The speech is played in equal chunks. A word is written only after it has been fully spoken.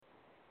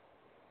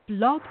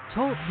Blog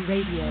Talk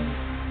Radio.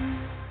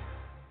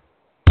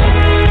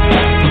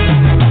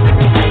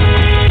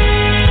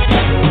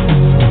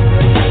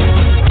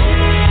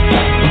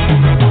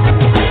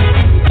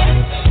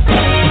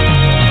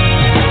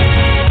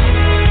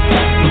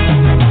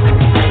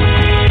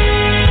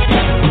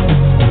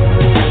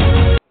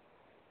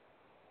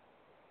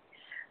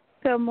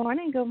 Good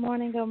morning, good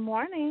morning, good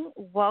morning.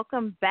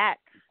 Welcome back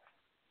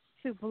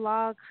to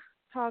Blog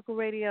Talk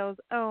Radio's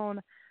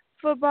own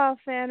Football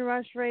Fan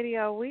Rush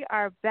Radio. We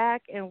are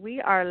back and we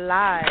are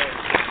live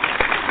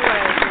for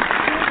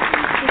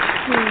the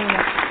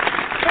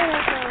 2016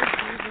 NFL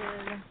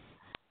season.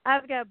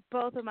 I've got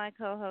both of my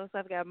co-hosts.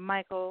 I've got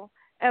Michael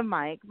and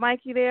Mike.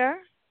 Mike, you there?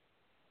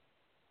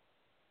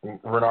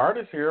 Renard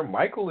is here.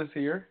 Michael is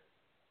here.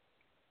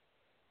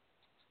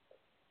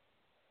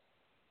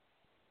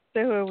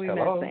 So who are we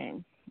Hello.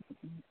 missing?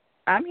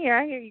 I'm here.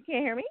 I hear you.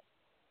 Can't hear me?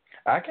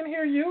 I can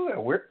hear you.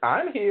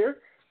 I'm here.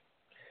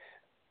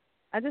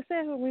 I just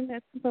said who we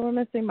missing, so we're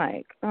missing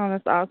Mike. Oh,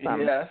 that's awesome.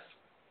 Yes.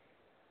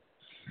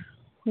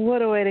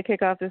 What a way to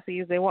kick off the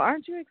season. Well,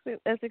 aren't you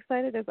as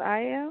excited as I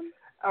am?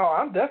 Oh,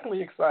 I'm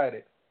definitely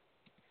excited.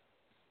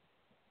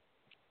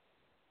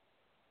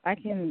 I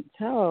can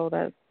tell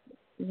that.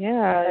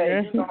 Yeah,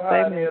 Hey, you know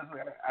how it is.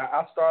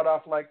 I start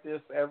off like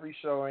this every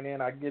show, and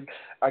then I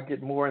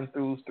get more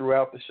enthused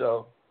throughout the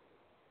show.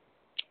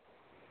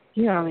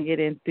 You only get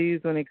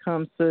enthused when it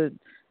comes to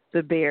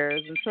the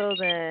Bears. Until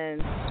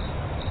then,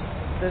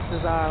 this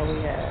is all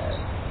we have.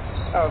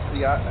 Oh,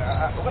 see,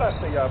 what I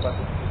tell y'all about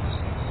this?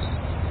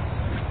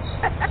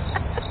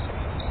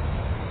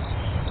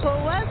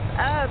 Well, what's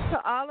up to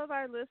all of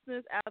our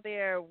listeners out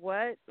there?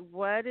 What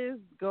is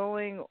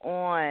going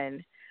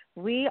on?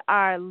 We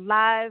are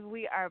live.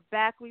 We are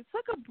back. We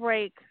took a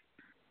break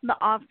in the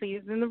off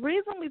season. The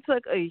reason we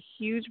took a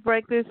huge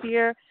break this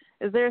year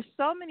is there's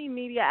so many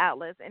media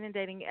outlets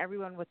inundating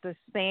everyone with the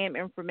same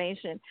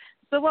information.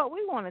 So what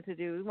we wanted to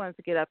do, we wanted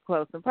to get up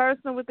close and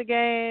personal with the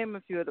game,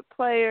 a few of the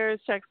players,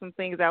 check some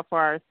things out for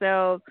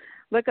ourselves,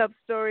 look up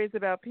stories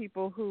about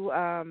people who,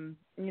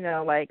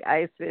 like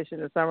ice fish in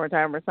the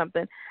summertime or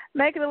something,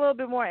 make it a little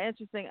bit more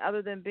interesting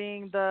other than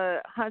being the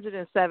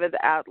 107th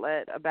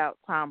outlet about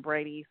Tom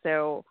Brady.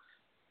 So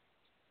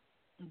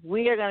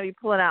we are going to be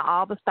pulling out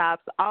all the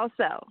stops.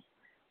 Also,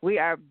 we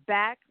are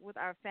back with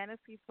our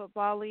Fantasy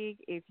Football League.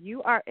 If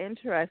you are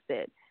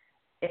interested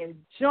in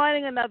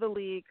joining another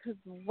league, because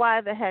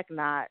why the heck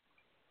not?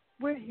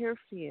 We're here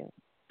for you.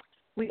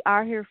 We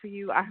are here for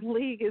you. Our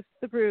league is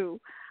through.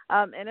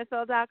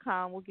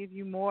 NFL.com will give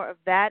you more of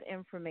that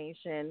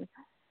information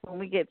when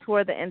we get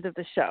toward the end of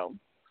the show.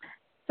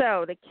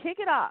 So to kick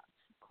it off,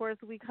 of course,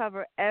 we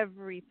cover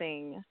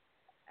everything,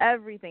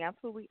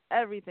 absolutely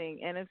everything,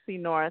 NFC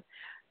North.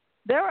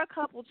 There are a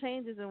couple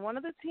changes, and one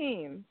of the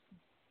teams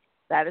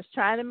that is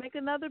trying to make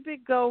another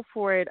big go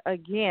for it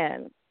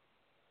again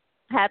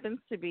happens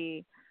to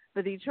be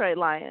the Detroit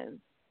Lions.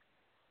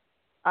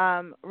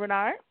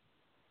 Renard?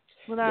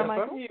 Yes,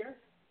 Michael? I'm here.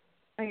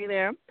 Are you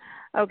there?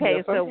 Okay,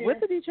 yes, so I'm with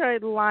here. the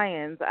Detroit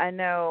Lions, I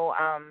know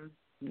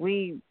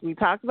we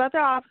talked about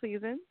their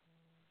offseason.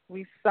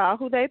 We saw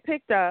who they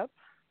picked up.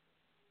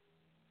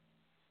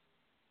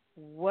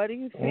 What do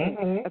you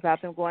think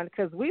about them going?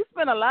 Because we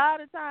spent a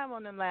lot of time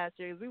on them last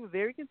year. We were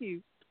very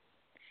confused.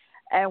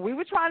 And we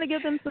were trying to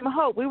give them some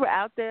hope. We were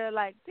out there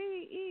like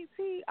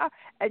D-E-T-R.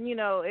 And,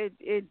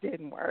 it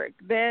didn't work.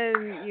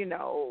 Then,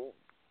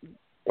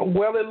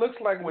 Well, it looks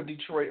like what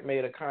Detroit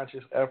made a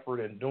conscious effort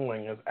in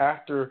doing is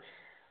after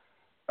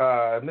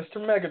Mr.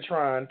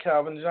 Megatron,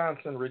 Calvin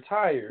Johnson,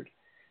 retired,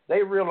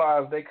 they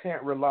realized they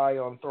can't rely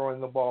on throwing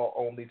the ball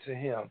only to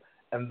him.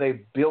 And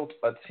they built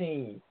a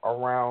team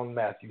around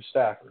Matthew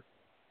Stafford.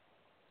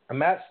 And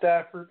Matt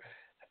Stafford,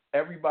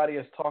 everybody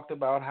has talked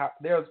about how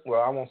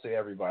I won't say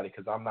everybody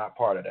because I'm not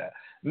part of that.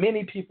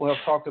 Many people have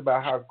talked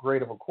about how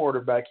great of a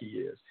quarterback he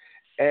is.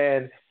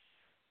 And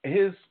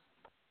his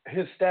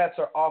stats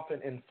are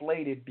often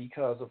inflated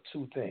because of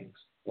two things.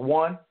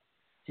 One,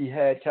 he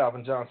had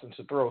Calvin Johnson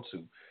to throw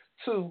to.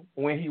 Two,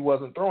 when he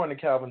wasn't throwing to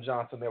Calvin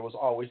Johnson, there was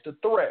always the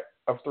threat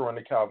of throwing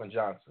to Calvin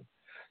Johnson.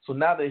 So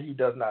now that he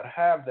does not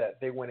have that,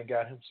 they went and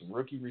got him some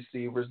rookie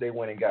receivers. They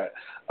went and got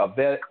a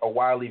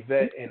wily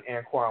vet in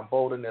Anquan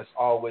Bolden that's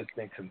always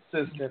been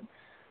consistent.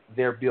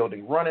 They're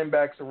building running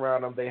backs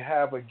around him. They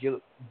have a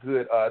good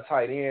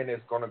tight end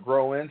that's going to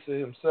grow into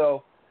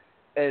himself.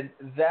 And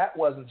that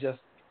wasn't just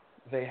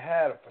they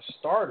had for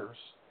starters.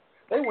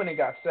 They went and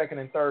got second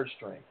and third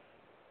string.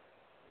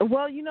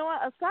 Well, you know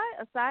what?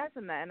 Aside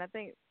from that, and I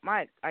think,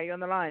 Mike, are you on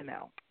the line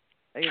now?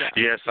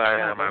 Yes, I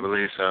am. I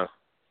believe so.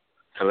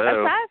 Hello.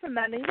 Aside from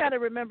that, you got to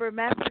remember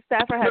Matthew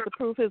Stafford had to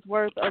prove his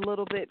worth a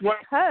little bit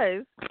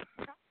because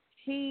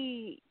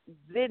he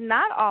did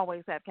not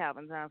always have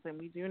Calvin Johnson.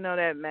 We do know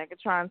that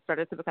Megatron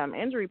started to become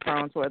injury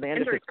prone toward the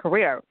end of his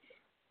career.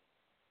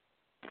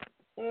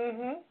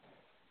 Mm-hmm.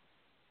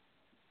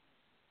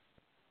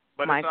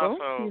 But Michael,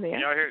 it's also, you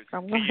there?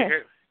 Can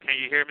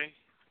you hear me?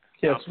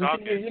 Yes, we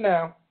can hear you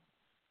now.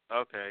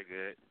 Okay,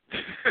 good.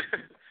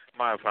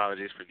 My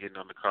apologies for getting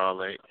on the call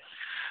late.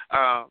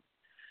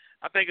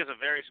 I think it's a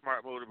very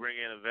smart move to bring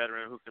in a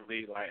veteran who can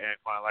lead like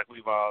Anquan, like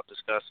we've all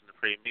discussed in the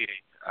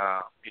pre-meeting.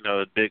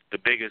 The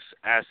biggest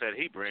asset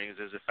he brings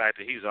is the fact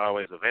that he's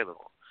always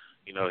available.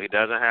 He's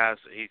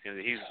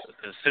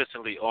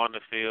consistently on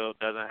the field,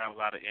 doesn't have a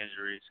lot of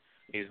injuries.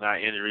 He's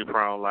not injury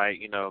prone like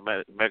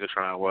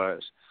Megatron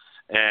was,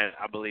 and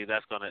I believe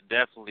that's going to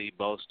definitely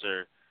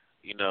bolster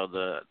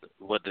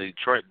what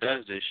Detroit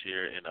does this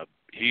year in a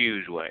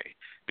huge way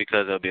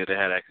because they'll be able to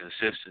have that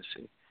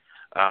consistency.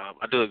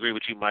 I do agree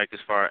with you, Mike, as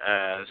far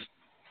as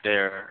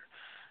they're,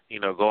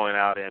 going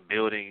out and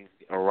building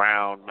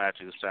around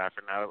Matthew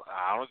Stafford. Now,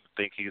 I don't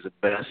think he's the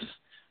best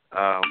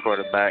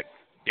quarterback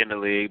in the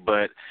league,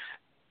 but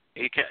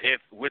he can,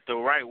 if with the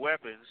right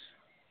weapons,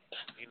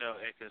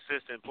 and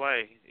consistent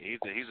play, he's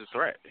a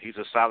threat. He's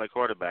a solid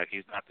quarterback.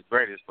 He's not the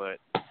greatest, but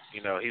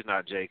he's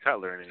not Jay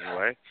Cutler in any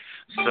way.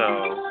 So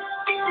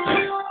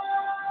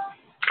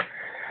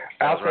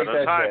I'll take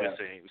that time, jab. it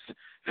seems.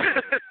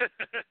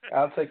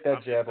 I'll take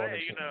that jab on the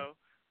chin.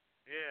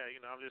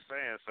 I'm just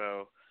saying.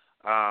 So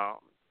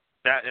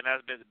that's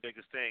been the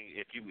biggest thing.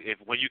 If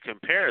when you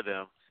compare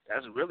them,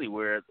 that's really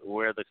where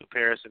the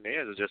comparison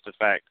is just the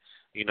fact,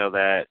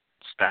 that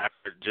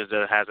Stafford just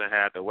hasn't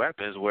had the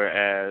weapons,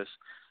 whereas,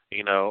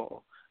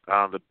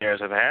 the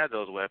Bears have had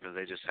those weapons.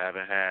 They just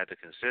haven't had the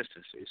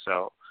consistency.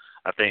 So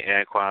I think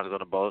Anquan's going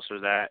to bolster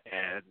that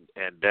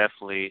and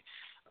definitely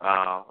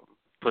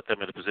put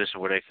them in a position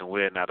where they can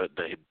win. Now, the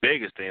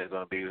biggest thing is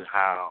going to be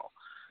how,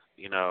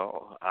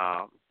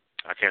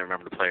 I can't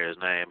remember the player's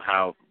name,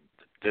 how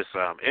this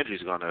injury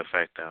is going to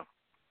affect them.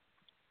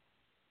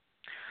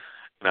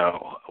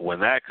 When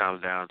that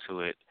comes down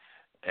to it,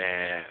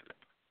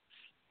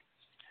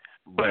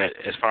 but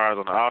as far as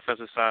on the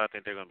offensive side, I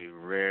think they're going to be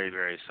very,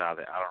 very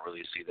solid. I don't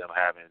really see them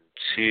having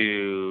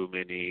too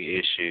many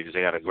issues.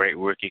 They got a great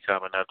rookie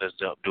coming up that's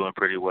doing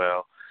pretty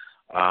well.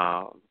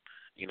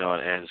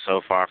 And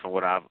so far from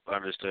what I've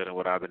understood and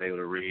what I've been able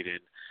to read and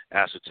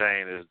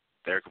ascertain is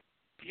they're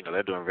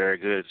doing very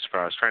good as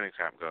far as training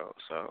camp goes.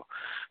 So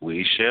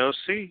we shall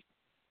see.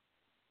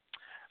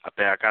 I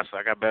think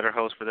I got better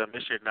hopes for them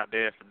this year than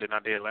I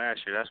did last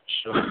year. That's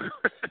for sure.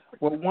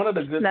 Well, one of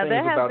the good things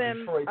about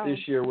Detroit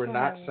this year we're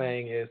not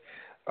saying is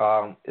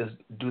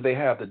do they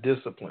have the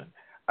discipline?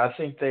 I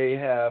think they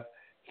have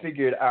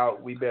figured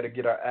out we better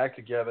get our act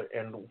together,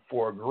 and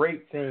for a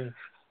great thing,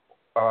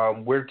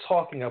 we're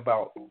talking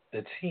about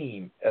the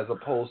team as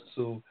opposed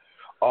to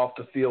off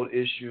the field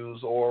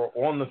issues or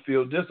on the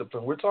field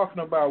discipline. We're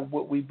talking about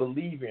what we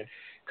believe in.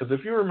 Because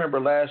if you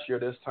remember last year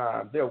this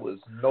time, there was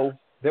no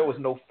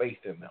faith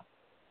in them.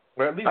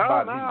 Or at least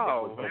by me, there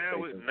was no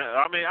faith in them.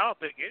 I mean, I don't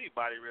think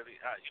anybody really,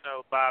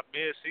 by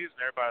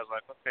mid-season, everybody's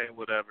like, okay,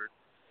 whatever.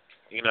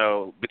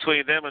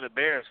 Between them and the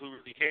Bears, who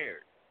really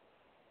cared?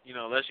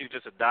 Unless you're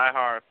just a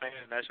diehard fan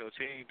and that's your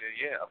team, then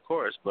yeah, of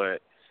course.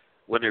 But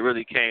when it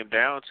really came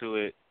down to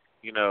it,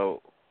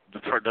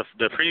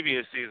 the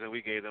previous season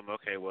we gave them,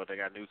 okay, well, they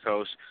got a new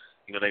coach,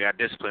 they got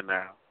discipline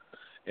now.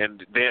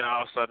 And then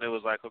all of a sudden it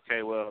was like,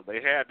 okay, well,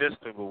 they had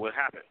discipline, but what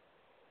happened?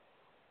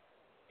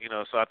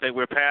 So I think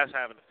we're past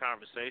having a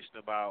conversation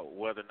about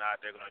whether or not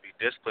they're going to be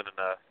disciplined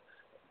enough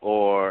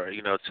or,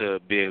 to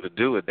be able to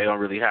do it. They don't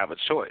really have a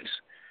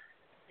choice,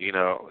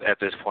 at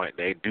this point.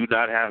 They do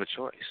not have a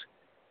choice.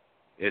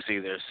 It's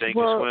either sink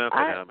or swim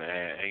for them.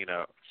 And,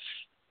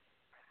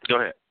 go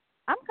ahead.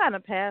 I'm kind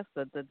of past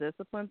the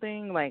discipline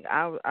thing. Like,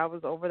 I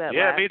was over that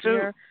last me too.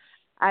 year.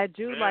 I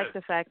do like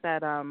the fact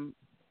that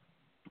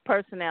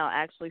personnel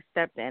actually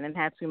stepped in and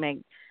had to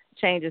make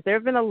changes. There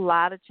have been a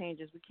lot of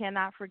changes. We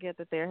cannot forget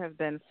that there have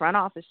been front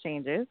office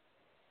changes,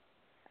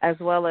 as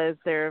well as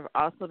there have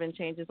also been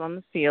changes on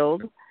the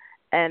field.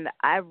 And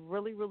I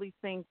really, really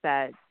think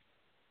that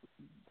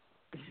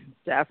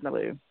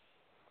definitely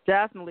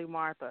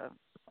Martha,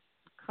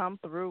 come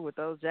through with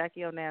those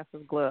Jackie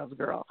Onassis gloves,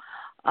 girl.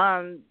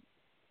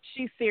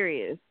 She's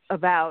serious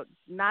about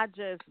not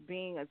just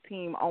being a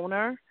team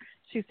owner.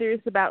 She's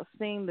serious about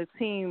seeing the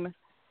team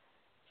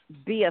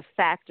be a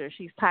factor.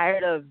 She's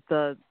tired of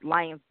the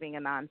Lions being a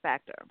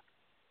non-factor.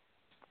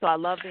 So I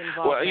love the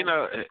involvement.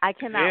 Well, I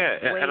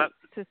cannot wait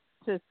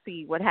to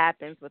see what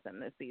happens with them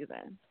this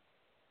season.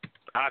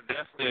 I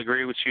definitely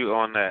agree with you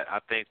on that. I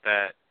think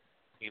that,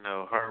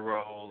 her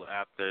role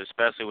after,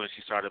 especially when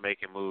she started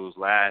making moves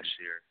last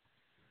year,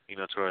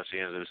 towards the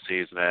end of the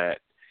season, that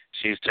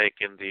she's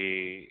taken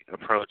the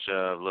approach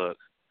of, look,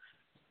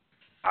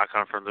 I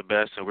come from the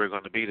best, and we're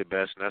going to be the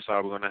best, and that's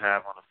all we're going to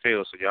have on the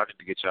field. So y'all need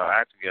to get y'all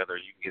act together, or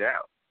you can get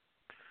out.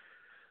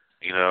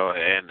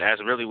 And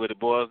that's really what it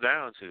boils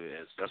down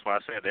to. That's why I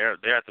said they're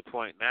at the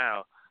point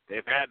now.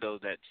 They've had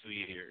that 2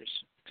 years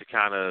to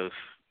kind of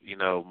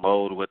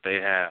mold what they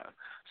have.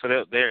 So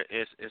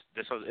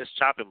it's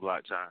chopping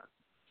block time.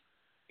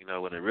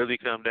 When it really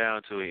comes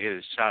down to it, it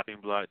is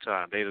chopping block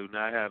time. They do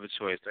not have a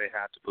choice. They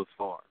have to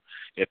perform.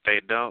 If they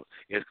don't,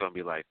 it's going to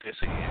be like this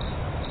again.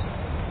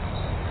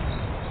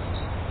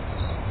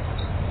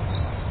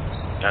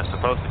 That's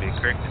supposed to be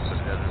crickets, but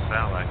it doesn't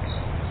sound like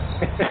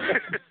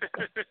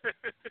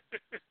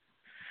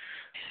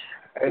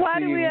it. Why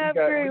do we have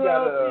we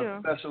got a you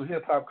special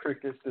hip hop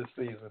crickets this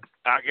season.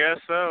 I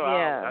guess so.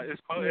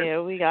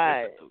 Yeah, we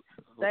got.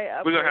 They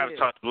we're gonna have to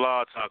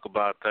upgraded. talk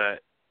about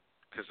that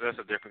because that's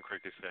a different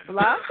cricket thing.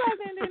 Blog Talk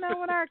didn't do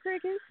nothing with our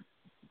crickets.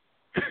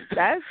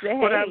 That's the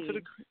what happened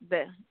to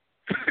the?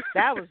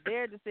 That was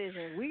their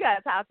decision. We got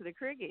to talk to the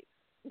crickets.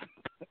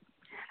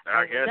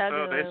 I guess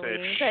so. They We said.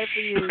 didn't pay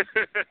for you.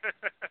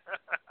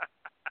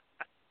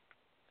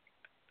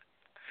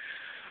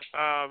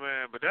 Oh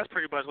man, but that's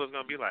pretty much what it's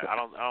gonna be like. I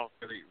don't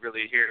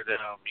really hear them.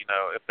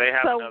 If they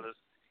have another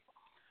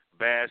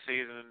bad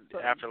season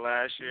after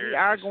last year, we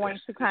are going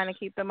to kind of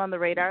keep them on the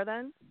radar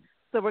then.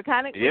 So we're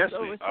kind of we're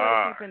still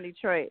keeping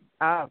Detroit.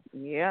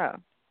 Yeah.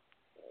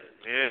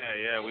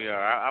 Yeah, we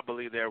are. I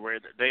believe they are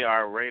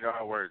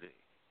radar worthy.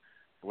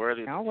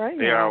 All right.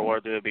 They are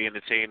worthy of being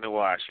the team to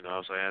watch. You know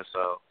what I'm saying?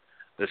 So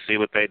let's see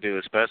what they do,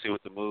 especially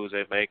with the moves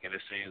they make. And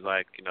it seems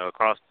like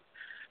across.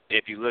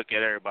 If you look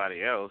at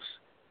everybody else.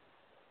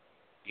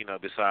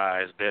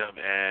 Besides them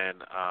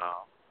and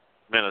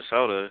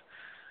Minnesota,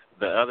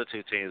 the other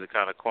two teams are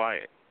kind of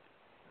quiet.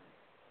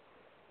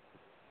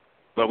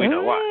 But we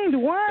know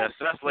why.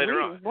 That's later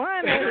on.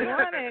 One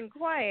and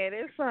quiet.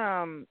 It's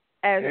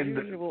as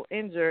usual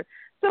injured.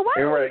 So why?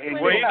 They're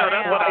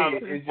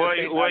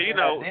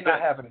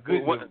not having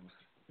good news.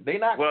 They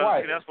not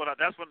quiet. That's what I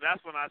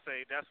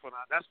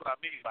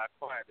mean by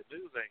quiet. The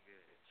news ain't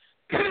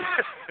good.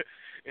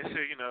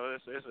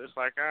 It's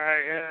like all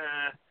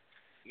right.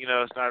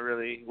 It's not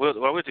really. We'll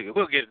get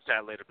into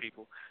that later,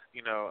 people.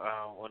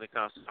 When it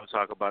comes to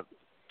talk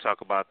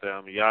about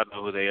them, y'all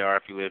know who they are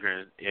if you live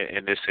here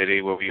in this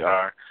city where we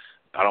are.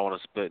 I don't want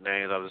to split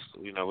names. I'll just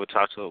we'll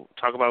talk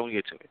about it when we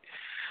get to it.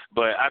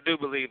 But I do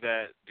believe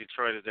that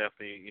Detroit is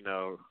definitely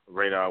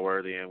radar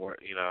worthy and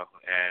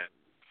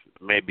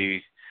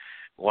maybe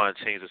one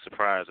team to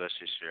surprise us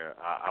this year.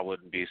 I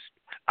would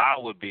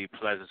be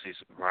pleasantly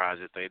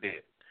surprised if they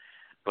did.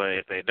 But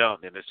if they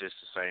don't, then it's just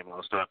the same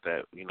old stuff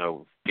that,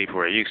 people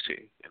are used to.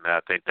 And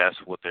I think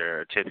that's what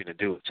they're attempting to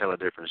do, tell a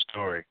different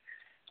story,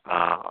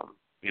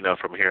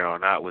 from here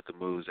on out with the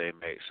moves they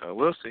make. So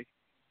we'll see.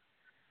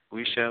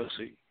 We shall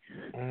see.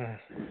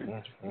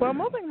 Well,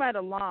 moving right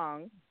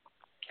along,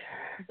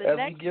 as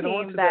we get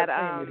on to that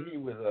team that he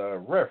was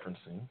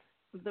referencing.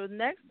 The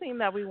next team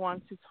that we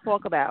want to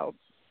talk about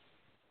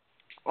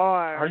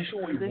are you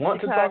sure we want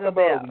to talk about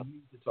or we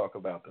need to talk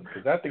about them?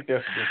 Because I think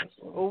that's a different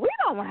story. Well, we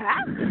don't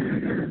have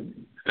to.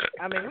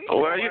 I mean, we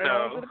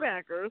to the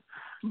Packers,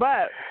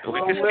 but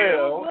we'll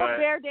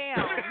bear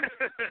down.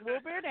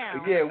 We'll bear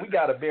down. Yeah, we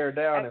got to bear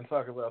down and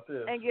talk about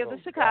this. And give the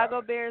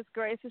Chicago Bears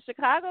grace. The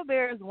Chicago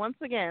Bears, once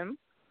again,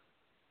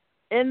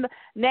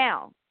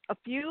 now, a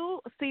few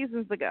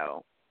seasons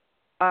ago,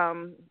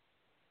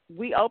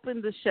 we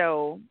opened the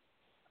show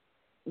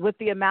with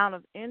the amount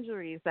of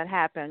injuries that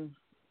happened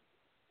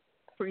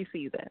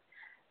preseason.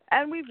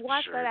 And we've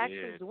watched that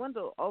actually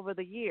dwindle over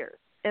the years.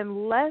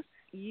 Unless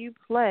you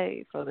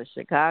play for the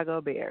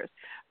Chicago Bears.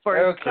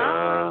 We're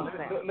going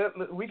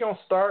to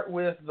start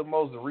with the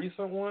most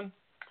recent one.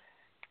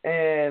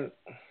 And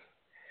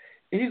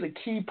he's a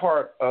key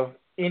part of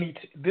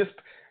this.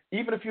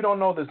 Even if you don't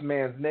know this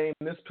man's name,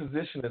 this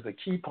position is a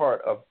key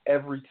part of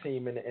every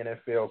team in the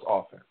NFL's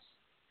offense.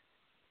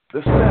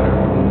 The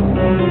center.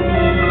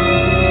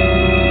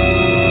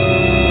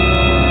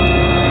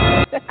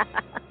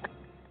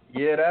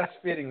 Yeah, that's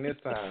fitting this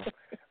time.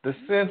 The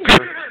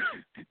center,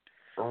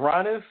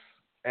 Ronis,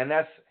 and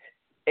that's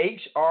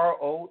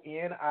Hroniss,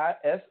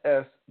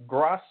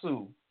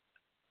 Grasu.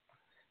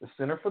 The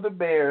center for the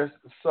Bears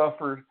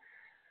suffered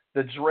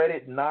the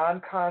dreaded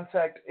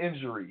non-contact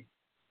injury.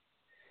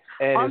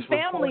 And on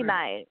family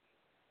night.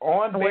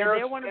 On Bears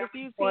they're one of the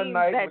few teams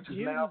night, that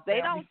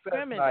they don't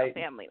scrimmage on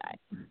family night.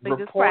 They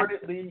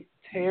reportedly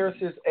tears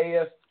his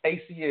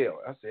ACL.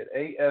 I said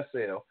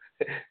ASL.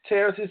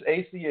 Tears his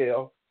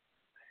ACL.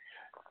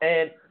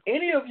 And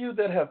any of you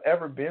that have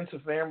ever been to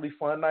Family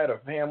Fun Night or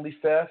Family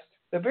Fest,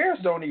 the Bears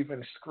don't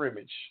even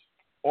scrimmage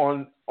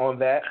on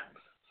that.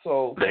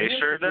 So they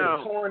sure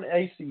don't. A torn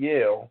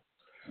ACL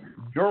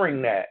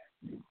during that,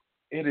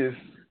 it is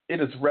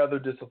rather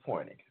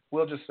disappointing.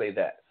 We'll just say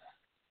that.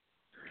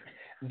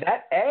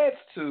 That adds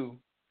to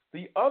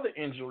the other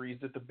injuries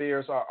that the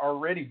Bears are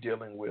already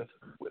dealing with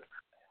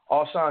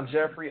Alshon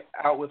Jeffrey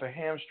out with a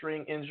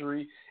hamstring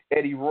injury,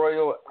 Eddie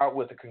Royal out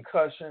with a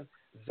concussion,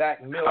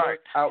 Zach Miller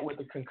out with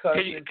a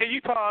concussion. Can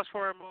you pause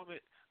for a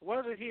moment?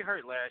 Wasn't he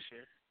hurt last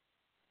year?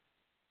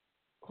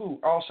 Who?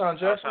 Alshon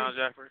Jeffrey? Alshon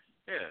Jeffrey,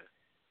 yeah.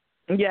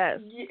 Yes.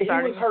 He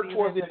was hurt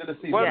towards the end of the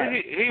season.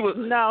 He was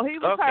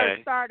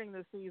hurt starting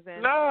the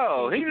season.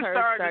 No, he was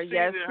starting the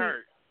season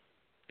hurt.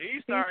 He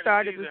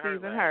started the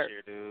season hurt last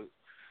year, dude.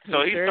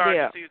 So he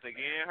started the season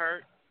again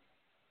hurt?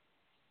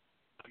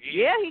 Again?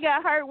 Yeah, he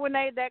got hurt when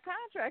that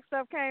contract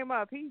stuff came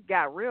up. He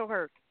got real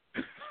hurt.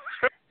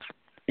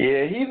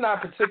 Yeah, he's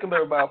not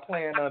particular about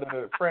playing under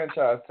the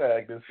franchise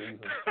tag this season.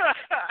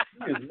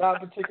 He is not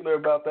particular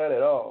about that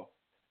at all.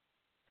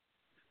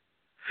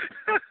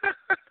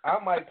 I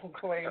might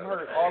claim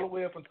hurt all the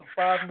way up until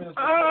 5 minutes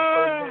before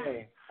the first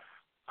game.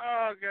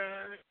 Oh,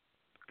 God.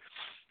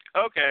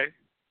 Okay.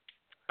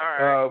 All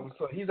right.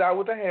 So he's out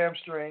with a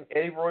hamstring.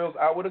 Eddie Royal's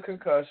out with a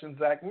concussion.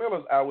 Zach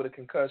Miller's out with a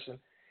concussion.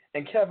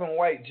 And Kevin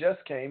White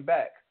just came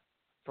back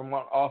from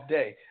an off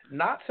day.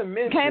 Not to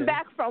mention... Came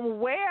back from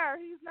where?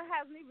 He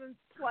hasn't even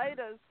played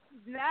a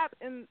snap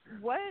in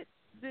what?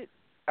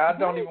 I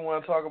don't even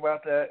want to talk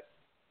about that.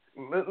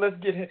 Let's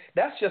get him.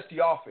 That's just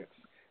the offense.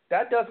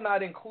 That does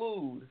not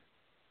include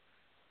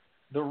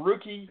the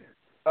rookie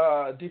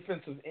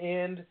defensive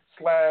end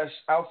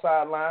 /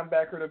 outside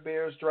linebacker the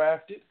Bears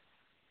drafted.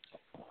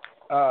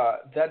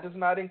 That does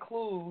not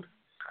include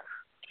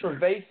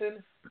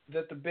Trevathan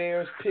that the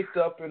Bears picked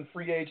up in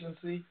free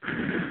agency.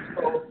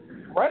 So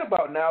right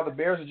about now, the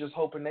Bears are just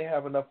hoping they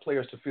have enough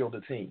players to field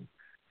the team.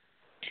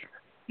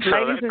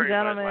 Ladies and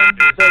gentlemen,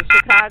 the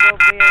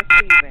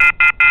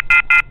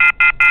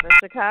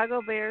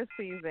Chicago Bears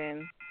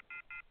season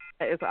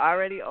is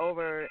already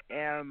over,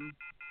 and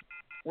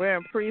we're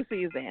in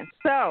preseason.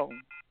 So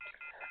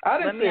I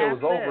didn't say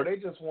it was over. They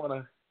just want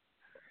to.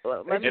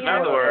 In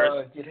other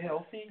words, get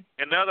healthy.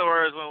 In other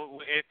words,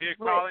 if you're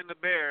calling the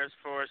Bears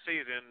for a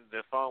season,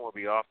 the phone will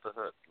be off the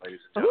hook, ladies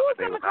and gentlemen. Who's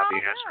They going will to not call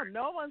be answering.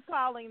 them? No one's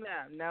calling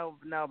them.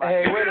 Nobody.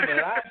 Hey, wait a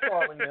minute. I'm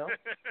calling them.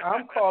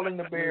 I'm calling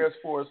the Bears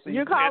for a season.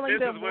 You're calling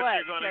this them is what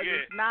you're gonna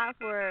get. It's not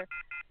for.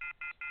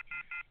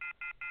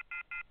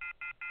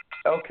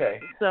 Okay.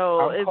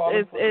 So I'm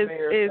calling for the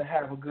Bears to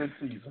have a good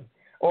season.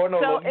 Or no,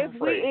 so let me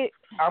rephrase.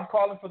 I'm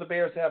calling for the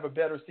Bears to have a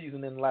better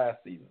season than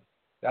last season.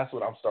 That's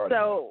what I'm starting.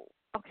 So,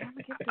 okay, I'm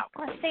going to get this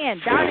question.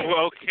 Darn it.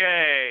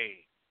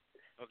 Okay.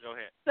 Oh, go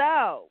ahead.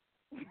 So,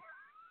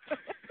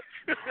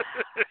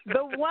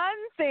 the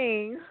one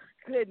thing,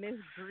 goodness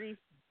grief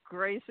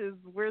gracious,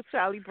 where's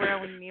Charlie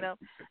Brown when you need him,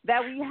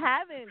 that we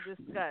haven't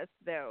discussed,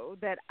 though,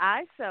 that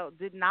I felt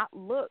did not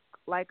look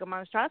like a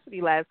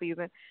monstrosity last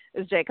season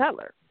is Jay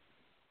Cutler.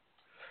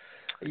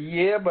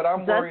 Yeah, but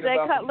I'm worried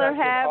about Cutler the fact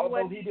that have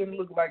although he didn't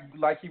look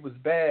like he was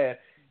bad,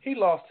 he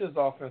lost his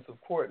offensive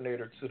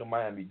coordinator to the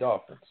Miami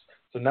Dolphins.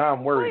 So now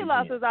I'm worried. He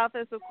lost his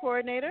offensive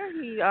coordinator.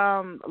 He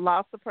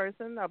lost a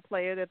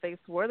player that they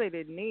swore they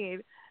didn't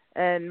need,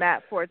 and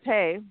Matt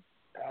Forte.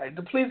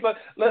 Please let's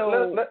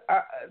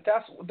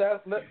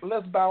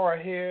bow our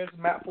heads.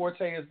 Matt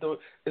Forte is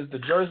the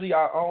jersey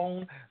I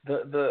own,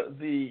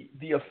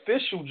 the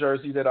official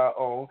jersey that I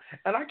own,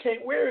 and I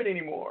can't wear it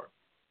anymore.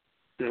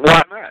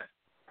 Why not?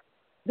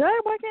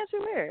 Why can't you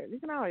wear it? You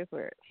can always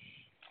wear it.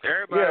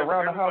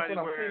 Around the house when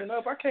I'm cleaning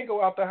up. I can't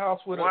go out the house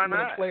with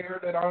a player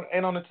that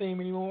ain't on the team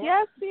anymore.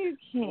 Yes, you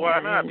can. Why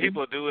not?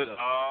 People do it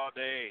all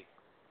day.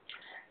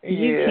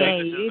 You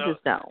can't. You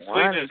just don't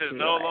want to. Sweetness is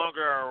no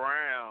longer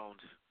around,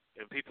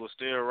 and people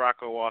still rock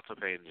a Walter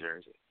Payton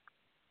jersey.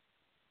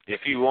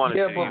 If you wanted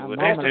to,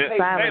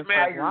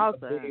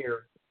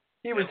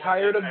 he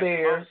retired a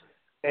Bear,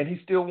 and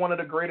he's still one of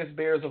the greatest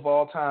Bears of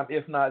all time,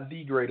 if not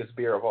the greatest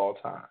Bear of all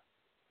time.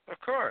 Of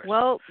course.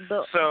 Well,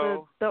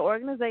 the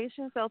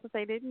organization felt that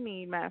they didn't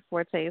need Matt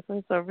Forte, so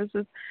his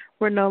services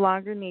were no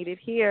longer needed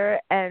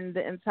here, and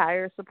the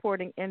entire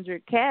supporting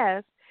injured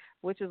cast,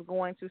 which is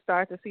going to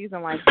start the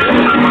season like this.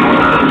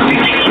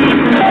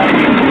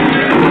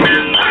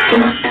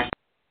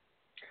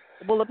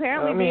 Will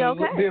apparently be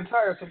okay. The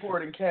entire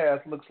supporting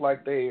cast looks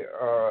like they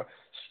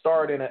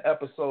starred in an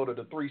episode of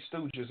The Three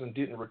Stooges and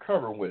didn't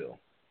recover well.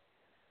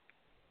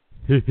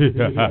 That is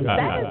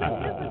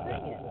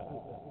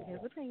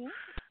his opinion.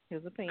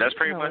 His opinion. That's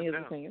pretty much his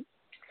opinion.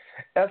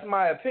 That's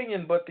my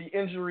opinion, but the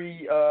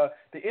injury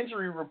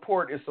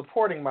report is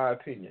supporting my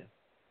opinion.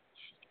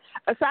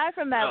 Aside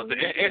from that,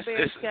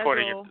 it's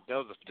supporting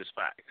those are just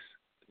facts.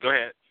 Go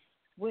ahead.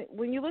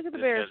 When you look at the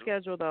Bears'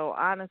 schedule, though,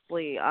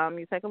 honestly,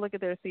 you take a look at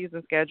their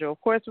season schedule.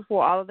 Of course,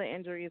 before all of the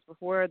injuries,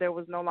 before there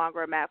was no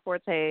longer a Matt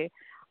Forte,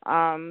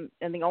 and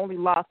the only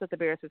loss that the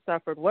Bears had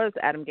suffered was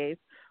Adam Gase.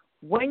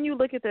 When you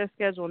look at their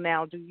schedule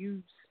now, do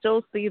you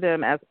still see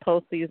them as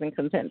postseason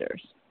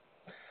contenders?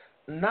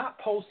 Not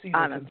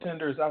postseason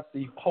contenders. I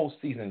see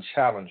postseason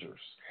challengers.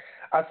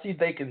 I see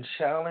they can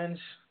challenge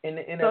in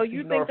the NFC North. So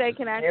you think they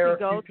can actually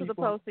go to the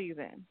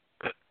postseason?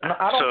 No,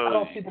 I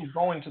don't see them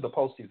going to the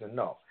postseason.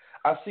 No,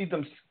 I see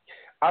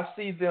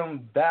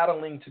them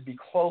battling to be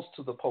close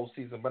to the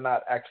postseason, but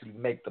not actually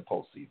make the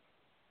postseason.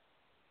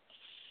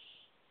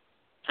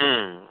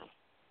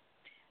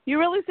 You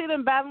really see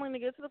them battling to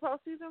get to the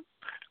postseason?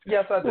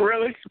 Yes, I do.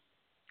 Really?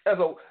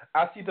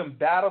 I see them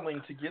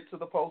battling to get to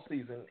the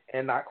postseason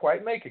and not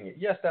quite making it.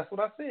 Yes, that's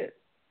what I said.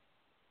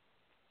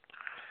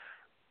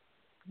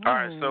 All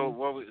right,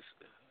 so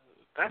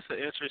that's an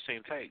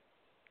interesting take.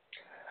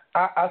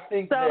 I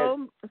think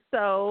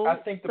I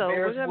think the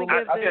Bears will.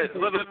 A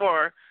little bit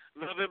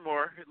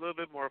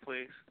more,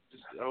 please.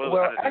 Just a little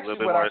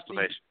bit more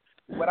explanation.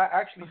 What I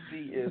actually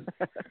see is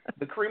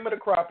the cream of the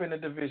crop in the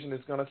division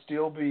is going to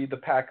still be the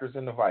Packers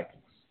and the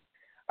Vikings.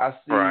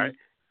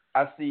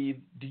 I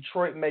see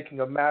Detroit making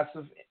a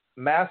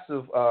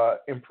massive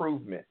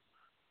improvement,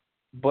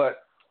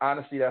 but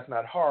honestly, that's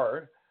not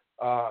hard.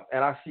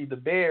 And I see the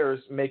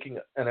Bears making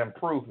an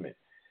improvement.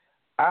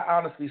 I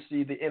honestly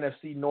see the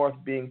NFC North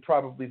being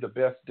probably the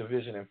best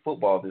division in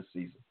football this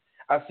season.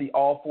 I see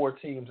all 4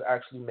 teams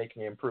actually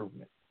making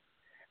improvement.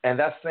 And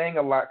that's saying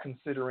a lot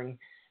considering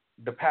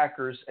the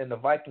Packers and the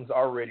Vikings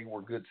already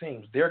were good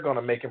teams. They're going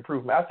to make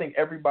improvement. I think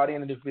everybody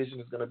in the division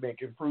is going to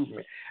make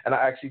improvement. And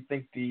I actually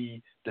think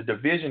the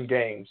division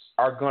games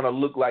are going to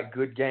look like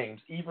good games.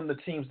 Even the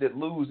teams that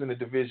lose in the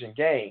division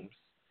games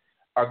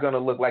are going to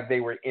look like they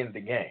were in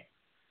the game.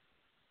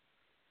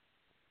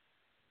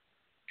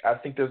 I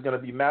think there's going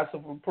to be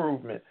massive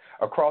improvement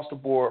across the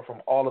board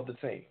from all of the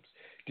teams.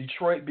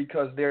 Detroit,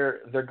 because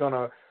they're going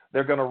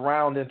to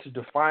round into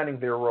defining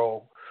their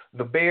role.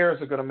 The Bears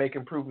are going to make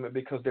improvement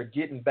because they're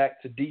getting back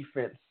to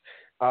defense,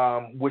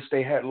 which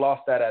they had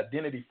lost that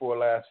identity for the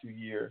last few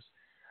years.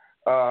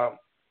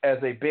 As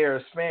a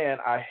Bears fan,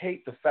 I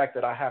hate the fact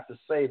that I have to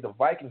say the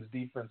Vikings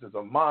defense is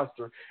a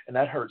monster, and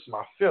that hurts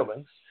my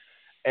feelings.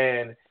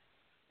 And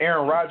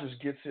Aaron Rodgers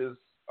gets his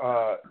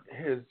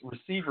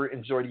receiver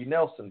in Jordy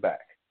Nelson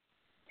back.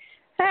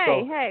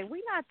 Hey,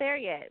 we're not there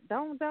yet.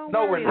 Don't No,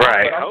 worry. we're not.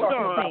 Right. But I'm Hold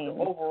talking on. about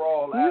the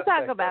overall You aspect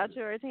talk about of it.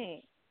 your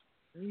team.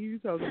 You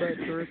talk about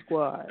your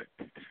squad.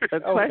 The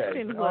Okay,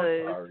 question I'm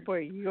was sorry. for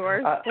your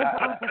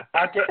squad.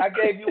 I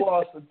gave you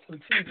all some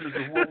teasers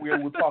of what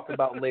we'll talk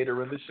about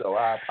later in the show.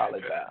 I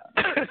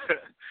apologize.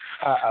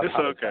 It's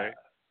okay.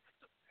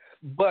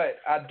 But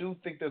I do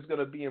think there's going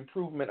to be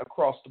improvement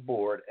across the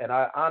board. And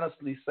I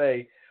honestly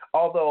say,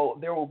 although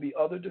there will be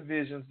other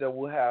divisions that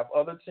will have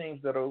other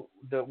teams that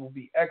will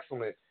be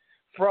excellent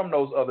from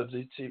those other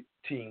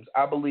teams,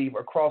 I believe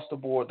across the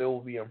board there will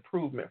be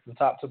improvement from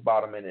top to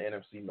bottom in the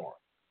NFC North.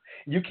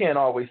 You can't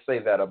always say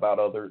that about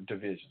other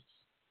divisions.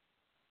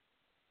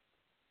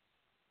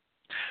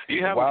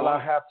 While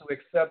I have to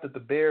accept that the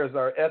Bears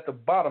are at the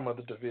bottom of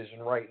the division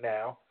right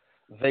now,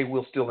 they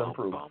will still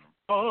improve. At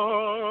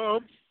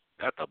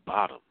the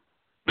bottom.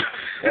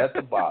 At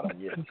the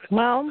bottom, yes.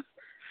 Well,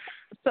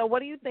 so what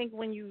do you think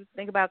when you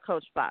think about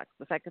Coach Fox?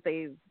 The fact that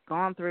they've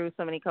gone through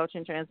so many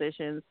coaching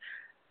transitions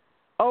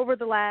over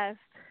the last,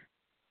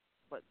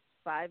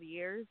 5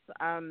 years,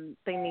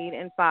 they need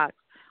in Fox.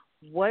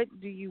 What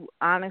do you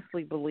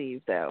honestly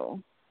believe,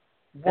 though,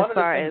 as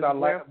far as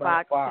where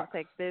Fox can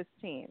take this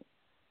team?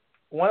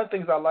 One of the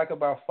things I like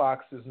about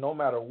Fox is no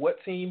matter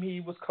what team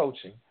he was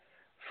coaching,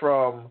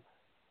 from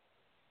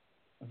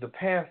the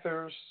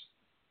Panthers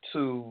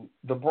to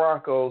the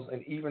Broncos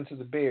and even to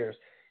the Bears,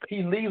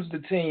 he leaves the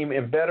team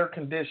in better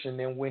condition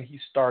than when he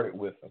started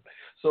with them.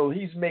 So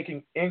he's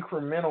making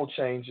incremental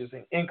changes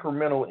and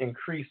incremental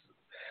increases.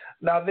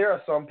 Now, there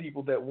are some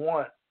people that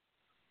want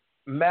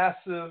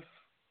massive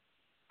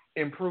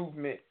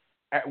improvement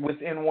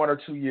within 1 or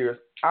 2 years.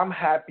 I'm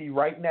happy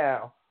right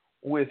now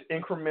with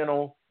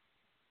incremental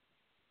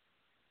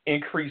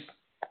increase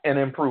and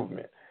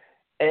improvement.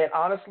 And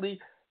honestly,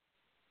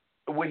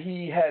 what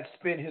he had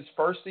spent his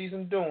first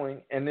season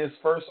doing and this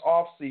first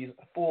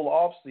full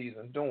off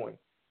season doing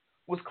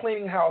was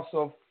cleaning house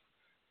of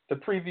the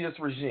previous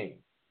regime.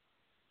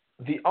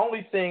 The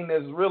only thing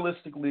that's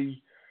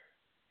realistically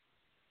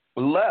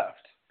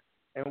left,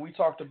 and we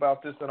talked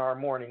about this in our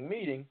morning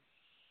meeting,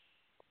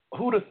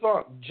 who'd have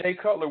thought Jay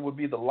Cutler would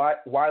be the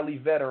wily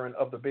veteran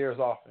of the Bears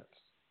offense?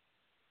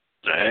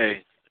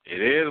 Hey,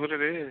 it is what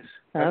it is.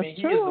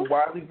 He is the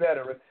wily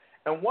veteran.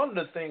 And one of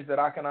the things that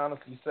I can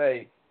honestly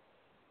say,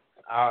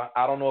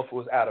 I don't know if it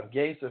was Adam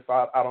Gase,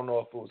 I don't know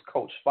if it was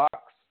Coach Fox,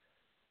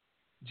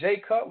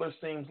 Jay Cutler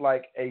seems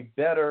like a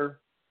better,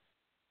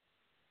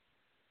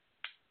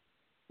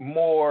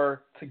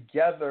 more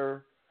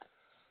together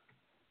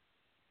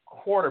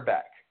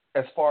quarterback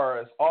as far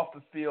as off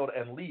the field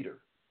and leader.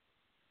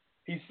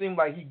 He seemed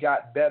like he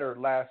got better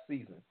last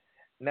season.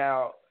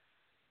 Now,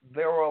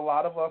 there were a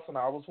lot of us, and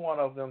I was one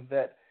of them,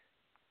 that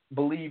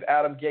believe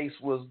Adam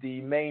Gase was the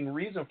main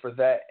reason for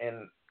that,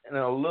 and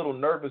a little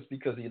nervous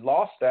because he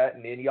lost that,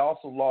 and then he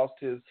also lost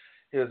his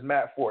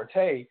Matt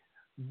Forte.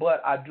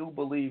 But I do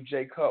believe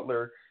Jay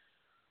Cutler,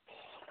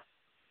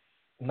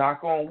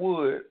 knock on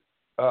wood,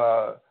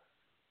 saw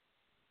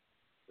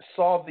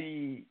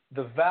the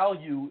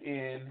value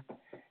in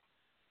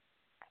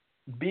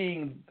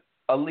being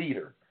a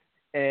leader.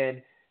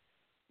 And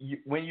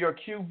when your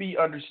QB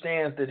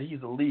understands that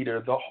he's a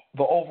leader,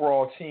 the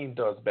overall team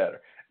does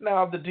better.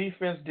 Now, the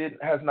defense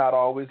has not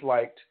always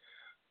liked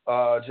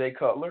Jay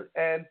Cutler,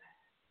 and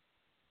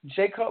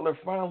Jay Cutler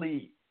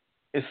finally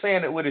is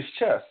saying it with his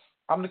chest.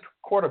 I'm the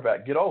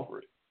quarterback. Get over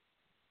it.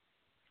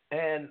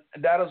 And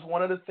that is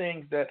one of the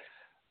things that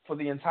for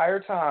the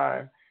entire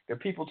time that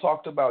people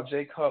talked about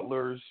Jay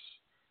Cutler's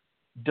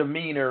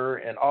demeanor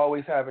and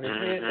always having his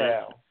head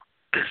down.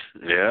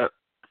 Yeah.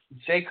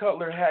 Jay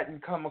Cutler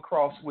hadn't come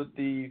across with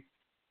the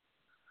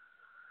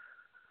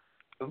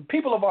 –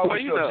 people have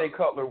always felt Jay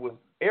Cutler was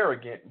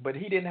arrogant, but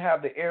he didn't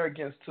have the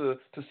arrogance to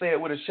say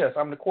it with his chest.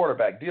 I'm the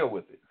quarterback. Deal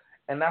with it.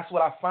 And that's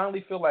what I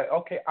finally feel like,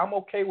 okay, I'm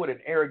okay with an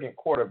arrogant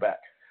quarterback,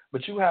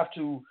 but you have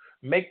to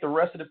make the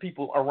rest of the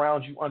people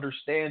around you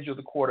understand you're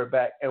the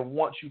quarterback and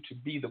want you to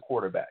be the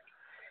quarterback.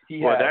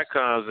 That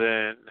comes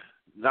in,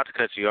 not to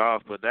cut you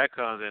off, but that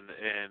comes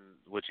in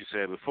what you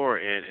said before,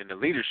 in the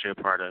leadership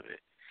part of it.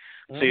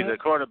 See, the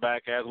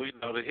quarterback, as we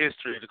know, the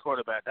history of the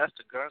quarterback, that's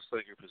the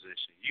gunslinger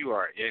position. You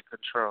are in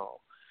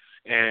control,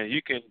 and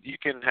you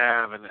can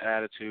have an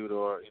attitude,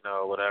 or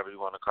whatever you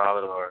want to call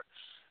it, or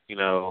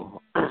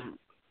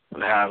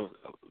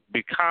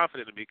be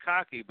confident and be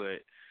cocky,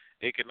 but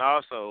it can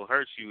also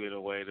hurt you in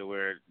a way to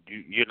where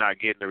you're not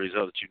getting the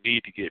result that you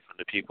need to get from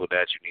the people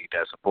that you need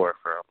that support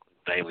from,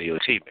 namely your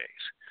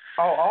teammates.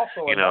 Oh,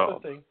 also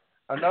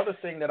another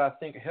thing that I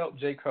think helped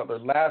Jay Cutler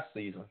last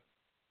season,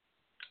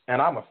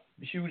 and I'm a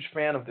huge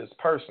fan of this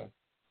person,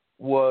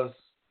 was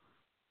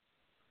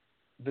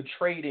the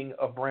trading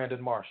of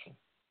Brandon Marshall.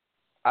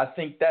 I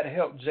think that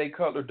helped Jay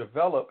Cutler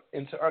develop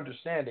into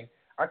understanding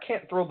I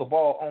can't throw the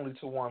ball only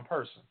to one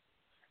person.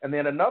 And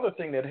then another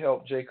thing that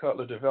helped Jay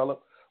Cutler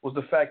develop was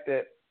the fact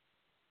that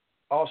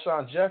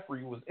Alshon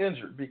Jeffrey was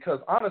injured, because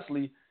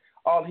honestly,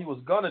 all he was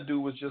going to do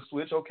was just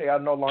switch. Okay, I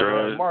no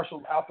longer have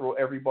Marshall. I'll throw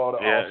every ball to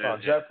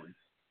Alshon Jeffrey.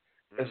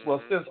 As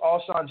well, since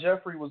Alshon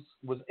Jeffrey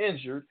was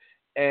injured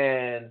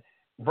and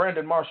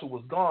Brandon Marshall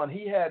was gone,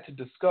 he had to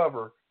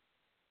discover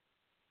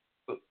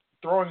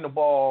throwing the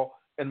ball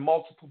in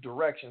multiple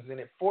directions, and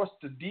it forced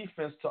the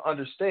defense to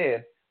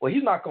understand, well,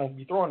 he's not going to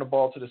be throwing the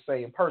ball to the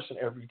same person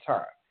every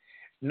time.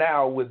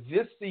 Now, with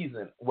this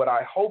season, what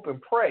I hope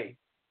and pray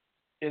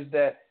is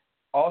that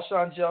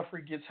Alshon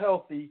Jeffrey gets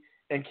healthy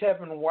and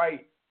Kevin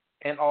White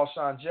and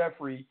Alshon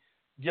Jeffrey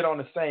get on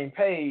the same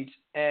page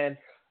and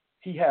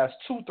he has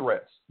two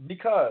threats,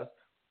 because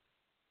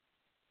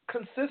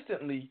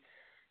consistently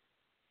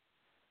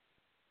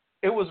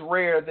it was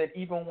rare that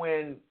even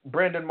when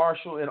Brandon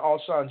Marshall and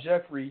Alshon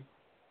Jeffrey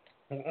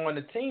were on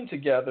the team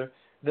together,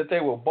 that they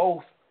were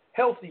both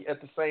healthy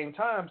at the same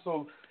time.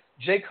 So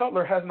Jay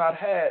Cutler has not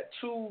had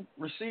two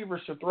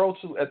receivers to throw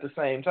to at the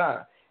same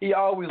time. He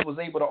always was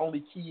able to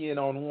only key in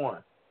on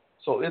one.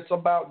 So it's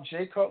about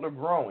Jay Cutler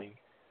growing,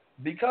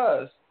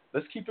 because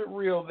let's keep it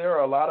real, there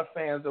are a lot of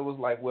fans that was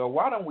like, well,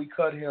 why don't we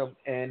cut him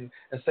and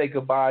say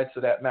goodbye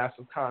to that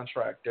massive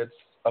contract that's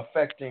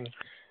affecting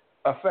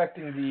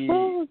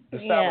the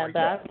salary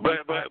cap. But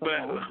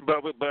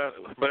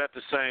at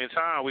the same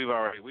time, we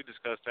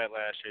discussed that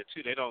last year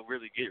too. They don't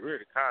really get rid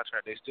of the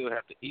contract; they still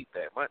have to eat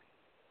that money.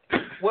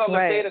 Well,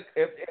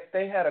 if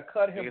they had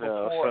cut him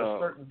before a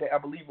certain day, I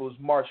believe it was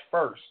March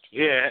 1st.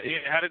 Yeah.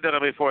 Had it done it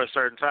before a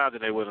certain time,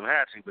 then they wouldn't have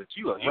had to. But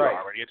you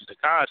already into the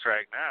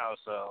contract now,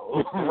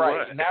 so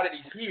right now that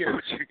he's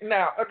here.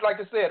 Now,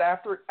 like I said,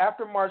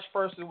 after March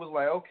 1st, it was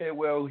like, okay,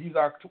 well, he's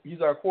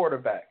our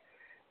quarterback,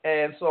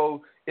 and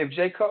so if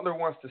Jay Cutler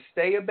wants to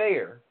stay a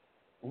Bear,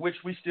 which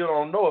we still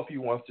don't know if he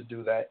wants to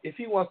do that, if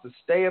he wants to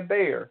stay a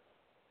Bear,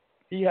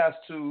 he has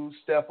to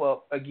step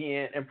up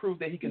again and prove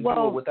that he can do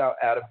it without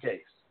Adam Gase.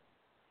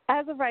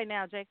 As of right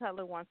now, Jay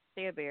Cutler wants to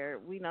stay a Bear.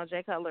 We know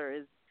Jay Cutler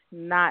is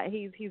not.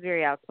 He's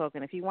very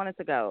outspoken. If he wanted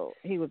to go,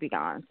 he would be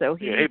gone. So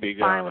he's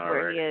fine with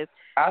where he is.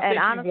 I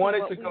think he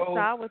wanted to go.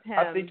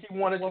 I think he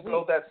wanted to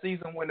go that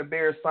season when the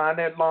Bears signed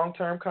that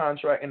long-term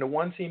contract, and the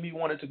one team he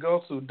wanted to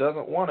go to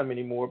doesn't want him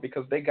anymore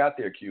because they got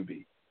their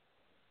QB.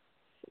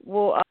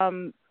 Well,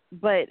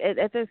 but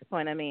at this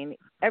point, I mean,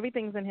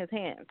 everything's in his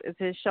hands. It's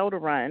his show to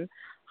run.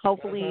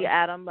 Hopefully,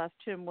 Adam left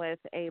him with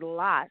a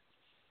lot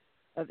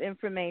of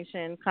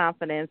information,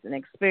 confidence, and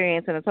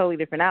experience, and a totally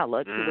different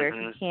outlook to where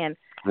he can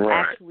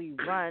actually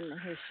run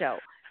his show.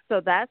 So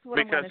that's what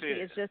I want to see.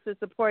 It's just his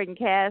supporting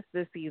cast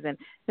this season.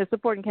 His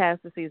supporting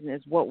cast this season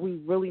is what we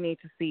really need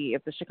to see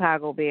if the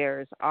Chicago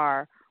Bears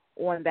are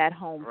on that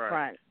home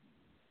front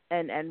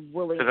and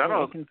willing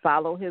and can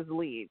follow his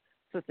lead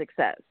to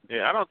success.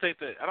 Yeah, I don't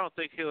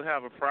think he'll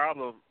have a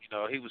problem.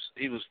 He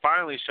was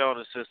finally showing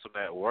a system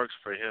that works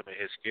for him and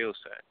his skill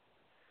set.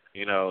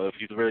 If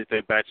you really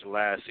think back to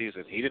last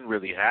season, he didn't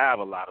really have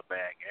a lot of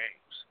bad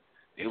games.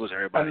 It was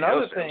everybody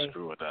else that was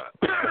screwing up.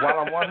 While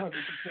I'm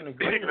 100%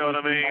 agreeing, you know what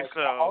I mean?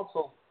 So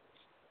also,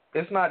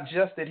 it's not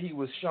just that he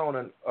was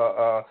shown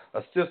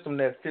a system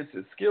that fits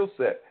his skill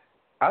set.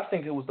 I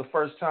think it was the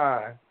first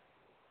time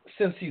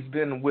since he's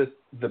been with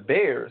the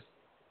Bears,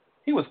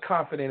 he was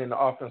confident in the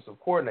offensive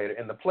coordinator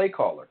and the play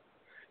caller,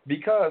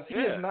 because he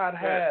has not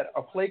had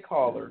a play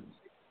caller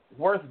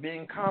worth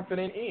being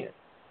confident in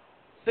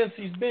since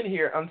he's been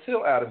here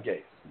until Adam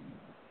Gase.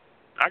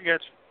 I get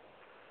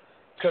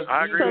you.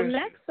 I agree. So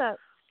next up,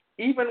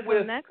 even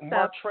with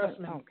Mark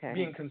Trestman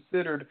being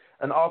considered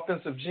an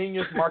offensive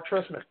genius, Mark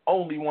Trestman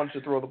only wanted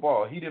to throw the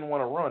ball. He didn't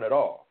want to run at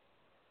all.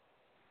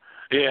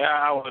 Yeah,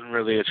 I wasn't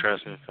really a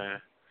Trestman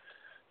fan.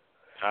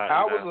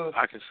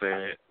 I can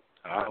say it.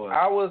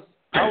 I was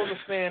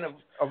a fan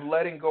of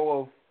letting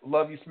go of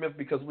Lovie Smith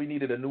because we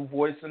needed a new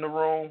voice in the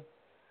room.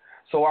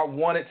 So I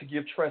wanted to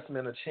give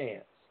Trestman a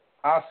chance.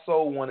 I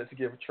so wanted to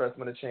give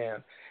Trestman a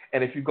chance.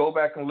 And if you go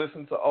back and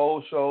listen to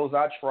old shows,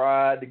 I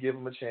tried to give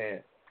him a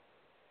chance.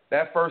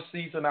 That first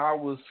season, I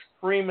was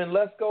screaming,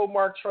 let's go,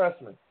 Mark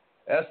Trestman.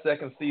 That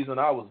second season,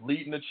 I was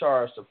leading the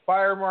charge to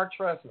fire Mark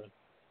Trestman.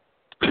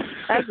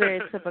 That's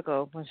very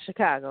typical for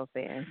Chicago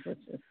fans, which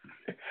is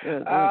We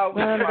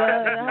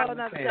tried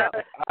to be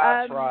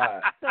I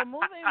tried. So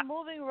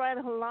moving right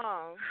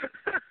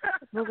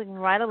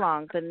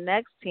along, the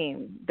next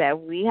team that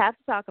we have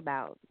to talk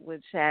about,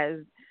 which has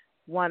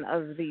one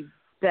of the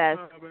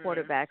best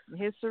quarterbacks in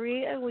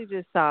history, and we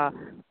just saw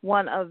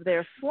one of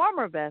their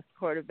former best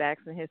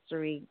quarterbacks in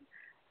history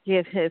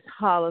give his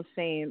Hall of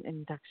Fame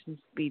induction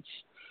speech,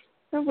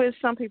 which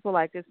some people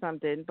liked it, some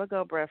didn't. But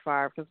go Brett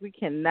Favre, because we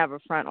can never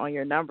front on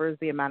your numbers,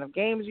 the amount of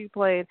games you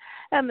played,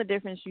 and the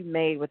difference you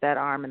made with that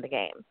arm in the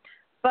game.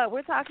 But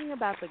we're talking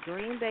about the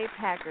Green Bay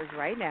Packers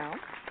right now.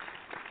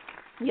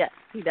 Yes,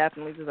 he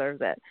definitely deserves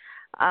that.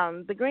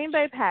 The Green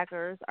Bay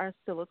Packers are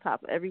still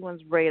atop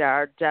everyone's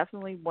radar.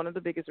 Definitely one of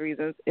the biggest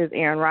reasons is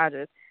Aaron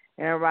Rodgers.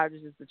 Aaron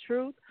Rodgers is the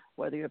truth,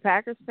 whether you're a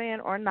Packers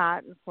fan or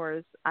not. Of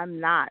course, I'm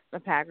not a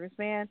Packers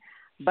fan,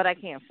 but I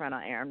can't front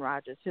on Aaron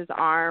Rodgers. His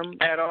arm,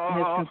 at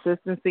all, his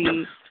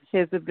consistency,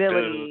 his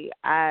ability,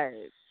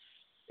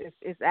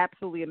 it's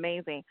absolutely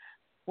amazing.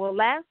 Well,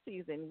 last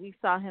season we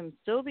saw him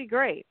still be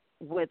great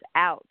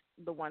without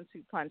the 1-2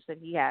 punch that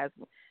he has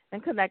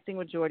and connecting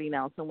with Jordy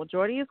Nelson. Well,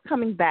 Jordy is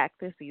coming back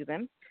this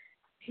season.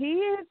 He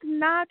is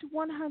not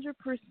 100%,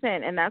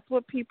 and that's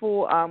what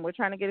people we're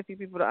trying to get a few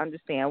people to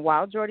understand.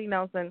 While Jordy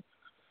Nelson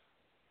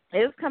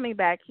is coming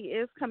back, he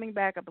is coming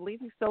back. I believe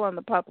he's still on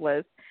the PUP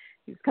list.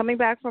 He's coming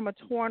back from a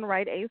torn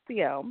right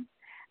ACL,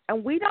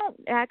 and we don't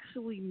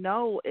actually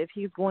know if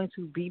he's going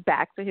to be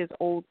back to his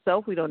old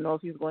self. We don't know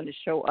if he's going to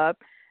show up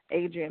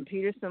Adrian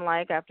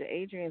Peterson-like after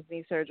Adrian's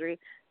knee surgery.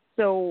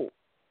 So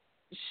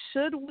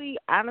should we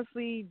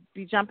honestly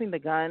be jumping the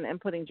gun and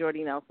putting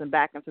Jordy Nelson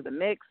back into the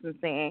mix and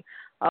saying,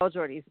 oh,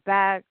 Jordy's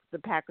back, the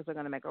Packers are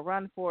going to make a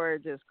run for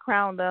it, just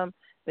crown them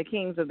the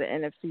kings of the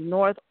NFC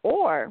North?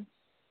 Or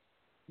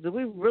do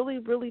we really,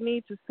 really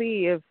need to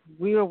see if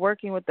we are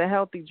working with the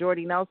healthy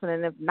Jordy Nelson?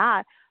 And if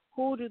not,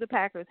 who do the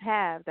Packers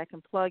have that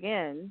can plug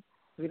in?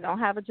 We don't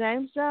have a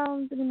James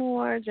Jones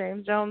anymore.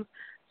 James Jones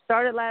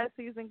started last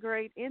season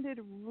great, ended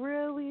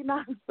really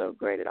not so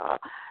great at all.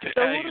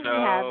 So who do we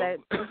have that?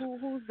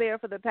 Who's there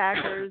for the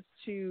Packers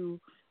to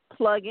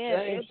plug in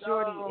if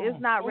Jordy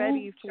is not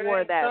ready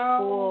for that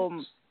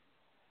full?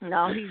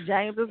 No,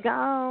 James is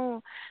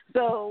gone.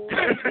 So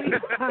we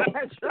are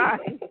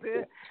trying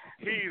to.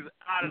 He's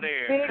out of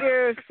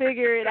there.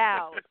 Figure it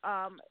out,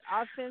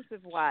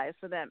 offensive wise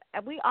for them.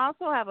 And we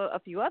also have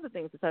a few other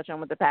things to touch on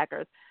with the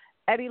Packers.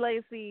 Eddie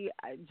Lacy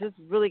just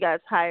really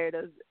got tired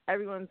of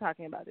everyone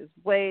talking about his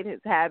weight, his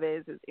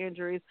habits, his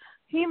injuries.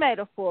 He made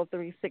a full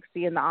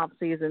 360 in the off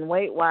season,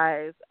 weight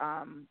wise,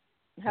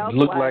 health.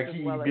 Looked like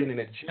he'd been in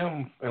a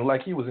gym and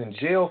like he was in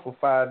jail for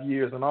 5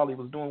 years, and all he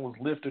was doing was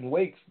lifting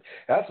weights.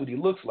 That's what he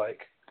looks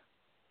like.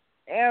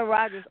 Aaron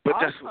Rodgers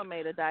also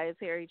made a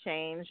dietary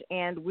change,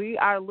 and we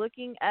are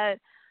looking at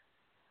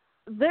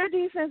their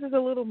defense is a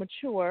little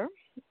mature,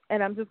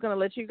 and I'm just going to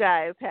let you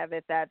guys have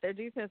it that their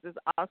defense is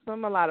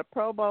awesome, a lot of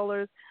Pro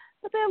Bowlers,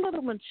 but they're a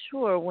little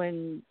mature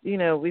when,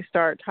 we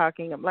start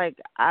talking. Like,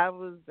 I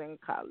was in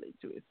college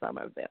with some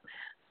of them.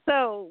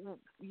 So,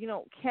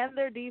 can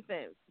their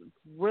defense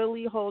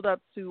really hold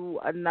up to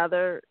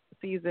another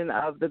season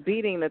of the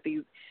beating that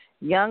these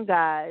young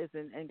guys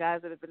and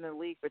guys that have been in the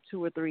league for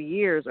 2 or 3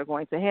 years are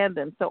going to hand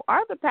them? So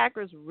are the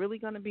Packers really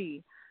going to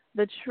be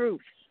the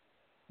truth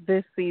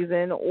this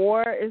season,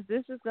 or is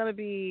this just going to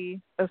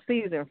be a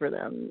season for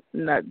them?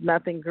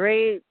 Nothing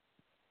great,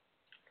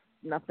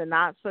 nothing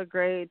not so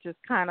great, just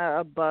kind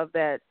of above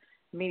that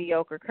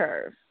mediocre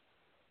curve?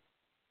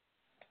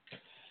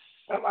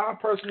 I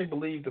personally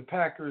believe the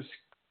Packers'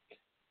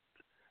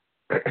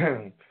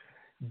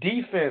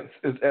 defense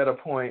is at a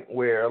point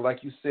where,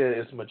 like you said,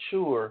 it's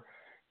mature,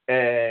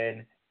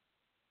 and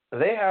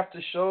they have to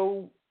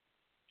show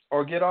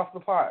or get off the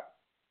pot.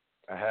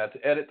 I had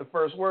to edit the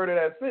first word of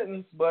that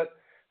sentence, but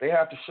they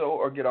have to show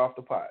or get off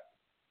the pot.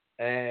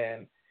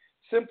 And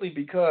simply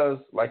because,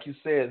 like you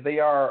said, they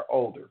are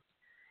older.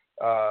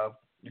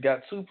 You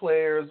got 2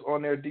 players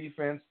on their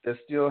defense that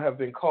still have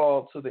been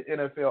called to the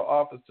NFL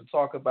office to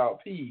talk about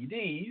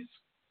PEDs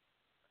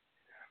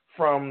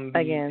from the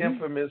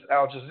infamous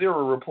Al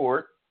Jazeera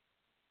report.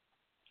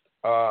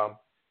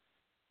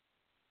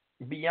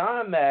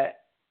 Beyond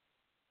that,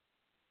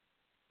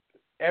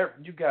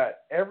 you got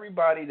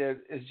everybody that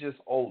is just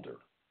older.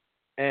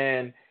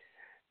 And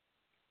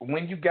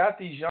when you got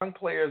these young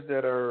players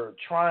that are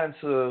trying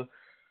to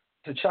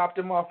chop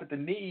them off at the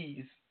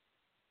knees,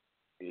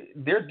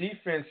 their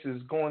defense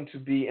is going to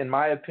be, in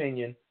my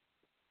opinion,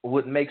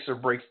 what makes or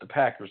breaks the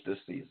Packers this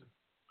season.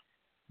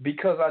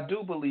 Because I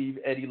do believe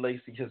Eddie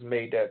Lacy has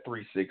made that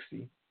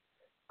 360.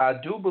 I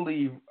do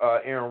believe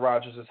Aaron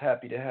Rodgers is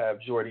happy to have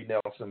Jordy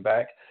Nelson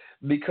back,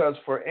 because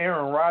for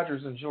Aaron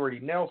Rodgers and Jordy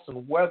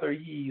Nelson, whether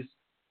he's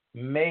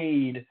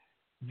made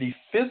the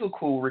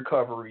physical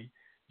recovery,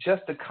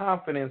 just the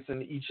confidence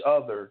in each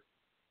other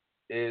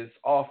is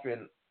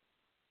often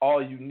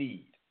all you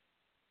need.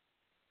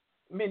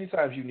 Many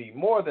times you need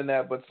more than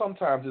that, but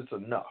sometimes it's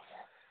enough.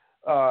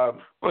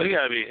 Well, you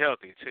got to be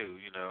healthy, too,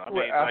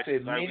 I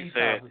said many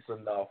times it's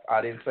enough.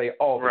 I didn't say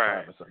all the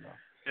time it's enough.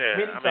 Yeah,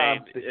 Many I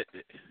times,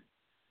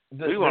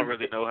 mean, we won't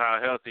really know how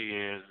healthy he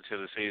is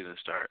until the season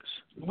starts.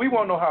 we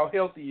won't know how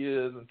healthy he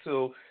is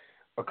until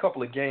a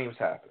couple of games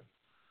happen.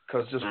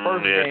 Because just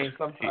first game,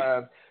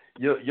 sometimes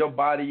your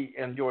body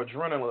and your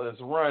adrenaline is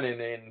running,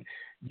 and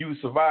you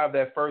survive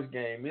that first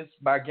game. It's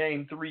by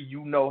game 3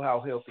 you know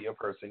how healthy a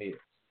person is.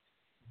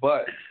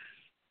 But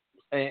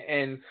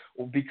and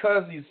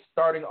because he's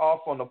starting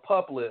off on the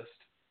PUP list,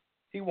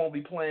 he won't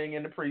be playing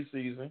in the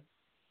preseason.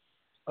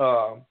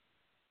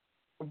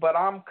 But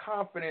I'm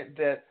confident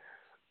that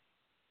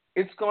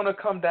it's going to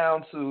come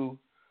down to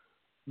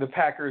the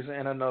Packers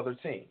and another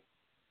team.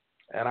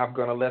 And I'm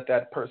going to let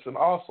that person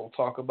also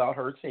talk about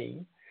her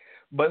team.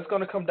 But it's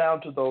going to come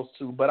down to those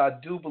two. But I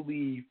do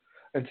believe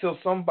until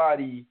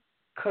somebody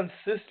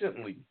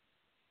consistently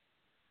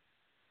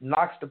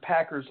knocks the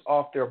Packers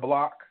off their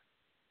block,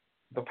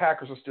 the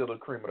Packers are still the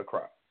cream of the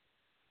crop.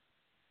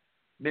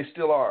 They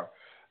still are.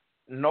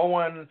 No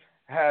one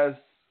has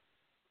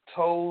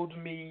told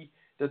me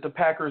that the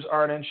Packers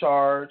aren't in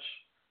charge.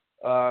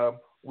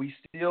 We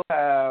still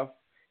have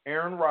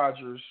Aaron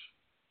Rodgers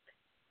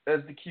as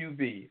the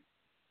QB.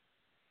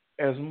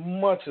 As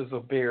much as a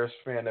Bears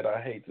fan that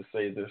I hate to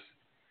say this,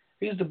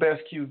 he's the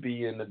best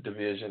QB in the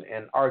division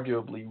and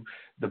arguably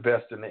the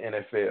best in the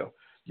NFL.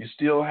 You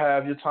still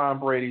have your Tom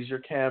Brady's, your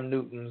Cam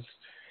Newtons,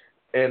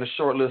 and a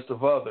short list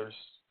of others.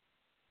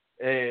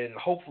 And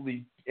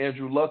hopefully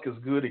Andrew Luck is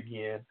good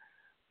again.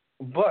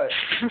 But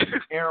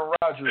Aaron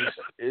Rodgers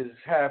is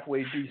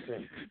halfway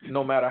decent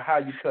no matter how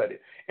you cut it.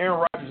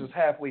 Aaron Rodgers is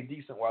halfway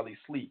decent while he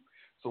sleeps.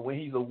 So when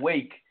he's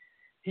awake,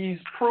 he's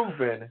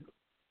proven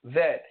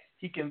that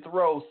he can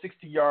throw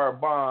 60-yard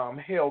bomb,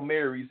 Hail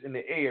Marys in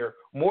the air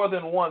more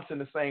than once in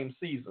the same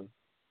season.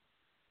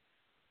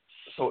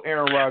 So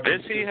Aaron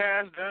Rodgers. This he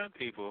has done,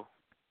 people.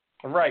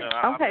 Right.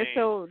 Okay,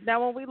 so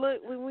now when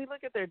we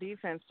look at their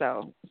defense,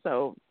 though,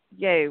 so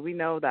yay, we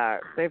know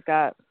that they've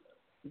got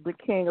the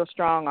king of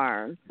strong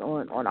arms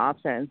on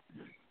offense.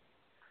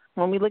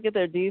 When we look at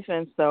their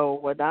defense, though,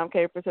 what Dom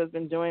Capers has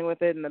been doing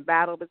with it in the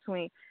battle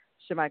between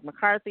Mike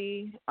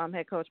McCarthy,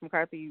 head coach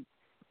McCarthy,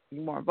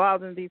 more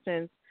involved in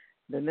defense.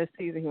 Then this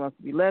season he wants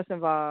to be less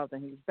involved,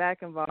 and he's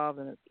back involved,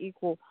 and it's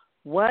equal.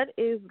 What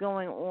is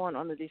going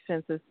on the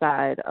defensive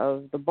side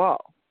of the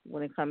ball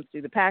when it comes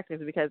to the Packers?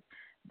 Because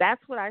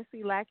that's what I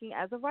see lacking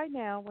as of right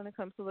now when it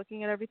comes to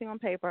looking at everything on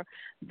paper.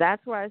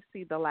 That's where I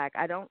see the lack.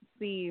 I don't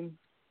see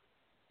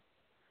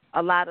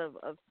a lot of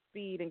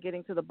speed and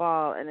getting to the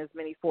ball and as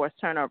many forced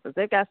turnovers.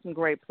 They've got some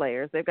great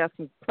players. They've got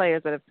some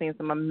players that have seen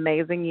some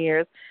amazing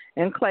years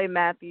in Clay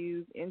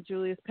Matthews, in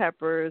Julius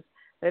Peppers.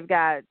 They've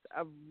got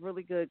a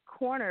really good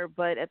corner,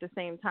 but at the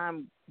same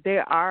time, they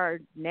are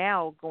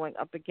now going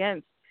up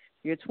against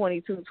your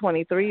 22,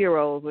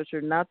 23-year-olds, which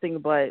are nothing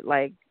but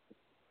like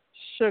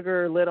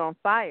sugar lit on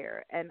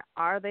fire. And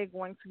are they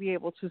going to be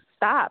able to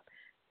stop,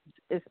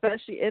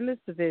 especially in this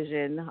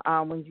division,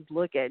 when you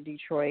look at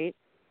Detroit?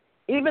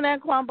 Even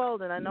Anquan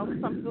Bolden, I know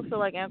some people feel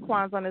like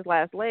Anquan's on his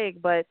last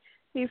leg, but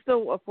he's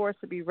still a force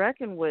to be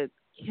reckoned with.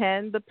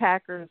 Can the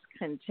Packers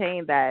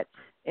contain that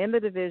in the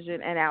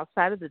division and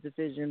outside of the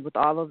division with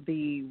all of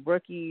the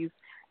rookies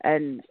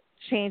and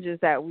changes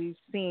that we've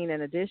seen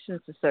in addition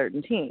to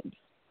certain teams?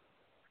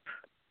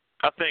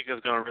 I think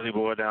it's going to really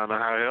boil down to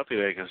how healthy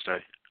they can stay.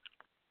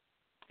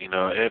 You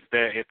know, if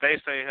they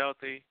stay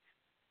healthy,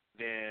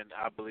 then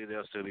I believe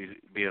they'll still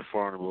be a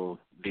formidable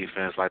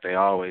defense like they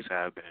always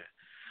have been.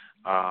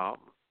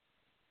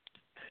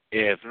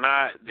 If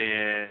not,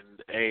 then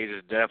age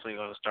is definitely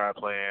going to start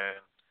playing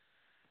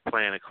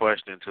a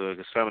question into it,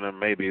 because some of them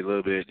may be a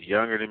little bit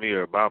younger than me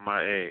or about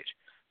my age.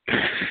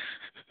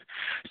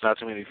 It's not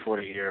too many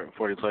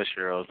 40-plus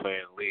year olds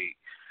playing the league,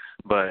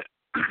 but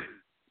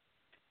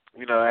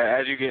you know,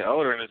 as you get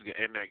older in this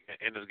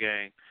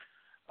game,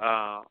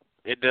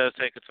 it does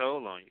take a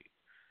toll on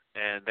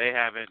you. And they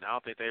haven't. I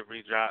don't think they've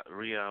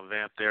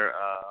revamped their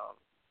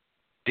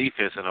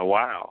defense in a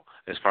while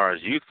as far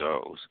as youth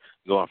goes,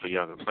 going for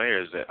younger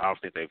players. That I don't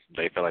think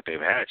they feel like they've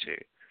had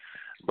yet.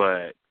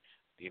 But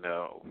you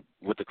know,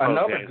 with the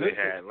close games they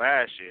had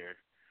last year,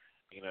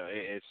 you know,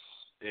 it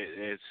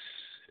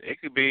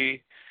could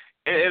be.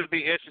 It'll be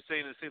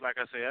interesting to see. Like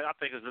I said, I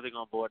think it's really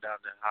going to boil down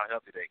to how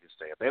healthy they can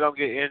stay. If they don't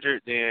get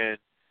injured, then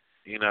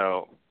you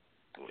know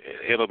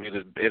it'll be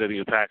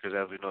the Packers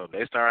as we know. If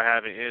they start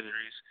having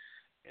injuries,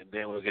 and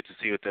then we'll get to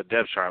see what the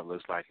depth chart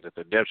looks like. If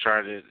the depth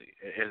chart it's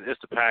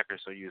the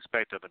Packers, so you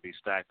expect them to be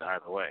stacked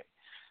either way.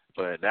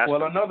 But that's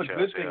another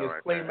good thing is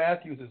Clay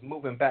Matthews is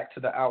moving back to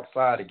the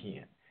outside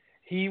again.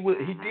 He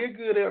did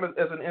good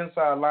as an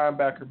inside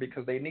linebacker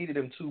because they needed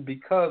him to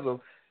because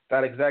of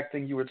that exact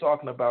thing you were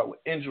talking about with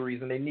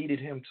injuries, and they needed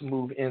him to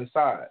move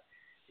inside.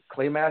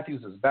 Clay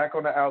Matthews is back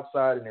on the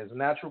outside in his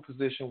natural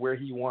position where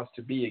he wants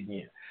to be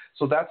again.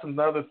 So that's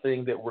another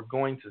thing that we're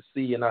going to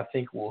see and I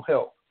think will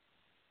help.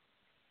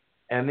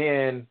 And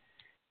then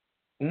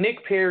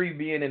Nick Perry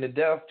being in the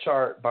depth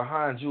chart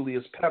behind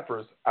Julius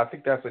Peppers, I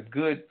think that's a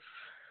good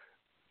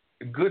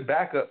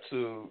backup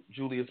to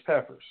Julius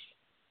Peppers.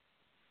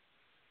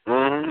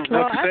 Well, Like you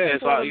I said, think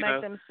it's what all, will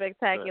make them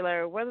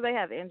spectacular, whether they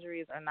have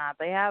injuries or not,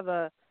 they have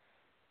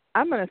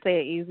I'm going to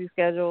say an easy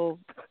schedule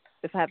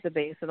if I have to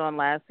base it on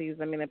last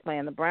season. I mean, they're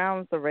playing the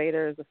Browns, the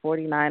Raiders, the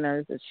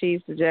 49ers, the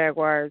Chiefs, the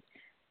Jaguars,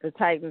 the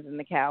Titans, and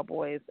the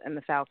Cowboys, and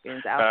the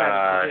Falcons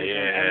outside of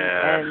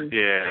the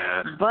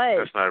division. But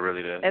that's not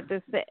really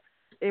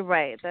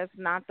right, that's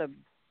not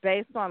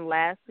based on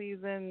last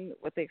season,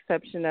 with the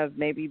exception of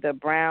maybe the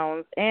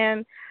Browns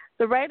and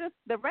the Raiders.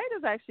 The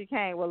Raiders actually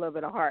came with a little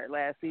bit of heart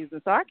last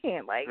season, so I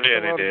can't they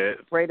did.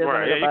 Raiders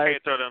right. under the bus. You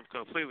can't throw them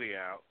completely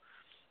out.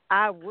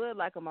 I would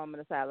like a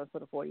moment of silence for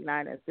the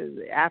 49ers, because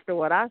after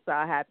what I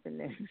saw happen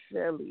in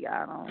Philly,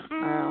 I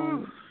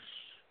don't.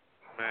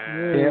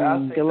 I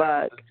think good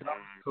luck.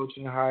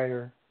 Coaching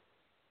hire.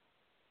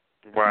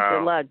 Wow.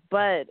 Good luck,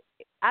 but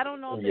I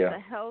don't know if it's a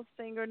health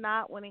thing or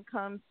not when it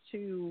comes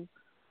to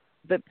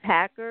the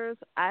Packers.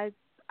 I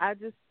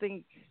just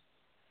think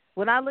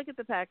when I look at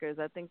the Packers,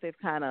 I think they've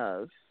kind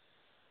of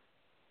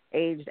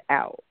aged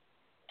out.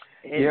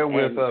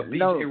 With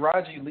B.J.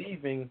 Raji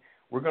leaving,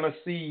 we're going to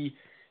see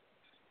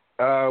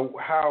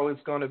how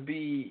it's going to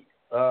be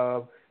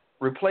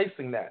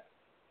replacing that.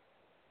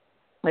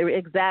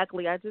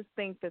 Exactly. I just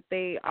think that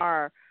they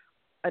are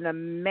an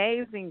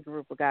amazing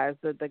group of guys.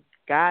 The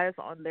guys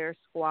on their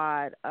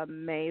squad,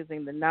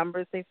 amazing. The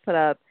numbers they've put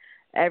up,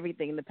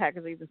 everything. The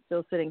Packers are even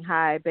still sitting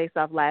high based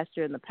off last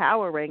year in the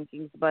power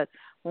rankings. But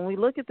when we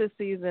look at this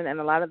season and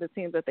a lot of the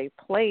teams that they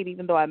played,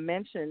 even though I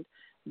mentioned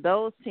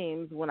those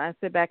teams, when I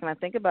sit back and I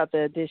think about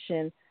the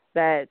addition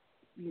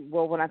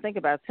when I think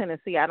about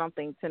Tennessee, I don't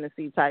think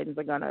Tennessee Titans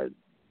are going to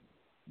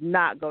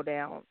not go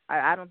down.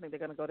 I don't think they're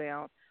going to go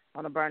down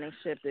on a burning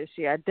ship this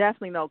year. I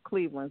definitely know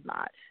Cleveland's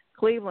not.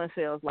 Cleveland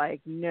feels like,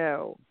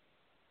 no,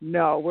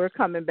 we're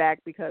coming back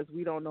because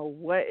we don't know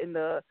what in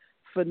the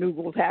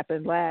finagle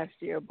happened last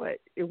year, but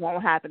it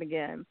won't happen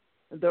again.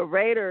 The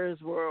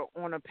Raiders were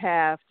on a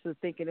path to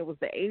thinking it was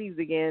the 80s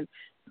again,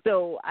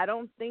 so I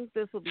don't think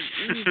this will be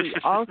easy.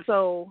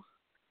 Also,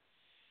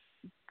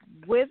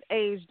 with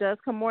age does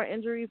come more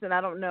injuries, and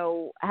I don't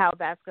know how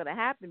that's going to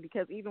happen,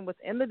 because even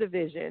within the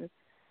division,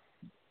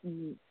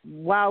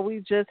 while we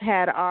just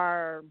had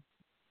our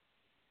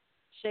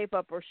shape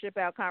up or ship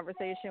out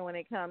conversation when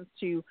it comes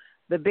to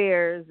the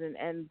Bears,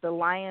 and the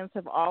Lions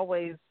have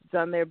always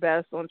done their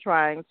best on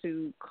trying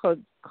to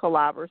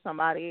clobber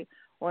somebody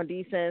on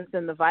defense,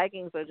 and the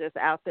Vikings are just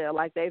out there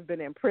like they've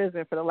been in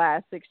prison for the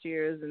last 6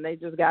 years and they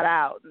just got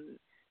out and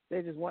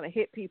they just want to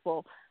hit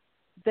people.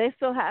 They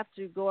still have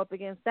to go up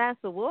against that,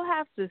 so we'll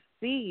have to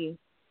see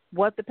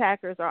what the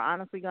Packers are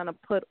honestly going to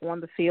put on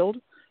the field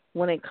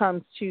when it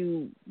comes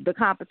to the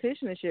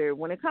competition this year.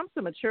 When it comes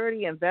to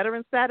maturity and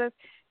veteran status,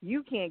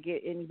 you can't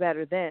get any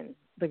better than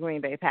the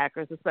Green Bay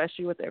Packers,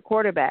 especially with their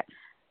quarterback.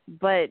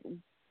 But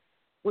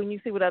when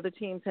you see what other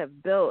teams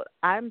have built,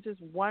 I'm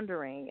just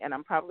wondering, and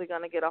I'm probably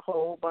going to get a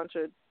whole bunch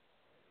of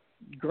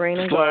green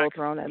and gold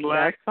thrown at me.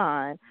 That's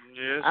fine.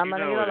 Yes, I'm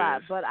going to get a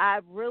lot. But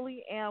I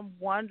really am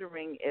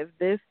wondering if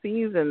this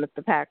season, if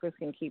the Packers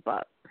can keep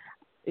up.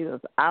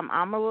 Because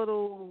I'm a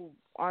little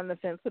on the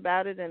fence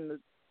about it, and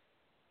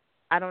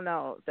I don't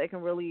know if they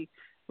can really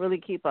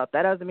keep up.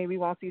 That doesn't mean we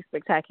won't see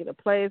spectacular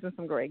plays and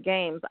some great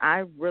games.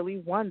 I really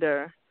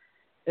wonder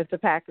if the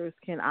Packers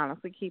can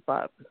honestly keep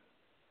up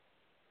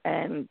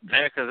and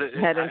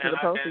head into the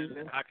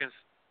postseason.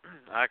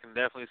 I can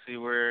definitely see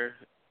where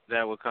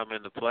that would come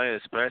into play,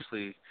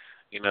 especially,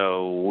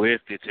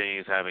 with the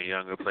teams having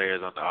younger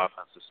players on the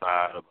offensive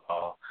side of the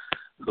ball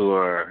who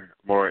are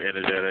more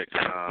energetic,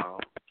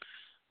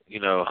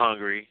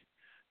 hungry,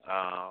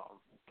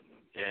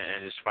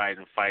 and just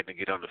fighting to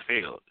get on the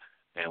field.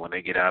 And when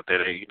they get out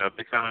there, they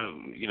kind of,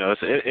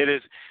 it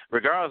is,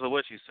 regardless of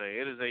what you say,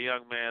 it is a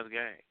young man's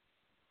game.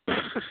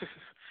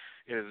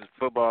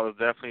 Football is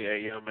definitely a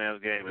young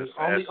man's game. The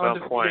only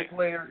undefeated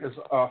player is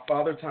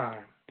Father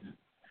Time.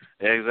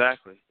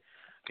 Exactly.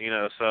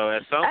 So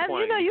at some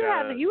point,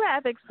 you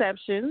have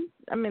exceptions.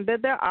 I mean,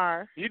 there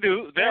are. You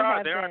do. There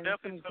are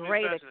definitely some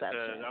great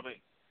exceptions. I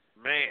mean,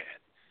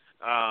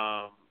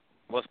 man,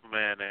 what's my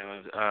man's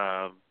name?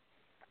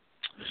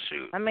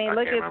 Shoot. I mean,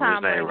 look at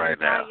Tom Brady. He's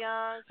not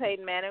young.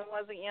 Peyton Manning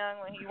wasn't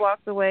young when he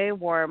walked away.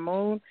 Warren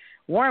Moon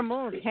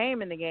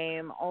came in the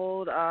game.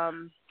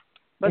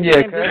 But he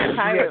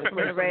retired from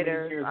the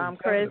Raiders.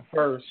 Chris.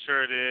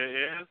 Sure did.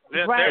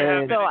 Yeah.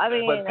 Right. So I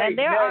mean, and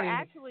there are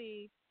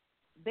actually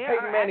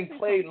Peyton Manning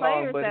played players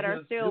long, but that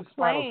are still his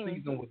playing. final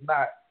season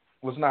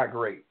was not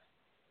great.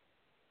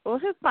 Well,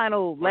 his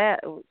final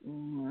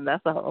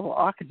that's a whole.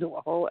 I could do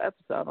a whole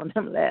episode on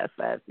them last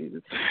 5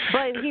 seasons,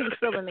 but he was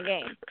still in the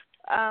game.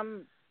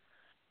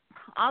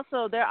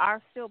 Also, there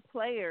are still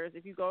players.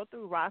 If you go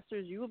through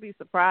rosters, you will be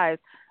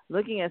surprised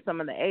looking at some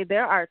of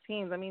there are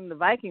teams. I mean, the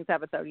Vikings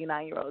have a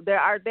 39-year-old. There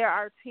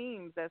are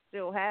teams that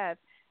still have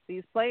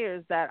these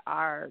players that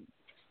are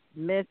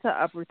mid to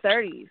upper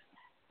 30s.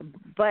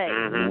 But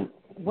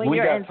when we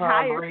your got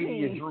entire Tom Brady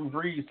team, and Drew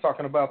Brees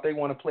talking about they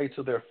want to play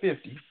till they're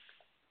 50.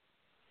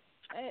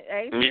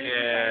 Adrian's the same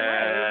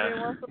way.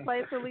 Adrian wants to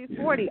play till he's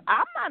 40.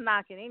 I'm not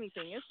knocking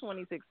anything. It's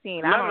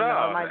 2016. I don't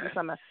know. It might be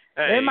some.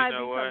 It might be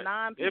some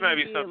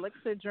non-PED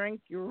elixir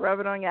drink. You rub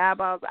it on your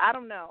eyeballs. I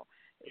don't know.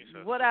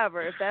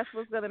 Whatever. If that's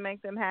what's gonna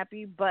make them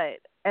happy, but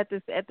at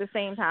the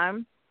same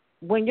time,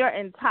 when your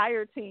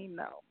entire team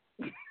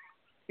knows,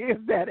 is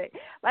that it?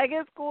 Like,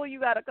 it's cool. You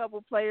got a couple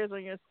players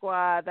on your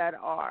squad that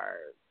are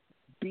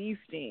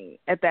beasting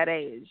at that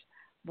age,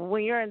 but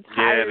when your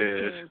entire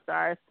team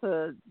starts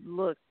to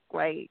look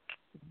like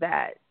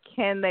that,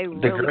 can they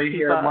really? The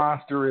gray-haired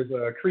monster is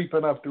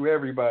creeping up through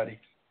everybody.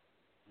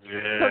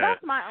 Yeah. So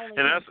that's my only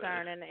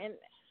concern,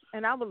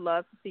 and I would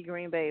love to see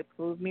Green Bay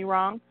prove me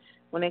wrong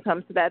when it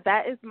comes to that.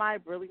 That is my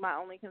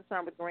only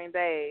concern with Green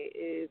Bay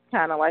is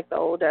kind of like the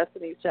old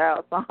Destiny's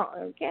Child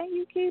song. Can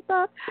you keep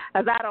up?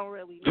 Because I don't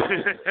really know.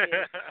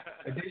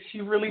 Did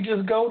she really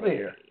just go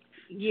there?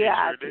 Yeah,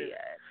 I did.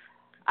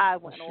 I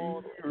went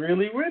all the way.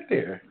 Really went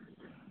there.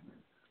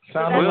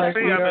 Sounded like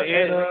we are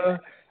at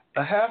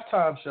a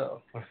halftime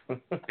show.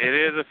 It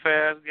is a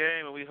fast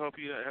game, and we hope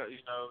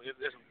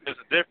it's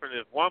different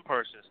if one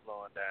person's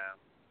slowing down.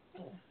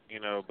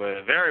 But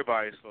if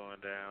everybody's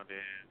slowing down,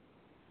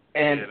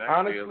 then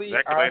honestly,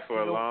 that could make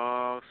for a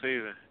long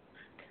season.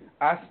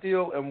 I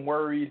still am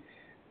worried,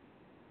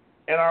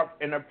 and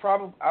I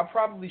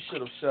probably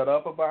should have shut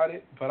up about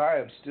it, but I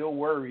am still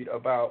worried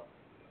about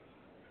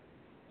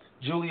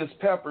Julius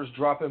Peppers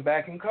dropping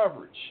back in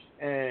coverage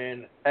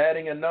and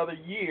adding another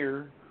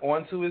year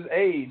onto his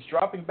age,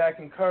 dropping back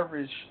in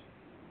coverage,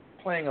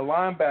 playing a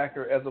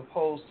linebacker as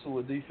opposed to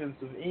a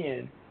defensive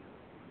end.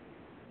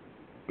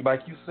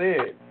 Like you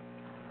said,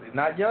 he's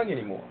not young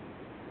anymore.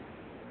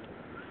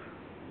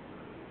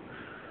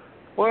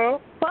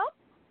 Well,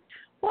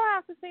 we'll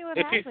have to see what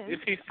happens.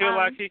 If he feel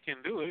like he can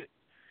do it,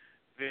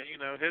 then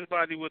his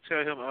body will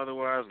tell him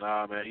otherwise.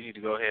 Nah, man, you need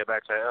to go ahead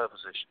back to that other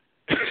position.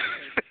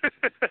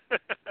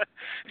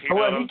 He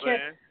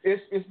can't.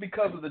 It's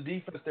because of the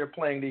defense they're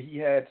playing that he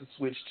had to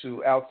switch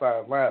to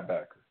outside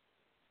linebacker.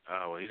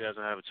 Oh, well, he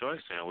doesn't have a choice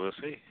then. We'll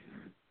see.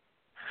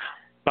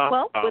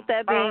 Well, with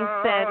that being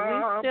said,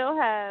 we still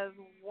have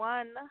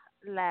one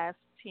last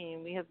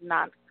team we have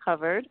not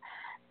covered.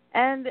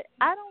 And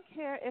I don't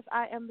care if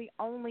I am the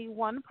only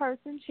one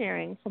person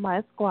cheering for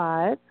my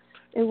squad.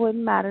 It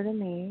wouldn't matter to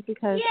me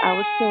because I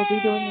would still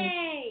be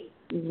doing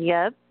this.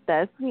 Yep,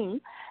 that's me.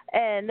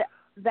 And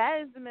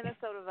that is the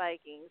Minnesota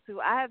Vikings,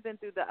 who I have been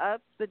through the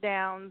ups, the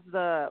downs,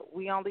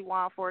 we only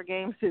won 4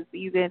 games this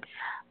season.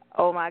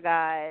 Oh, my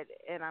God.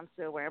 And I'm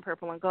still wearing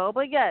purple and gold.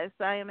 But, yes,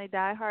 I am a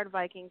diehard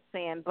Vikings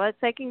fan. But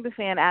taking the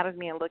fan out of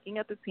me and looking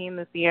at the team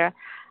this year,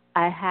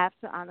 I have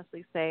to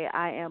honestly say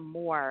I am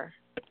more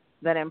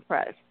than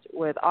impressed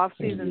with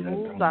off-season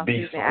moves,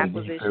 off-season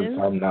acquisitions.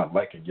 I'm not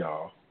liking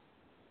y'all.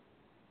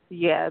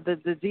 Yeah, the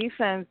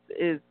defense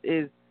is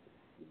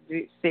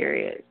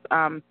serious.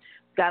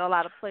 Got a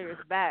lot of players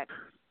back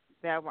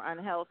that were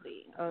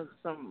unhealthy.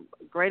 Some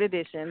great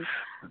additions.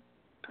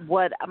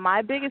 What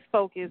my biggest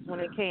focus when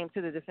it came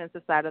to the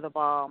defensive side of the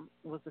ball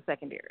was the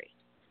secondary.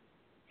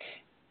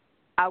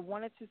 I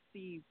wanted to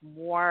see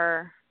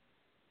more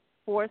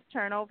forced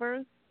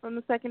turnovers from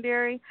the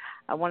secondary.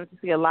 I wanted to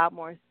see a lot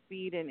more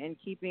speed in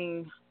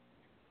keeping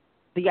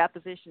the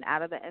opposition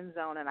out of the end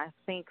zone. And I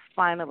think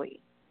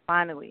finally,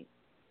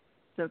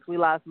 since we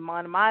lost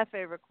one of my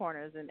favorite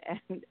corners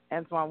in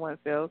Antoine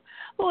Winfield,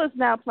 who is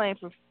now playing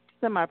for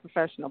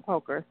semi-professional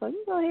poker. So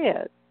you go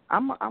ahead.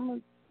 I'm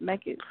going to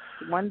make it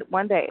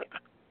one day.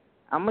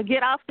 I'm going to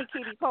get off the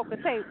kiddie poker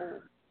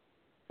table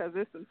because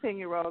there's some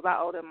 10-year-olds. I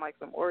owe them like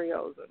some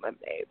Oreos and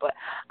lemonade. But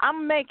I'm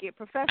going to make it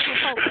professional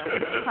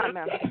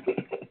poker.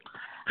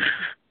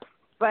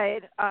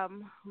 But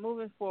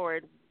moving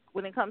forward,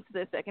 when it comes to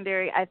the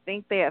secondary, I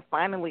think they have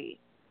finally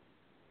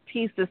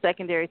pieced the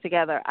secondary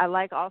together. I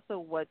like also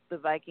what the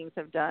Vikings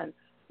have done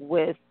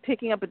with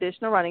picking up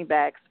additional running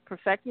backs,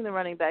 perfecting the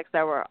running backs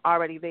that were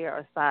already there,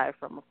 aside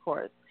from, of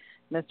course,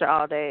 Mr.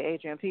 Alday,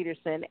 Adrian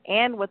Peterson,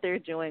 and what they're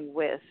doing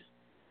with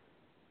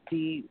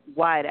the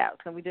wideouts.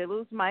 And we did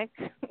lose Mike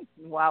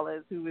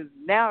Wallace, who is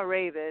now a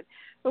Raven,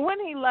 but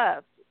when he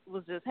left,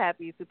 was just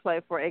happy to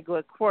play for a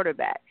good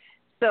quarterback.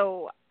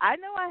 So I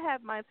know I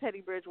have my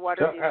Teddy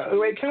Bridgewater issues.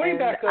 Wait, can we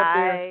back up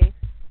there?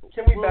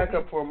 Can we back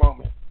up for a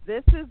moment?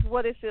 This is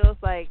what it feels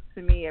like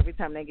to me every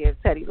time they give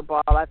Teddy the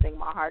ball. I think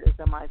my heart is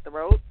in my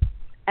throat.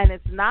 And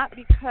it's not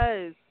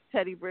because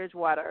Teddy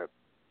Bridgewater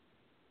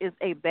is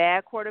a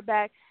bad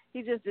quarterback.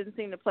 He just didn't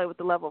seem to play with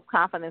the level of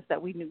confidence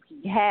that we knew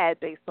he had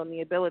based on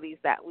the abilities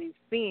that we've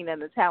seen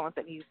and the talent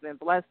that he's been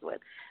blessed with.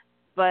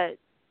 But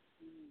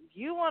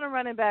you want to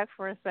run it back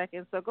for a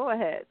second, so go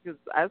ahead, because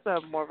I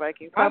saw more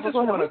Vikings. I just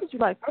want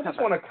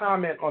to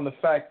comment on the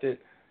fact that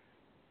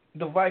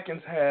the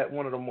Vikings had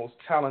one of the most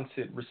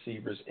talented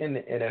receivers in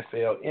the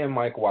NFL in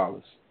Mike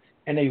Wallace,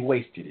 and they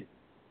wasted it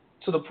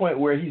to the point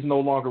where he's no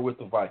longer with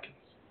the Vikings.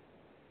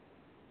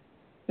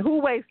 Who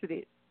wasted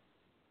it?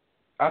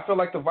 I feel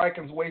like the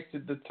Vikings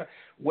wasted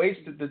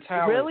the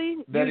talent. Really?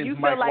 That you is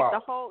feel Mike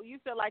like Wallace. you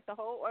feel like the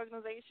whole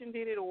organization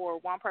did it, or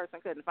one person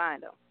couldn't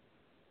find them?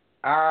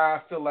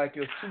 I feel like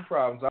it's two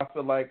problems. I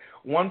feel like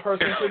one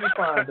person couldn't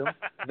find him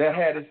that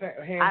had his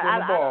hands on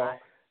the ball,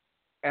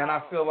 and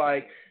I feel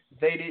like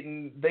they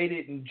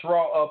didn't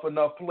draw up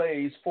enough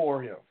plays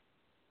for him.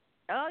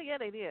 Oh yeah,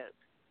 they did.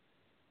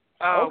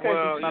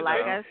 Okay, but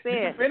like I said,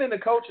 you're defending the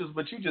coaches,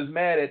 but you just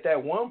mad at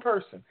that one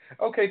person.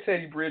 Okay,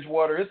 Teddy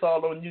Bridgewater, it's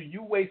all on you.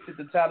 You wasted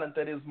the talent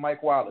that is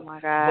Mike Wallace. Oh my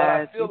God, but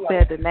I feel you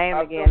like, said the name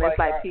again. It's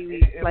like Pee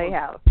Wee's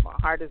Playhouse. My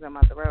heart is in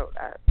my throat.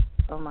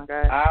 Oh my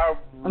God.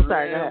 I'm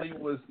sorry. I really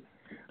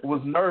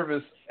was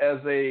nervous as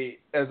a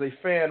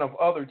fan of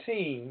other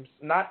teams,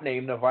 not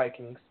named the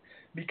Vikings,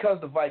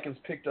 because the Vikings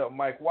picked up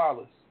Mike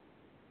Wallace,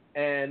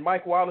 and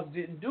Mike Wallace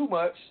didn't do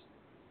much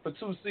for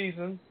 2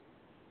 seasons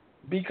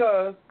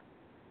because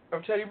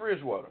of Teddy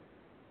Bridgewater.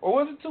 Or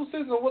was it 2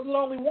 seasons or was it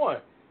only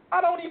 1?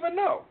 I don't even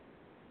know.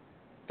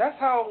 That's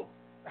how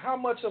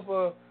much of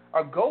a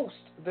ghost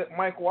that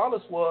Mike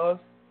Wallace was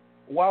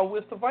while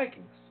with the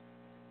Vikings.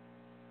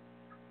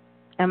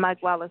 And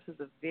Mike Wallace is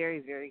a very,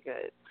 very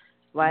good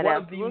wide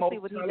out. We'll see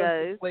what he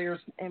does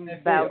in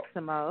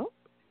Baltimore.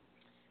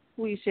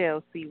 We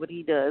shall see what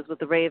he does with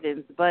the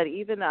Ravens. But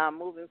even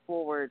moving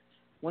forward,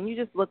 when you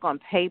just look on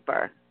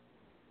paper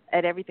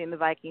at everything the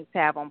Vikings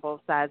have on both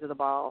sides of the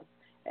ball,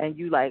 and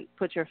you like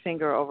put your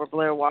finger over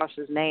Blair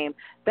Walsh's name,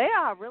 they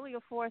are really a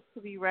force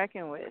to be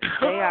reckoned with.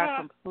 They are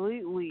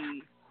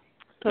completely.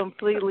 They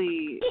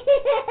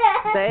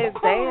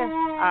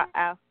are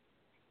out.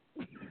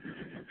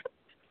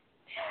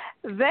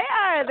 They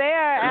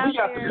are out. We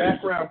got the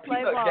background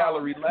peanut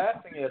gallery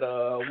laughing at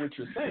what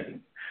you're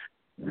saying.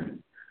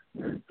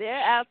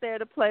 They're out there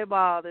to play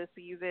ball this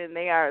season.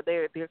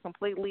 They're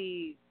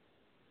completely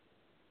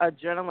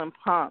adrenaline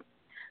pumped,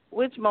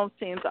 which most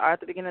teams are at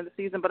the beginning of the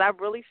season. But I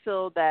really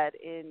feel that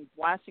in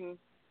watching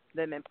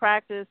them in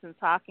practice and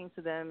talking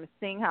to them,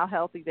 seeing how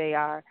healthy they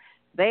are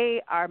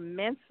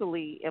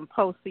mentally in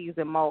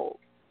postseason mode.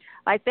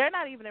 Like, they're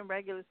not even in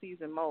regular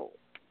season mode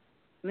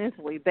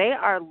mentally. They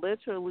are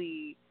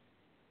literally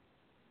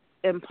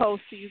in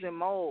postseason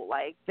mode.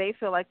 Like, they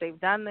feel like they've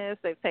done this,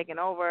 they've taken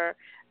over,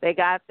 they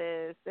got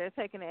this, they're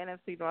taking the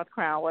NFC North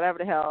crown, whatever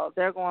the hell.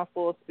 They're going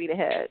full speed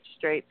ahead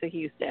straight to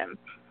Houston.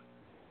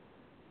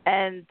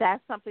 And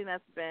that's something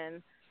that's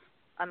been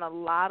on a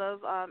lot of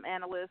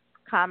analysts,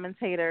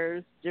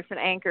 commentators,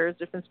 different anchors,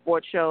 different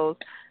sports shows.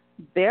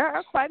 There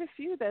are quite a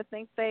few that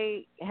think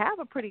they have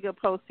a pretty good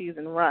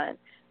postseason run.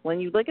 When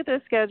you look at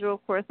their schedule,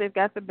 of course, they've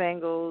got the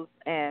Bengals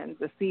and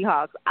the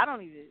Seahawks.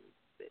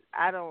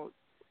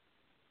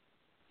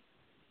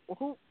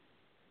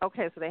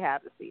 Okay, so they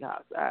have the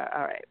Seahawks.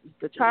 All right.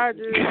 The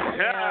Chargers,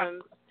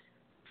 and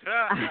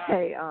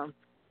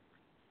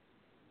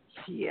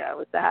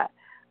with that.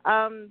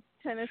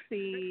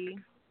 Tennessee,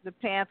 the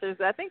Panthers.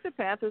 I think the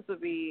Panthers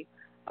would be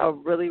a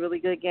really, really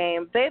good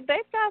game. They've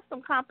got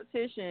some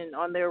competition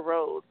on their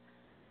road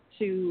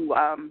to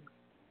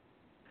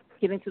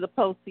get into the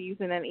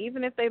postseason, and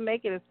even if they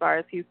make it as far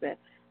as Houston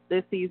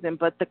this season.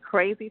 But the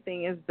crazy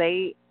thing is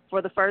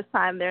for the first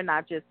time, they're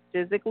not just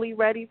physically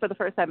ready, for the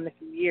first time in a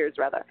few years,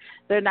 rather.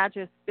 They're not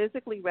just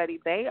physically ready.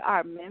 They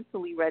are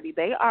mentally ready.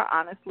 They are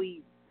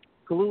honestly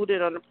glued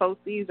in on the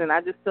postseason. I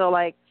just feel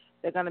like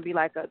they're going to be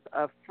like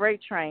a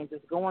freight train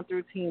just going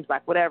through teams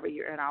like whatever,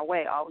 you're in our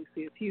way. All we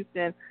see is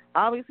Houston.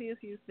 All we see is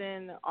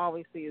Houston. All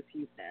we see is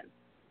Houston.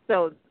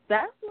 So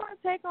that's my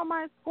take on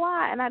my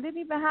squad. And I didn't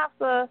even have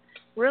to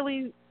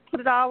really put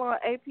it all on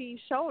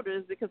AP's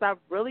shoulders because I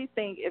really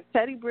think if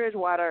Teddy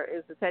Bridgewater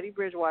is the Teddy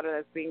Bridgewater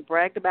that's being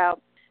bragged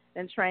about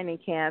in training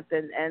camp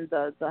and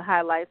the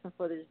highlights and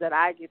footage that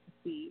I get to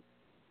see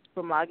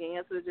from logging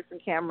into the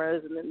different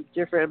cameras and then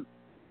different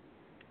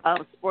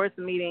sports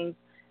meetings,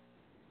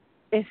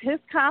 if his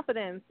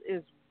confidence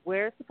is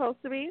where it's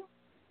supposed to be,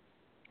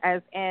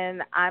 as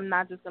in I'm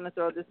not just going to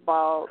throw this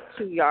ball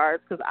 2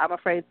 yards because I'm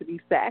afraid to be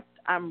sacked,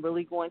 I'm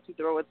really going to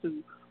throw it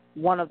to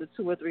one of the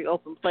 2 or 3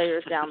 open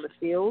players down the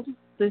field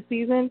this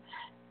season,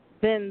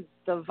 then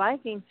the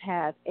Vikings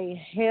have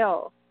a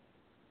hell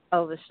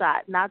of a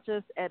shot, not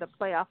just at a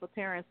playoff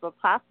appearance, but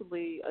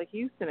possibly a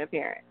Houston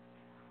appearance.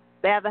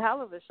 They have a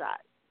hell of a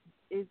shot.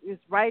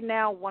 It's right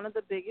now one of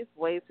the biggest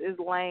weights is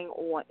laying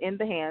in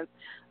the hands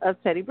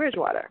of Teddy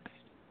Bridgewater.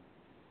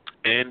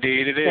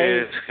 Indeed it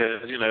is,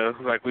 because,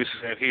 like we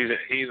said,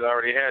 he's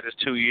already had his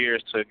 2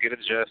 years to get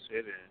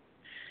adjusted and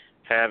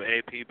have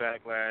AP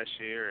back last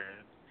year,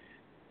 and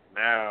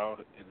now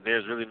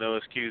there's really no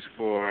excuse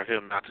for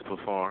him not to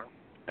perform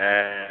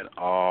at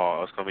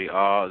all. It's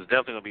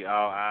definitely gonna be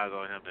all eyes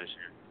on him this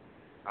year.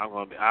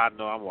 I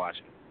know I'm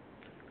watching,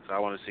 so I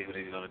want to see what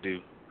he's gonna do.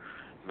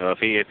 If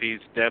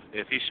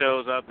he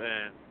shows up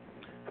and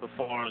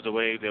performs the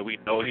way that we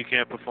know he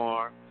can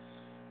perform,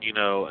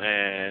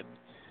 and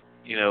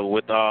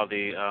with all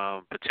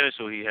the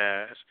potential he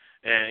has,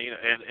 and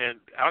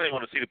I don't even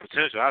want to see the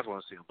potential. I just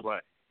want to see him play.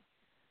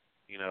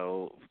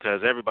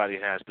 Because everybody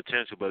has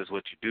potential, but it's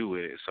what you do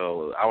with it.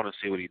 So I want to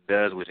see what he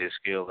does with his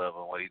skill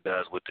level and what he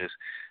does with this,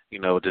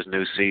 this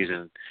new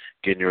season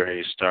getting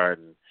ready to start.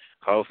 And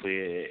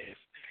hopefully,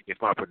 if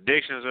my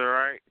predictions are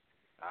right,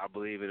 I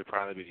believe it'll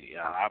probably be.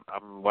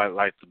 I'm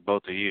like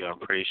both of you. I'm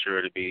pretty sure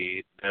it'll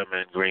be them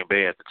and Green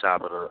Bay at the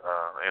top of the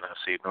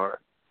NFC North.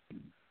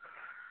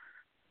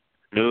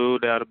 No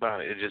doubt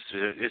about it.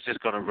 It's just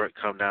going to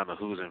come down to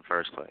who's in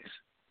first place.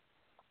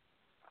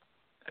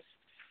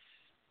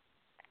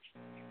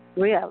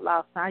 We have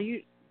lost now.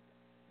 We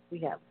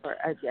have.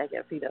 I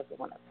guess he doesn't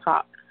want to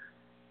talk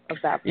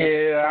about.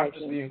 Yeah, I'm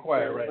just being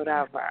quiet right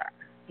now.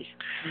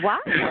 Why?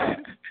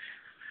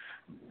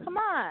 Come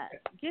on,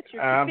 get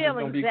your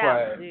feelings out,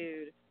 quiet.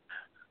 dude.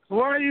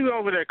 Why are you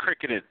over there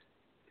cricketing?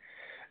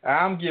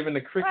 I'm giving the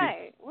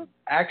cricket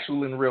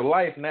actual in real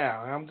life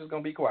now. I'm just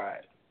going to be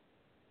quiet.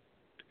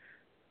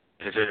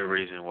 Is there a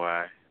reason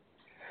why?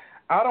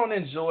 I don't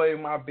enjoy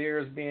my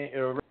Bears being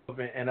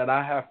irrelevant and that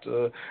I have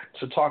to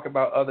talk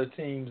about other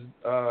teams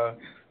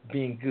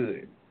being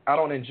good. I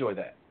don't enjoy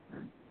that.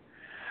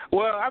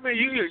 Well, I mean,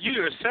 you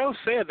yourself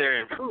said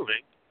they're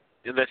improving.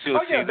 That you'll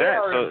see they that.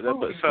 Are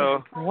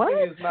so what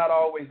is not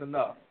always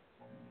enough.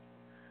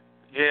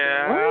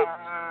 Yeah. What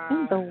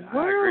in the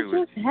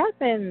world just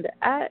happened?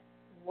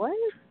 What?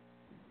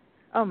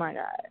 Oh my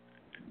God.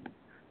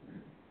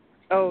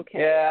 Okay.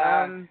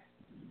 Yeah.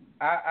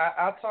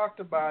 I talked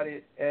about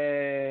it,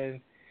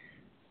 and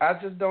I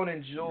just don't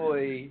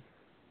enjoy.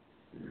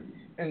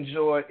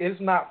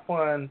 It's not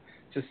fun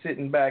to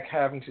sitting back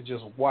having to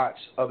just watch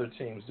other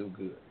teams do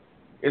good.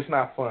 It's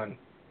not fun.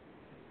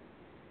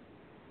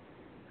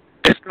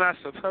 It's not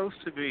supposed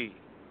to be.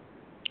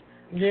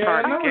 Yeah,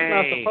 I know it's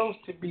not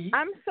supposed to be.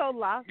 I'm so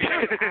lost.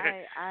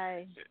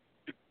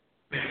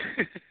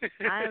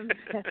 I'm.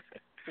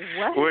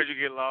 What? Where'd you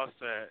get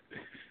lost at?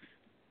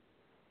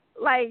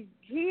 Like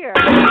here.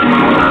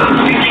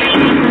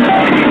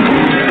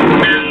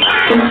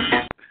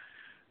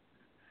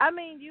 I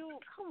mean,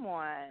 come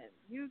on.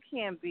 You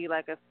can't be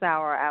like a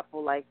sour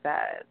apple like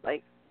that.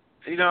 Like,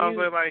 you know,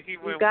 but like he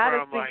went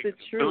from like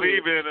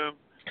believe in him.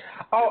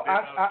 Oh,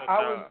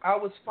 I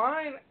was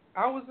fine.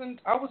 I was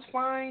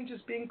fine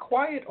just being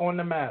quiet on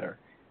the matter.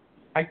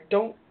 I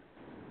don't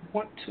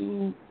want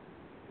to.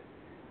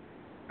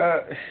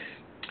 I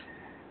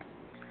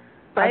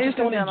just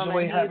don't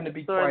enjoy having to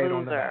be quiet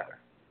on the matter.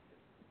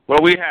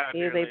 Well, we have.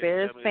 He's a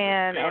Bears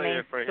fan and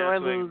a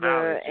sore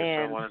loser,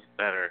 and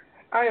better.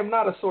 I am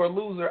not a sore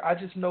loser. I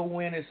just know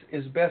when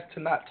it's best to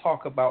not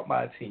talk about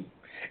my team.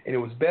 And it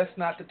was best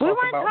not to talk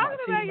about my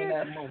team in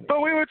that moment.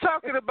 But we were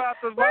talking about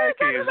the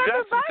Vikings.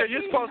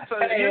 You're supposed to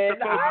join in the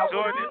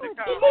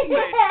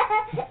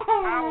conversation.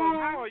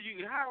 How are you?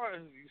 You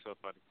so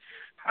funny?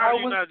 How are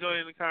you not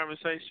joining the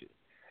conversation?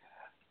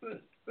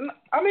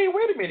 I mean,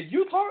 wait a minute.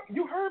 You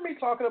heard me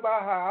talking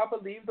about how I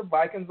believe the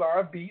Vikings are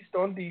a beast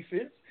on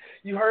defense.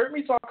 You heard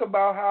me talk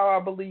about how I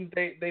believe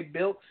they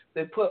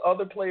put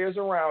other players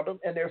around them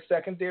and their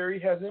secondary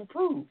has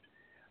improved.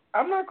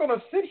 I'm not going to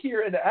sit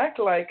here and act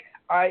like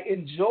I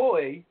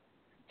enjoy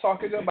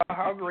talking about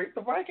how great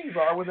the Vikings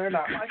are when they're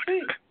not my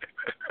team.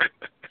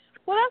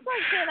 Well, that's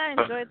like saying I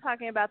enjoy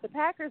talking about the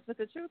Packers, but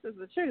the truth is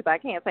the truth. I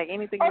can't take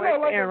anything away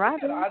from Aaron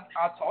Rodgers.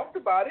 I talked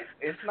about it.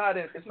 It's not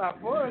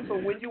fun. So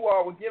when you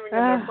all were giving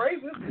them their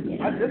praises,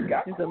 I just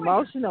got it's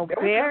emotional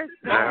Bears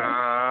fan.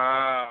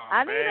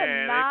 I need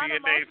a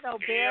non-emotional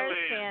Bears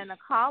fan to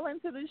call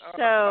into the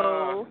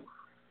show.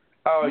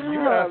 Let me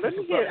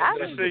get. I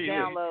need to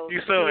download.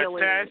 You're so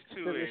attached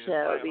to the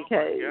show because.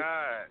 Oh my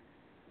God.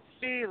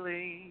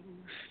 Feelings.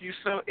 You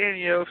so in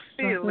your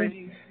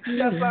feelings.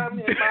 Yes, I'm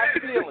in my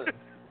feelings.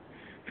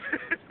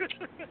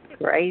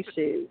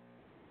 Gracious.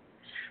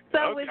 So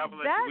okay, with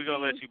that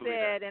being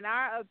said, and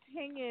our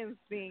opinions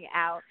being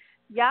out,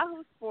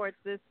 Yahoo Sports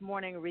this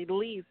morning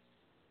released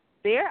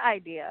their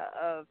idea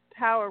of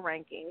power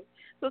rankings.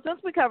 So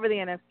since we cover the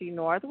NFC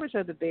North, which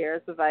are the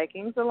Bears, the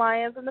Vikings, the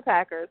Lions, and the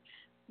Packers,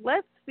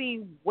 let's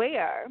see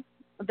where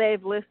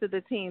they've listed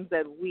the teams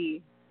that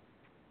we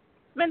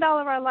spend all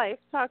of our life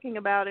talking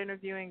about,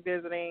 interviewing,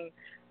 visiting,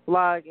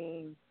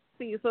 blogging.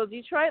 See, so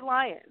Detroit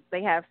Lions,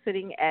 they have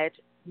sitting at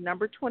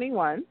number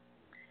 21.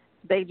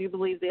 They do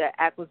believe the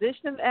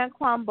acquisition of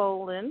Anquan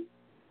Bolden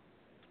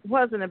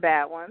wasn't a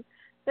bad one.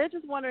 They're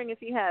just wondering if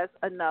he has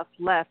enough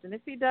left. And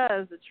if he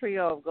does, the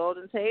trio of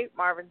Golden Tate,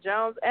 Marvin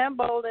Jones, and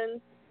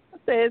Bolden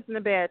isn't a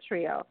bad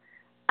trio.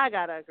 I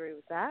got to agree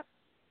with that.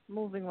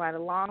 Moving right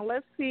along,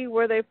 let's see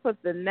where they put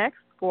the next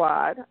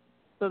squad.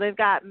 So they've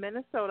got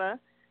Minnesota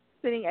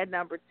sitting at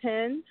number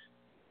 10.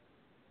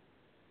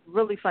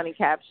 Really funny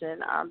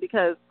caption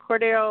because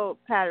Cordero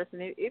Patterson,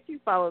 if you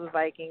follow the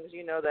Vikings,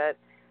 you know that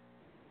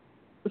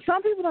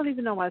some people don't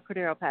even know why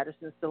Cordero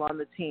Patterson is still on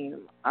the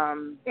team.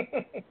 I'm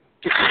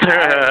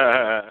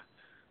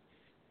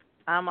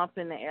up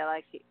in the air.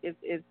 Like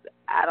it's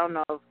I don't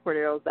know if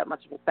Cordero is that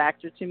much of a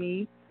factor to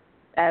me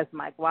as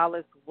Mike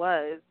Wallace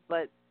was,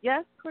 but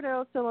yes,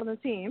 Cordero's still on the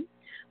team,